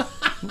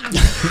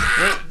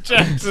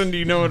 Jackson, do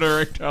you know what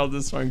erectile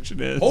dysfunction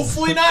is?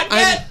 Hopefully not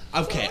yet.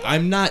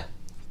 I'm not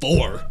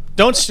 4.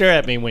 Don't stare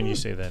at me when you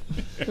say that.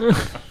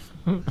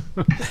 I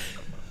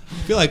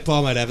feel like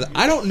Paul might have that.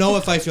 I don't know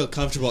if I feel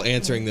comfortable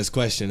answering this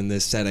question in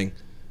this setting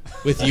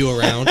with you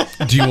around.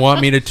 Do you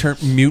want me to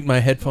mute my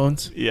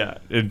headphones? Yeah,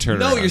 and turn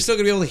No, around. you're still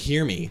going to be able to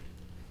hear me.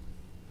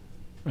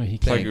 Oh, he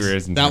Plug can't. your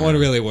ears and That turn one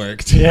around. really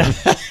worked. Yeah.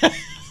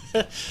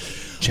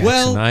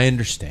 Jackson, I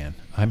understand.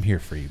 I'm here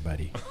for you,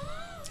 buddy.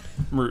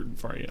 I'm rooting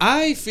for you.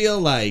 I feel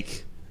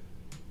like...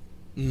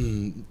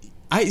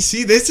 I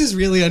see, this is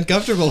really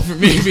uncomfortable for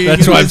me.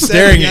 That's why I'm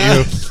staring at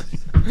you.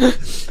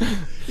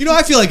 You know,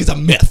 I feel like it's a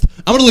myth.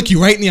 I'm going to look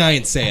you right in the eye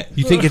and say it.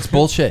 You think it's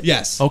bullshit?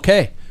 Yes.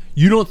 Okay.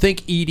 You don't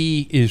think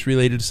ED is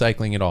related to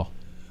cycling at all?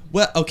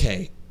 Well,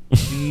 okay.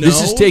 No. This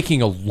is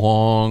taking a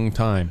long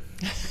time.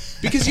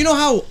 Because you know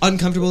how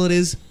uncomfortable it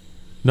is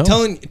No.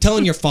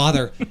 telling your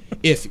father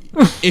if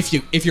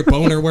your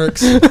boner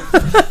works. You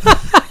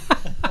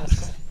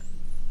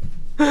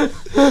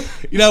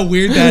know how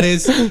weird that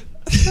is?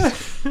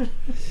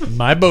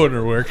 My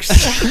boner works.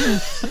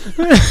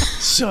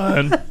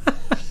 Son.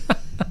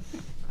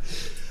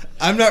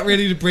 I'm not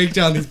ready to break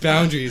down these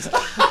boundaries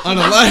on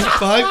a live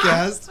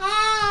podcast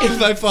in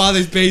my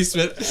father's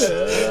basement.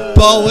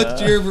 Paul, what's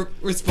your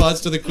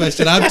response to the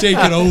question? I'm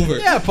taking over.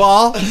 Yeah,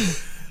 Paul.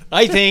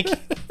 I think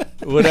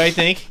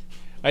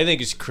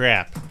it's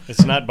crap.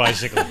 It's not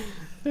bicycling.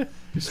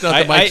 It's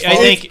not the bike's I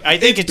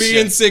fault. think it's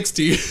being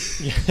 60.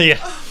 Yeah.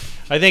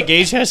 I think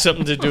age has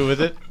something to do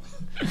with it.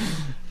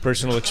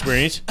 Personal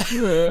experience?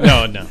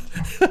 No.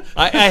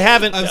 I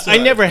haven't. I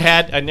never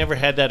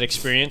had that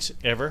experience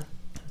ever.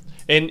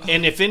 And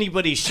if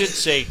anybody should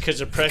say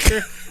because of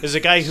pressure, is a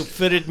guy who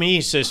fitted me.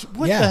 He says,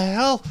 "What the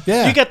hell?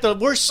 Yeah. You got the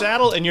worst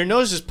saddle, and your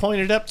nose is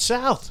pointed up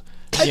south."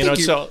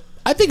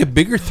 I think a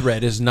bigger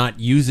threat is not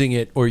using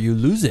it or you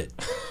lose it.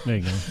 There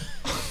you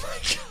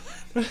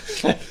go.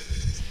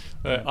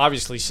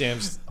 Obviously,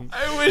 Sam's.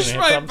 I wish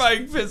my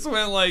bike fits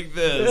went like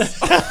this.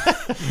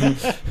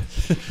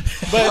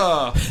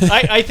 But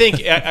I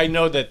think I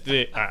know that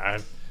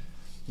I've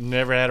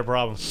never had a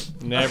problem.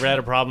 Never had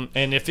a problem.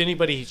 And if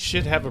anybody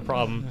should have a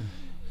problem,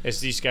 as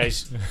these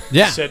guys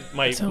said,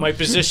 my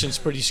position's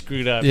pretty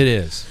screwed up. It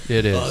is.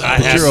 I But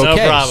have you're no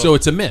okay. problem. So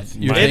it's a myth.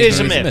 It is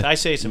a myth. I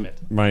say it's a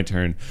myth. My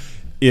turn.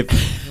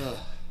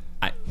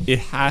 It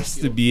has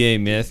to be a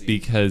myth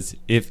because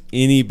if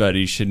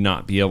anybody should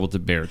not be able to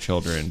bear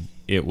children,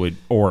 it would,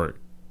 or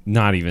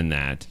not even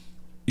that,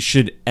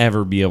 should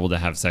ever be able to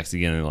have sex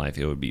again in life,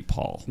 it would be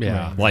Paul.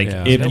 Yeah. Like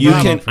Yeah. if No you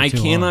problem can, for I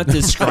too cannot long.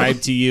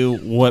 describe to you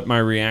what my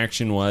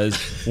reaction was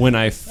when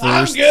I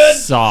first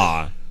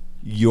saw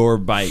your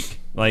bike.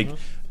 Like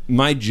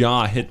my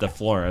jaw hit the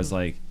floor. I was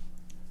like,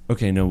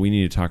 okay, no, we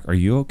need to talk. Are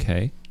you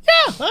okay?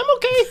 Yeah, I'm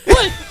okay.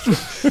 What?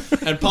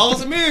 And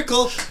Paul's a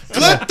miracle.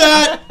 Flip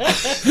that.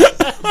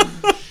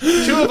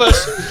 2 of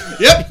us.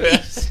 Yep.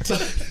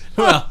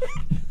 Well,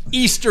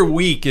 Easter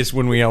week is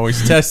when we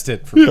always test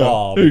it for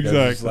Paul.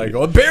 It's like,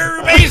 oh, bear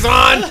your base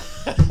on.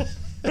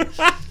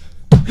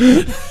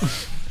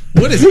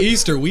 What does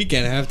Easter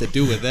weekend have to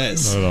do with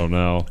this? I don't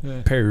know.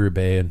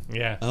 Peri-Rebellion.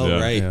 Yeah. Oh, Yeah.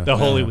 right. Yeah. The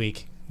Holy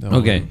Week.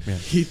 Okay.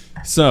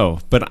 So,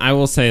 but I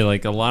will say,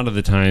 like, a lot of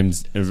the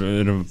times,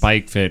 in a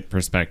bike fit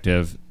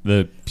perspective,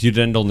 the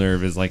pudendal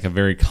nerve is, like, a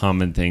very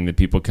common thing that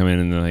people come in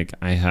and they're like,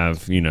 I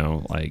have,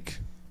 like,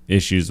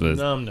 issues with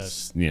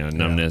Numbness.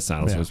 numbness,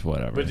 saddle sores,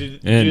 whatever. But do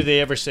And they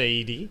ever say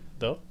ED,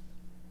 though?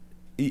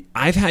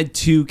 I've had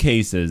 2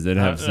 cases that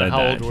have said how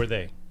that. old were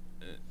they?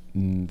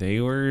 They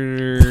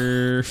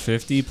were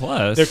 50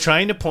 plus. They're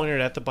trying to point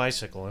it at the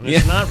bicycle, and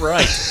it's not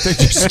right.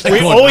 Just like, We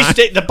always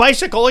the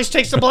bicycle always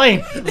takes the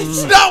blame.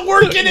 it's not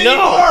working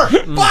No.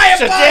 anymore. Buy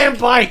It's a damn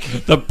bike.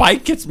 The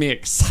bike gets me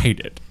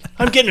excited.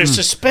 I'm getting a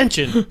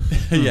suspension.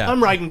 Yeah.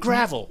 I'm riding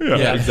gravel.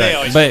 Yeah, They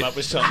always But- come up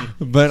with something.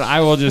 But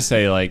I will just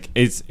say, like,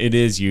 it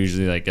is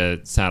usually like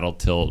a saddle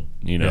tilt,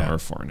 Yeah. or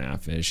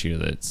 4.5 issue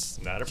that's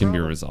Not a can be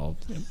problem.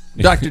 resolved.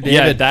 Dr. David.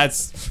 Yeah,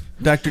 that's.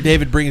 Dr.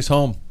 David, bring us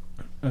home.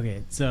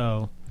 Okay,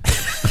 so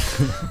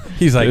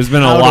He's like, There's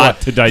been a how do lot I-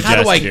 to digest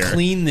How do I here.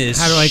 clean this?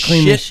 how do I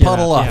clean shit this shit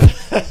puddle up? up?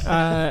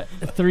 Yeah.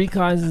 3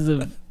 causes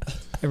of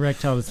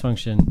erectile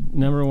dysfunction.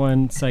 Number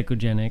 1,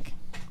 psychogenic.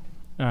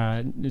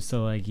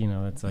 So like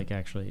it's like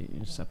actually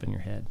just up in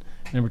your head.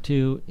 Number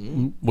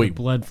 2, Wait.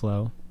 blood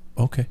flow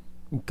Okay.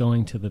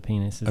 going to the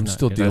penis is I'm not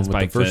still good. dealing That's with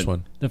the bike first fit.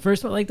 one. The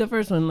first one,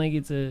 like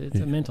it's a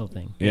mental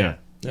thing. Yeah.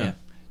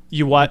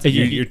 You watch.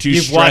 You're too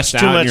You've watched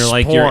stressed too out. much And you're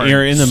like porn.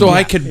 you're in the. So mo-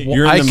 I could,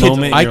 You're in I the could,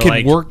 moment. I you're could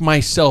like, work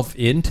myself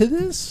into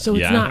this. So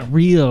Yeah. it's not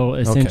real,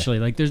 essentially.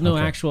 Like there's no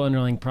Okay. actual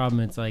underlying problem.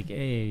 It's like,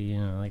 hey,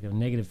 like a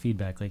negative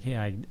feedback. Like, hey,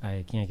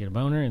 I can't get a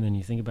boner, and then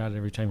you think about it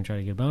every time you try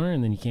to get a boner,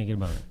 and then you can't get a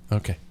boner.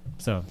 Okay.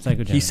 So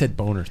psychogenic. He said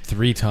boner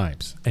 3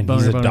 times, and boner,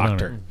 he's a boner,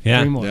 doctor. boner. Yeah.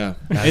 3 more. Yeah.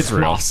 It's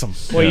real. Awesome.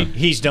 Well,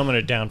 he's dumbing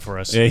it down for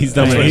us. Yeah, he's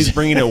done. He's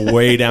bringing it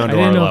way down I to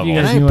our didn't know if level.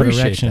 you guys I knew what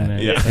appreciate erection that.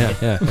 meant.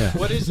 Yeah.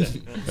 What is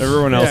it?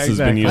 Everyone else has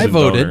been exactly. using I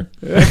voted.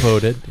 boner. I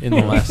voted in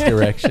the last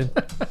direction.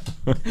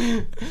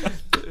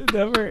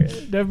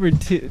 Number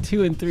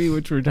 2 and 3,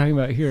 which we're talking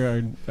about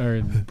here,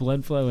 are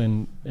blood flow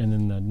and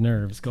then the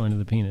nerves going to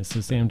the penis.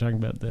 So Sam talking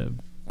about the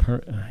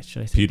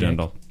should I say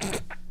Pudendal.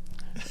 dick?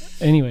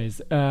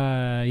 Anyways,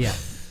 yeah.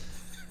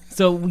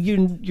 So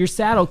your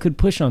saddle could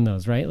push on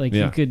those, right? Like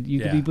Yeah. you could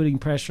Yeah. be putting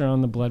pressure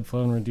on the blood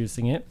flow and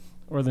reducing it,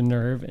 or the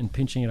nerve and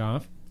pinching it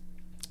off.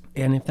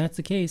 And if that's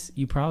the case,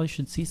 you probably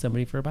should see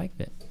somebody for a bike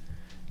fit,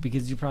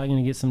 because you're probably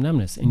going to get some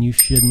numbness, and you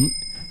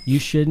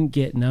shouldn't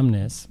get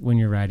numbness when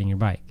you're riding your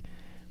bike.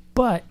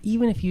 But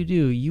even if you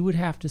do, you would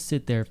have to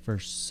sit there for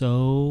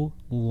so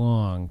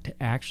long to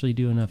actually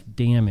do enough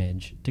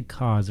damage to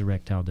cause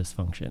erectile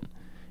dysfunction.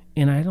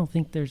 And I don't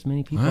think there's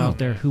many people out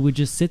there who would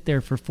just sit there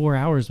for 4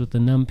 hours with a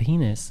numb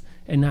penis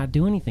and not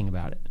do anything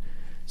about it.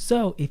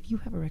 So if you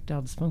have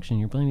erectile dysfunction,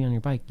 you're blaming it on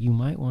your bike, you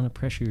might want to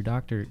pressure your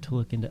doctor to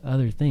look into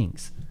other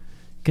things.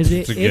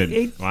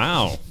 Because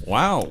wow.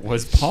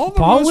 Was Paul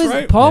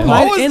right? Paul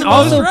might, and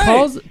also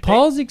right.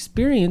 Paul's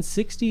experience,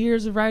 60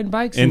 years of riding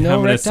bikes and no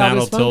having a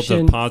erectile saddle tilt of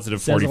dysfunction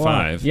positive says a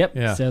lot. 45. Yep,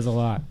 says a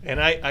lot. And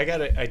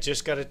I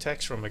just got a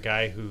text from a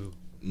guy who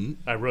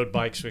I rode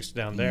bikes with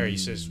down there. He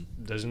says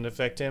doesn't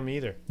affect him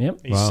either.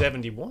 Yep, he's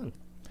 71.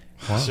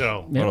 Wow.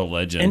 So what a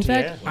legend. In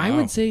fact, I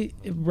would say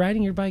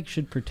riding your bike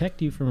should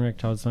protect you from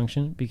erectile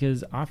dysfunction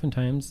because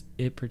oftentimes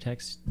it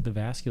protects the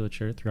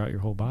vasculature throughout your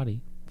whole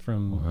body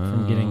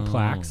from getting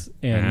plaques.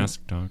 And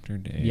ask Dr.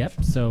 Dave.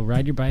 Yep. So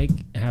ride your bike,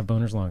 have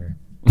boners longer.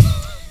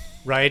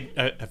 Ride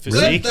a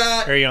physique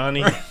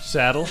Ariani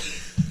saddle.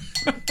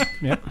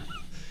 Yep.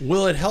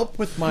 Will it help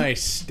with my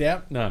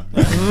step? No.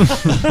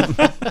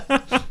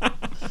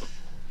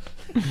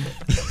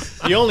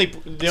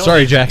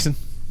 Sorry, Jackson.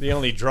 The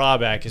only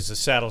drawback is the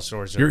saddle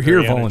sores. You're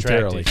here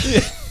voluntarily.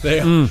 They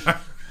are.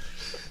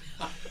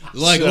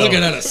 Like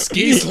looking at a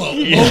ski slope.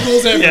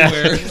 Moguls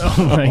everywhere.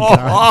 Oh my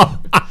god.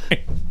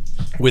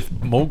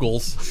 With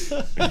moguls.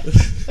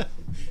 That's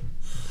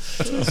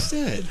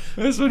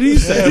what he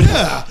said.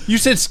 Yeah. You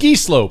said ski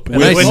slope. And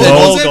with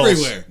moguls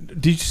everywhere.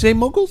 Did you say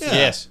moguls? Yeah.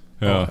 Yes.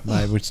 Oh,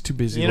 I was too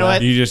busy. You know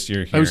what? You're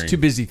hearing. I was too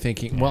busy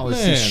thinking, well,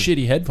 it's these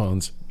shitty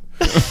headphones.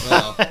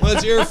 Well,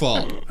 it's your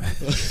fault.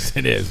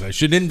 It is. I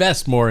should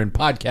invest more in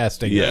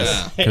podcasting.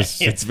 Yes.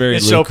 Because it's very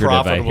It's so lucrative.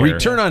 profitable. I hear.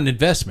 return on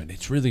investment.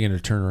 It's really going to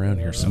turn around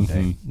here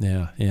someday.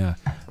 Yeah.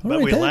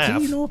 But we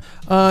laugh.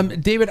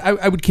 David,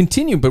 I would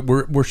continue, but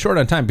we're short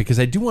on time because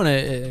I do want to,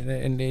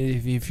 and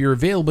if you're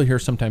available here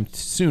sometime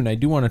soon, I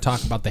do want to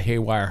talk about the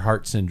haywire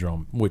heart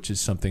syndrome, which is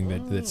something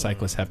that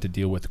cyclists have to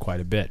deal with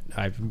quite a bit.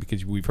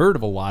 Because we've heard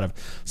of a lot of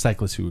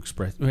cyclists who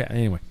express.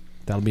 Anyway.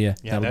 That'll be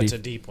that's a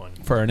deep one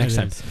for our next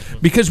time,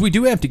 because we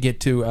do have to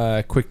get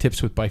to quick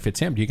tips with Bike Fit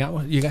Sam. Do you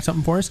got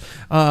something for us?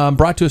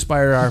 Brought to us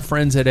by our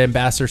friends at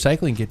Ambassador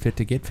Cycling. Get fit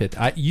to get fit.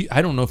 I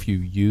don't know if you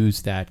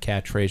use that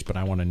catchphrase, but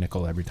I want a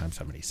nickel every time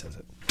somebody says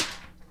it.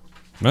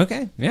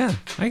 Okay, yeah,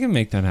 I can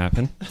make that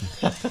happen.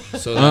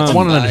 So that's I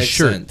want it on a 5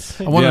 shirt.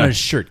 cents. I want it on a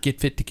shirt. Get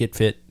fit to get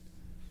fit.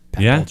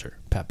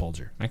 Pat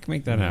Bulger. I can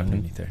make that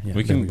happen. Yeah,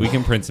 we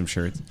can print some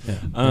shirts.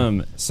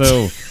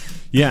 So.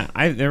 Yeah,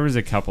 there was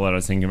a couple that I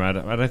was thinking about,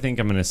 but I think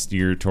I'm going to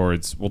steer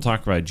towards. We'll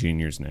talk about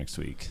juniors next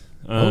week.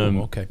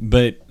 Okay.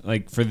 But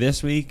like for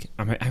this week,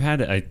 I've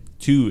had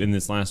 2 in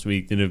this last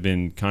week that have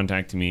been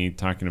contacting me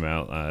talking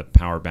about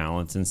power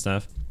balance and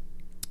stuff.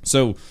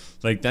 So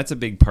like that's a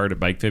big part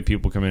of Bike Fit.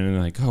 People come in and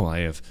they're like, oh,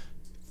 I have.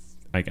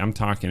 Like I'm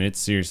talking, it's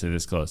seriously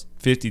this close.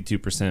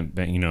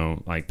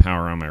 52%, like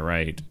power on my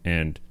right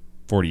and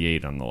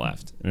 48 on the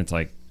left, and it's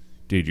like.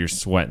 Dude, you're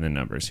sweating the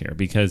numbers here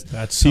because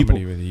that's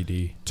somebody with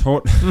ED.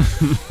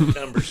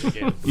 Numbers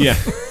again. Yeah,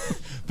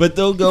 but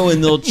they'll go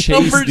and they'll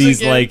chase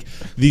these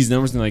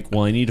numbers and like,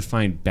 well, I need to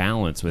find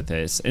balance with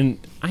this, and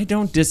I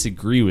don't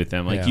disagree with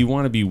them. Like, you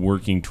want to be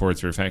working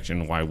towards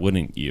perfection. Why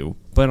wouldn't you?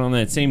 But on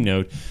that same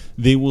note,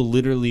 they will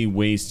literally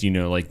waste,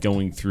 like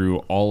going through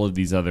all of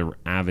these other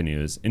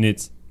avenues, and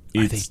it's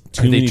are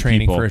they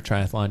training for a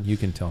triathlon? You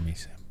can tell me,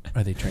 Sam.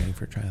 Are they training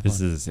for a triathlon?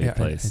 This is a safe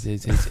place.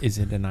 Is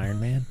it an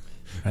Ironman?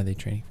 Are they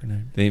training for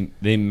that?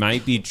 They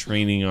might be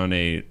training on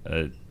a.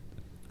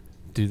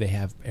 Do they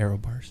have aero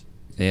bars?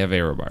 They have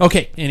aero bars.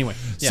 Okay. Anyway,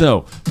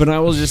 so but I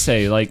will just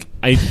say, like,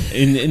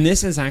 and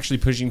this is actually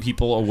pushing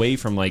people away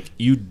from like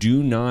you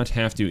do not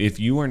have to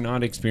if you are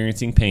not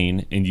experiencing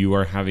pain and you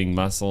are having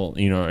muscle,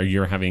 or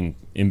you're having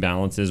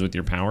imbalances with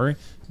your power.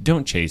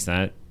 Don't chase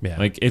that. Yeah.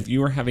 Like if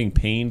you are having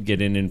pain,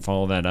 get in and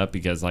follow that up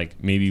because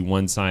like maybe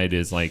one side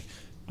is like.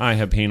 I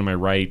have pain on my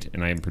right,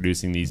 and I am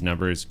producing these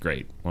numbers.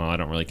 Great. Well, I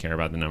don't really care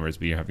about the numbers,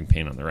 but you're having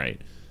pain on the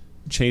right.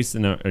 Chase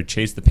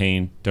the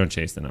pain. Don't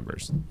chase the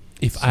numbers.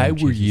 If I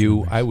were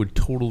you, I would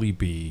totally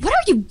be. What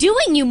are you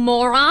doing, you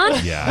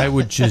moron? Yeah, I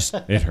would just.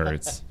 It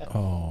hurts.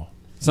 Oh,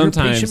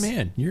 sometimes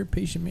you're a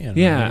patient man.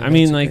 Yeah, I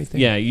mean, like,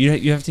 yeah,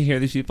 you have to hear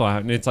these people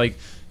out, and it's like,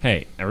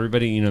 hey,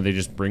 everybody, they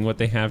just bring what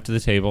they have to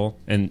the table,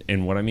 and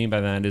what I mean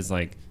by that is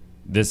like,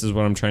 this is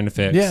what I'm trying to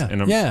fix. Yeah,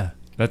 and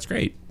that's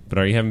great. But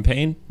are you having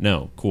pain?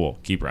 No. Cool.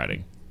 Keep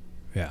riding.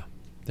 Yeah.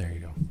 There you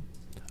go.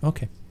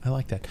 Okay. I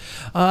like that.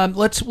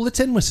 Let's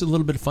end with a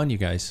little bit of fun, you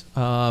guys.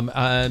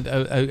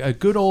 A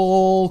good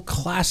old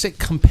classic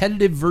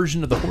competitive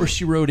version of the horse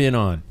you rode in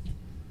on.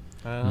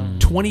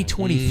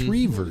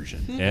 2023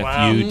 version.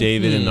 F you,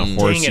 David, and the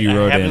horse you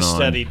rode in on.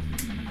 Studied.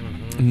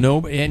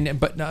 No,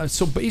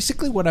 so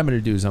basically what I'm going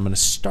to do is I'm going to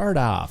start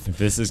off if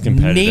this is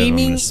competitive,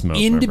 naming I'm smoke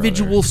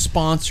individual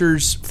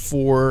sponsors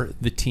for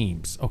the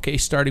teams. Okay,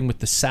 starting with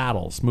the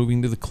saddles,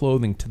 moving to the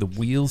clothing, to the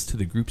wheels, to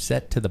the group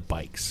set, to the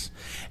bikes.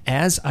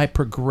 As I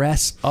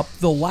progress up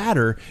the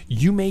ladder,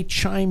 you may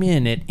chime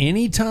in at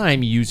any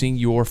time using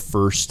your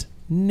first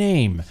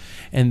name,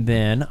 and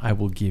then I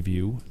will give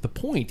you the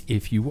point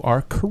if you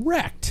are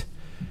correct.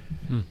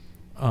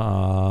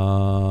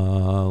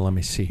 Let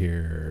me see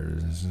here.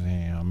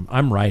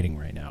 I'm writing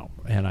right now,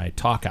 and I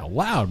talk out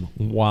loud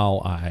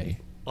while I.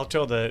 I'll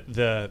tell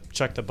the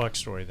Chuck the Buck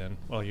story then.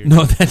 While you're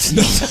no, that's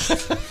not.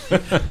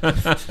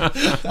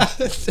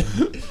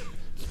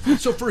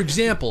 So, for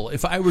example,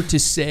 if I were to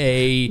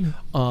say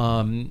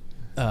Eddie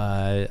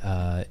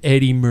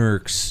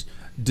Merckx,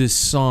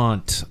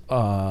 Descent.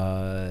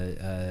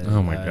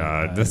 Oh my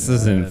God, this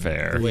isn't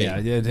fair.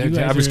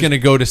 I was going to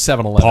go to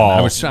 7-Eleven. Paul.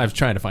 I was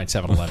trying to find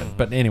 7-Eleven,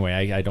 but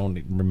anyway, I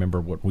don't remember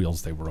what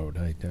wheels they rode.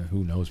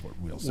 Who knows what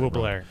wheels?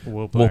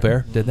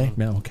 Wilbur. Did they?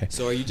 No. Okay.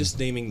 So are you just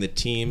naming the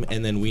team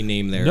and then we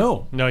name their?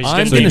 No.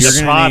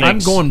 I'm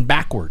going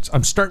backwards.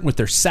 I'm starting with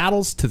their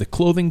saddles to the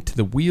clothing to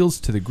the wheels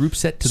to the group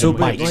set to the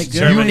bikes.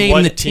 You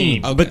name the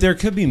team. Okay. But there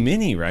could be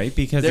many, right?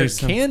 Because there there's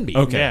can be.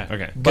 Okay. Yeah.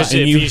 Okay. Because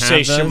And if you say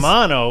have those?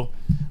 Shimano,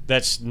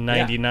 that's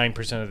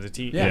 99% of the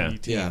team.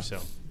 Yeah.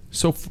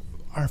 So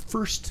our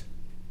first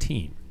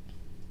team,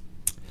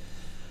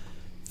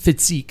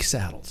 Fitzeke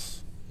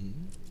Saddles.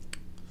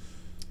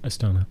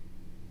 Astana.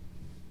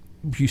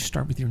 You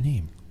start with your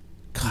name.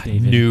 God,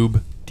 David.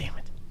 noob. Damn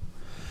it.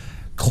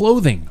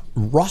 Clothing,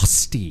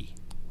 Rosti.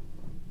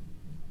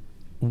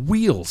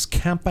 Wheels,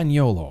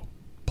 Campagnolo.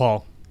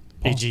 Paul.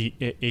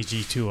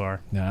 AG2R.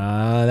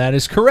 That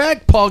is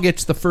correct. Paul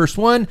gets the first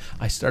one.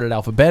 I started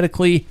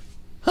alphabetically.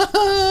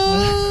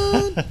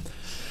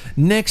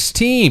 Next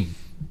team.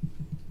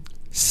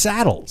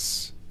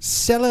 Saddles,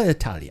 Sella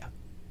Italia.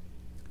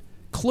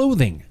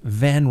 Clothing,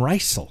 Van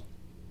Rysel.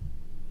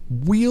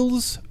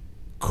 Wheels,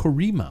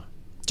 Corima.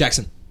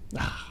 Jackson.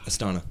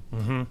 Astana.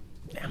 Mm-hmm.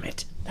 Damn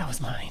it. That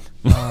was mine.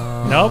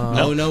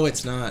 Nope. No,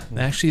 it's not.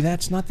 Actually,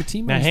 that's not the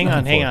team. Now, hang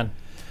on.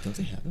 Don't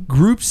they have them?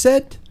 Group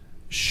set,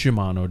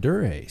 Shimano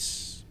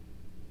Durace.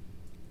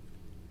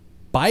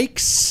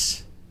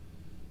 Bikes.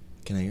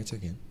 Can I answer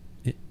again?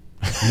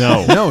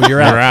 No. No, you're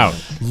out. You're out.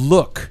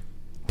 Look.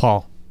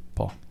 Paul.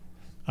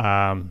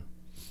 Oh,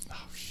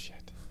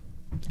 shit.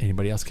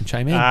 Anybody else can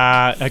chime in?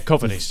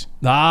 Kofidis.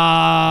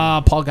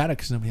 Paul got it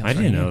because nobody else. I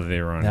didn't rang know it.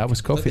 they were on. That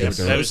was Kofidis.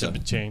 That was a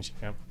change.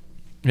 Yeah.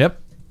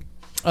 Yep.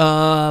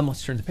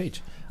 Let's turn the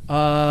page.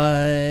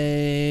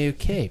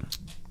 Okay.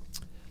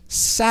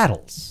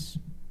 Saddles,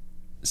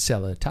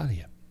 Sella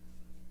Italia.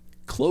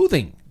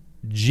 Clothing,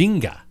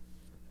 Jinga.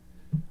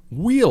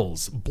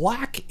 Wheels,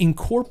 Black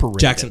Incorporated.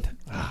 Jackson.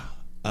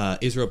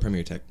 Israel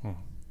Premier Tech.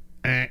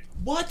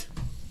 What?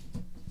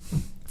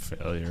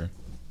 Failure.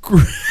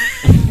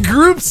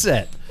 Group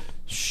set,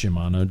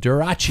 Shimano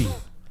Durace.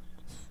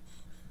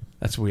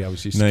 That's what we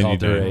always used to call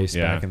 99, Durace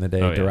back in the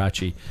day. Oh, yeah.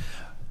 Durace.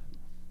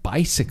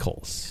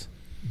 Bicycles,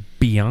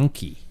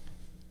 Bianchi.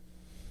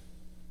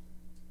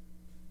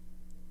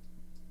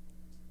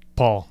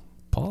 Paul.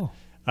 Nope.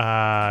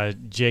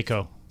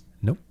 Jaco.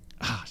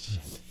 Shit.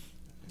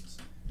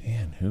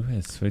 Man, who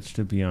has switched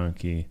to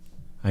Bianchi?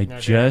 I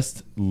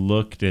just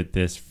looked at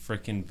this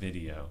frickin'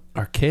 video.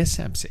 Arkea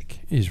Samsic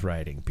is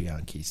riding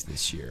Bianchis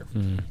this year.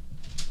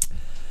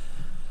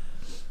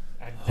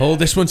 Oh,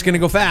 this one's going to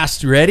go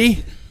fast. You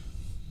ready?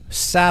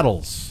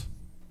 Saddles.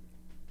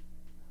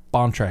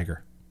 Bontrager.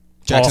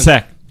 Jackson.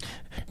 Sec.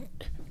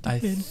 I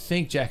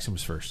think Jackson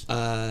was first.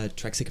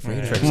 Trek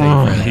Segafredo. Trek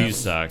Segafredo. You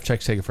suck. Trek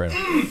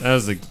Segafredo. That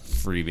was a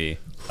freebie.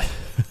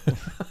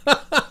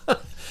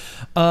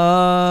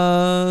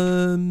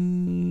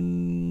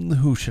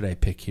 Who should I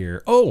pick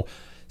here? Oh,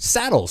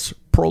 Saddles,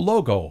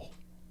 Prologo.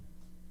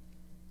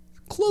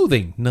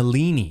 Clothing,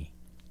 Nalini.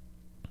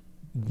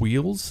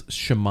 Wheels,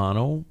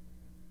 Shimano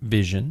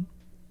Vision.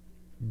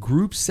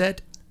 Group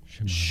set,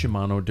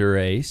 Shimano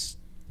Durace.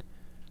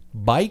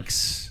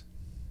 Bikes,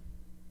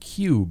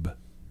 Cube.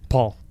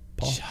 Paul.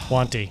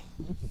 Wanty.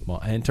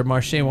 Well,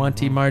 Intermarché,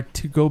 Wanty,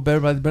 Martigo,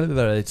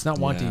 it's not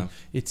Wanty. Yeah.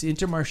 It's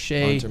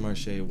Intermarché.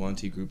 Intermarché,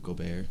 Wanty Group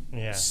Gobert.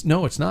 Yeah.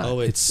 No, it's not.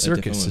 Oh, it's it's a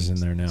Circus different is in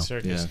one. there now.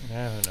 Circus.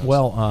 Yeah. Who knows?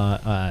 Well,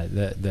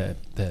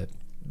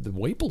 the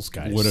Waples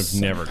guys Would have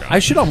never gotten I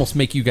should almost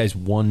make you guys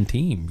one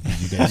team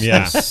because you guys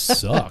Yeah.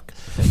 suck.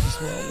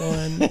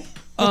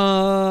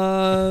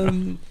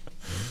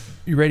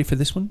 You ready for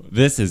this one?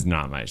 This is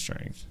not my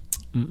strength.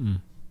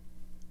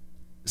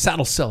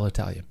 Saddle Cell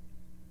Italia.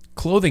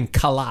 Clothing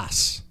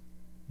Calas.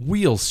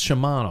 Wheels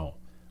Shimano.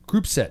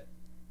 Group set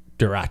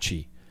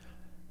Durace.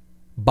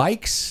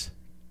 Bikes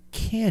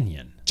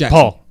Canyon. Jackson.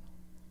 Paul.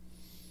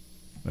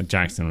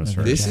 Jackson was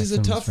first. This is a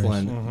Jackson was tough first.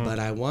 one, but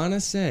I want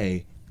to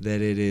say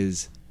that it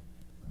is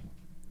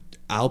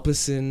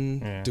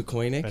Alpecin de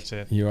Koenig. That's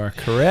it. You are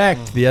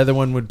correct. The other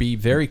one would be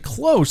very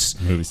close.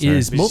 Movistar.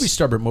 Is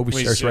Movistar, but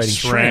Movistar's Movistar riding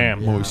SRAM.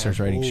 SRAM. Movistar's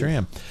riding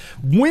SRAM.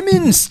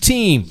 Women's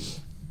team.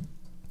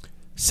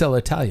 Cella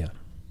Italia.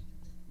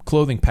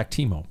 Clothing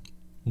Pactimo.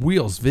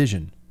 Wheels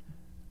Vision.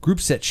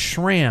 Group set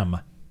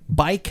SRAM.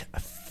 Bike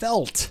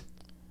Felt.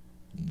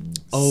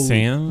 Oh,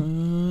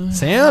 Sam.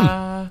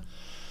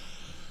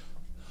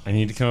 I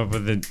need to come up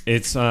with it.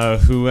 It's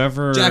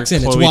whoever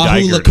Jackson, Chloe it's Wahoo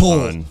Dygert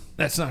Lacole. is on.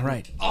 That's not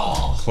right.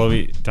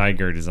 Chloe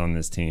Dygert is on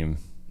this team.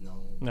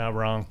 No,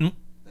 wrong.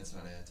 That's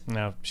not it.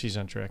 No, she's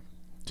on Trek.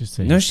 Just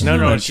say No, she's No,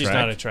 not on she's Trek.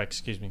 not on Trek.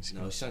 Excuse me.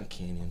 No, she's on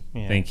Canyon.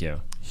 Yeah. Thank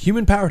you.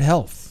 Human Powered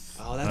Health.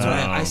 Oh, that's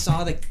right. I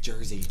saw the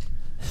jersey.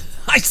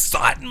 I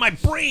saw it in my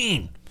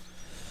brain.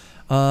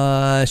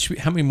 How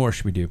many more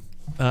should we do?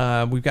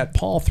 We've got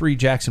Paul 3,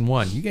 Jackson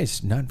 1. You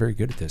guys not very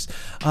good at this.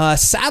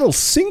 Saddle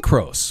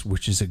Synchros,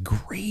 which is a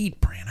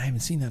great brand. I haven't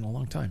seen that in a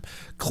long time.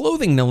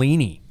 Clothing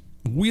Nalini.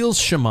 Wheels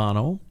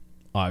Shimano.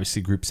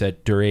 Obviously group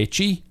set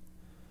Durace.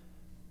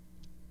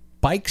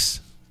 Bikes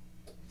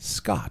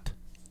Scott.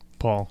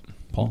 Paul.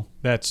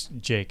 That's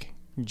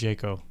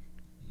Jaco.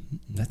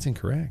 That's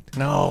incorrect.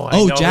 No. I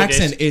know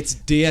Jackson. It's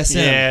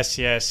DSM.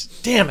 Yes.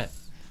 Damn it.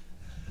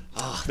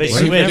 They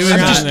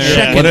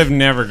would have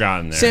never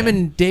gotten there. Sam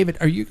and David,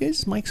 are you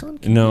guys mics on?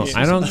 No,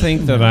 I don't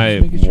think that I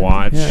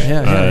watch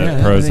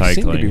pro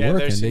cycling.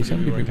 They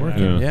seem to be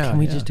working. Yeah. Can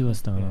we just do a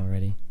stunt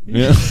already?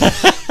 Yeah.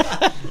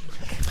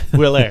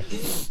 Willier.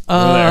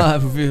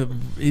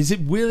 Is it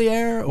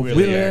Willier?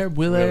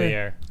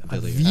 Willier.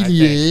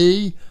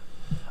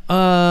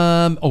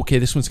 Okay,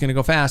 this one's going to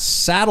go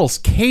fast. Saddles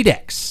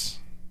Cadex.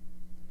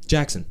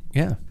 Jackson.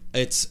 Yeah.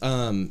 It's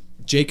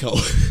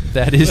Jayco.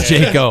 That is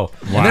Jayco.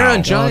 Wow. And they're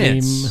on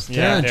Giants. Yeah,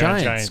 they're they're on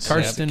on Giants. Giants.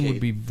 Karsten would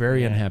be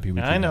very unhappy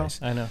with you guys.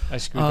 I know. I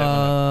screwed that one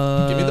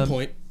up. Give me the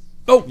point.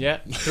 Oh. Yeah,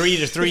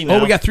 3-3 now.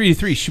 Oh, we got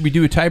 3-3. Should we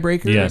do a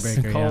tiebreaker? Yes.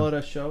 And call it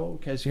a show?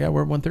 Because, we're at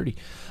 1:30.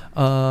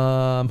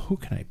 Who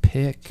can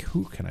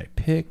I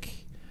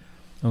pick?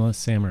 Unless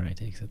Samurai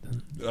takes it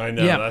then. I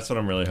know. That's what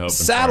I'm really hoping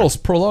Saddles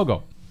Pro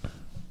Logo.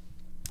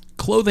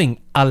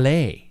 Clothing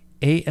Ale.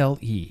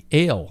 A-L-E.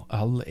 Ale.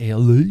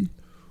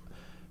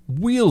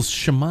 Wheels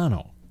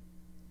Shimano.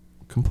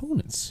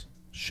 Components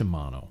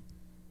Shimano.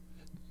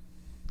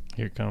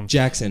 Here it comes.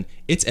 Jackson.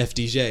 It's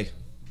FDJ.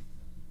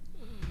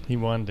 He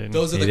won, didn't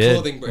Those are He the did.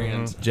 clothing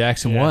brands.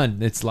 Jackson won.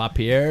 It's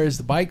LaPierre's,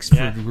 the bikes for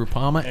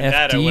Groupama. And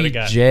that I would've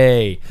got.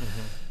 FDJ.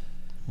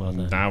 Well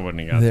done. I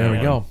wouldn't have got There that we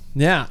one. go.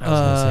 Yeah. I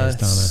was gonna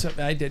say it's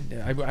So I did.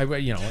 I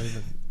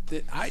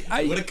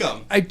Would have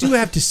come. I do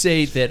have to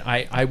say that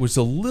I was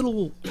a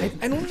little.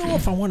 I don't know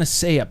if I want to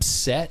say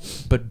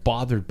upset, but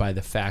bothered by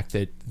the fact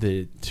that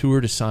the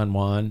Tour de San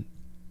Juan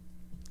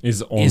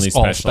is all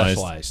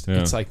specialized. Yeah.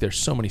 It's like there's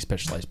so many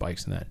specialized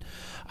bikes in that.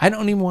 I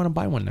don't even want to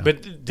buy one now.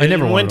 But I never didn't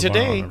win wanted to buy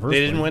one today. in the first They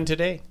didn't place. win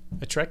today.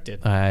 A Trek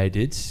did. I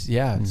did.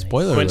 Yeah.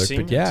 Spoiler Quinn alert.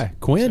 Siemens. But yeah,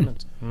 Quinn.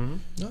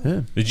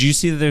 Yeah. Did you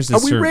see that there's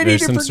Are we ready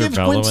there's to some forgive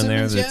Cervelo Quinn in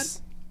there Simmons that's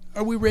yet?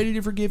 Are we ready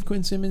to forgive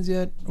Quinn Simmons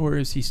yet, or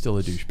is he still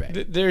a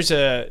douchebag? There's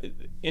a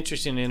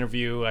interesting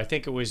interview. I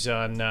think it was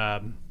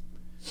on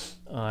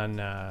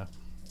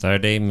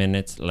 30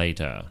 minutes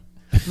later.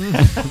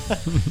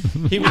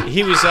 he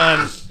was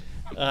on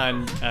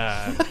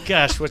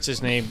gosh, what's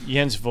his name?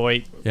 Jens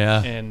Voigt.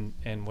 Yeah.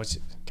 And what's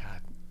it?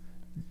 God.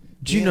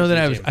 Do you know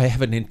that I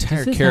have an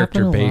entire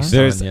character based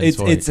There's on Jens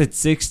Voigt? it's at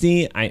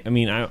 60. I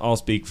mean I'll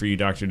speak for you,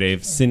 Dr.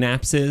 Dave.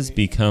 Synapses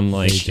become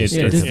like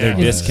they're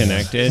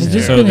disconnected.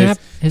 So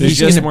there's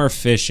just more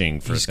fishing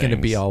for He's things. going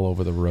to be all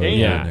over the road.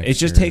 Yeah, it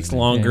just takes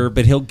longer,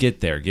 but he'll get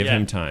there. Give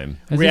him time.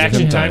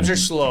 Reaction times are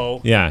slow.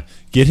 Yeah,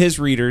 get his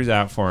readers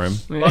out for him.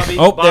 Bobby,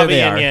 there Bobby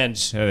they and are.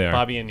 Jens. There they are.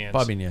 Bobby and Jens.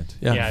 Bobby and Jens.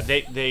 Yeah.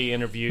 Yeah, they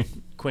interviewed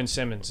Quinn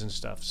Simmons and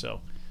stuff. So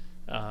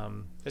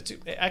it's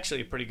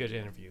actually a pretty good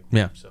interview.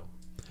 Yeah. So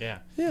yeah.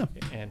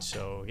 And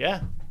so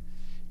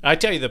I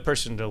tell you, the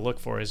person to look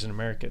for as an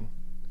American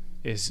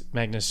is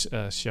Magnus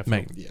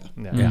Sheffield.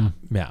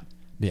 Yeah.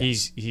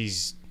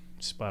 He's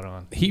spot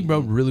on. He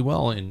rode really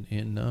well in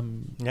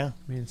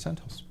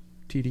Santos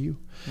TDU.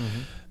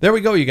 There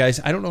we go, you guys.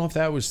 I don't know if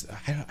that was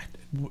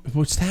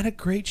that a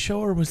great show,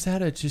 or was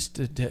that just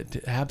an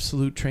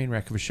absolute train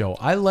wreck of a show?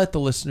 I let the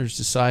listeners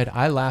decide.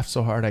 I laughed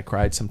so hard I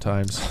cried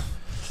sometimes.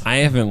 I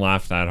haven't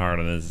laughed that hard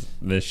on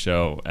this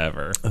show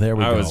ever. There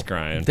we go. I was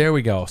crying. There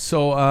we go.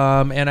 So,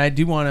 and I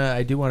do want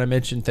to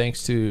mention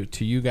thanks to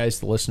you guys,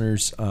 the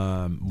listeners.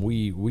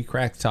 We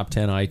cracked the top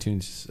 10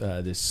 iTunes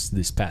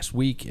this past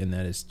week, and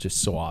that is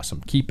just so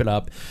awesome. Keep it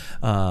up.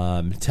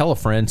 Tell a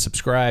friend,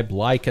 subscribe,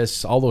 like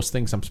us, all those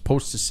things I'm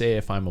supposed to say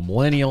if I'm a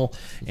millennial,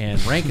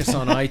 and rank us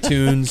on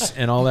iTunes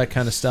and all that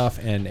kind of stuff.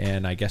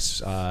 And I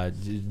guess,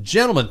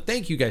 gentlemen,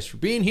 thank you guys for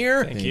being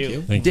here. Thank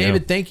you.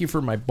 David, thank you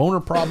for my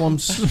boner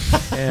problems.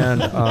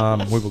 And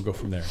we will go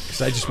from there, because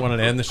I just wanted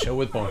to end the show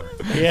with boner.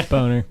 Yeah,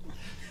 boner.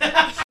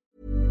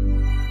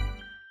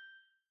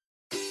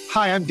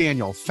 Hi, I'm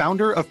Daniel,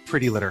 founder of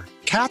Pretty Litter.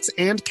 Cats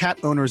and cat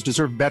owners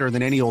deserve better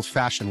than any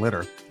old-fashioned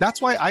litter.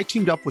 That's why I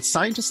teamed up with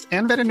scientists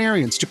and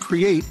veterinarians to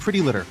create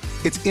Pretty Litter.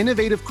 Its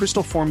innovative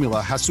crystal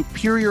formula has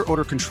superior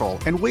odor control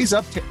and weighs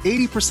up to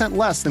 80%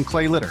 less than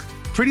clay litter.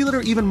 Pretty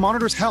Litter even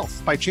monitors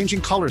health by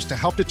changing colors to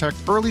help detect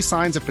early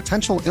signs of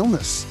potential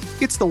illness.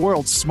 It's the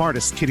world's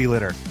smartest kitty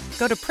litter.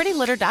 Go to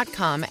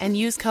prettylitter.com and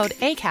use code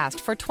ACAST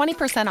for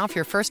 20% off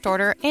your first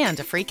order and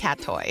a free cat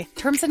toy.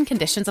 Terms and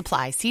conditions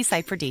apply. See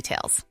site for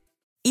details.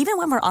 Even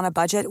when we're on a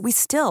budget, we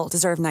still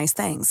deserve nice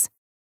things.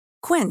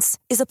 Quince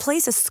is a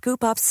place to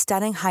scoop up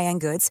stunning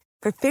high-end goods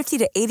for 50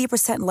 to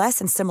 80% less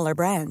than similar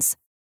brands.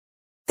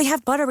 They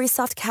have buttery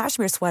soft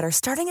cashmere sweaters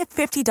starting at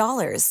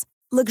 $50,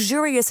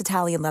 luxurious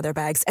Italian leather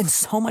bags, and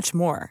so much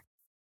more.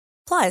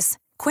 Plus,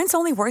 Quince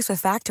only works with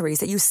factories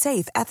that use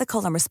safe,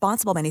 ethical, and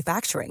responsible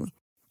manufacturing.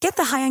 Get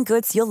the high-end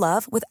goods you'll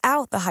love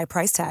without the high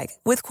price tag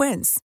with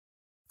Quince.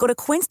 Go to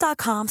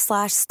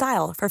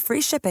quince.com/style for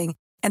free shipping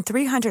and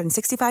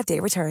 365-day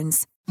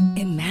returns.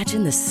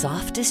 Imagine the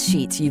softest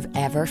sheets you've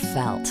ever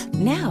felt.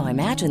 Now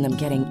imagine them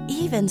getting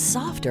even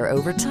softer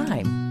over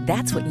time.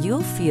 That's what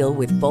you'll feel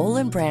with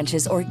Boll &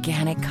 Branch's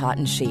organic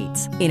cotton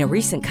sheets. In a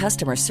recent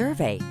customer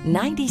survey,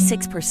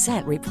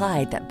 96%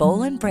 replied that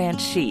Boll &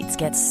 Branch sheets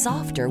get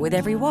softer with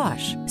every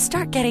wash.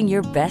 Start getting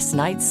your best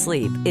night's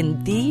sleep in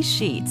these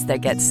sheets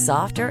that get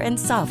softer and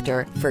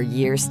softer for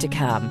years to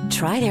come.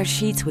 Try their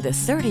sheets with a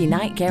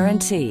 30-night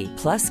guarantee.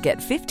 Plus, get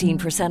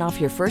 15% off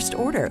your first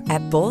order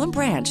at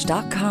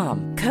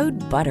bollandbranch.com. Code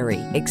BUTTERY.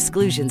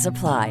 Exclusions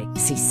apply.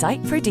 See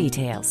site for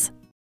details.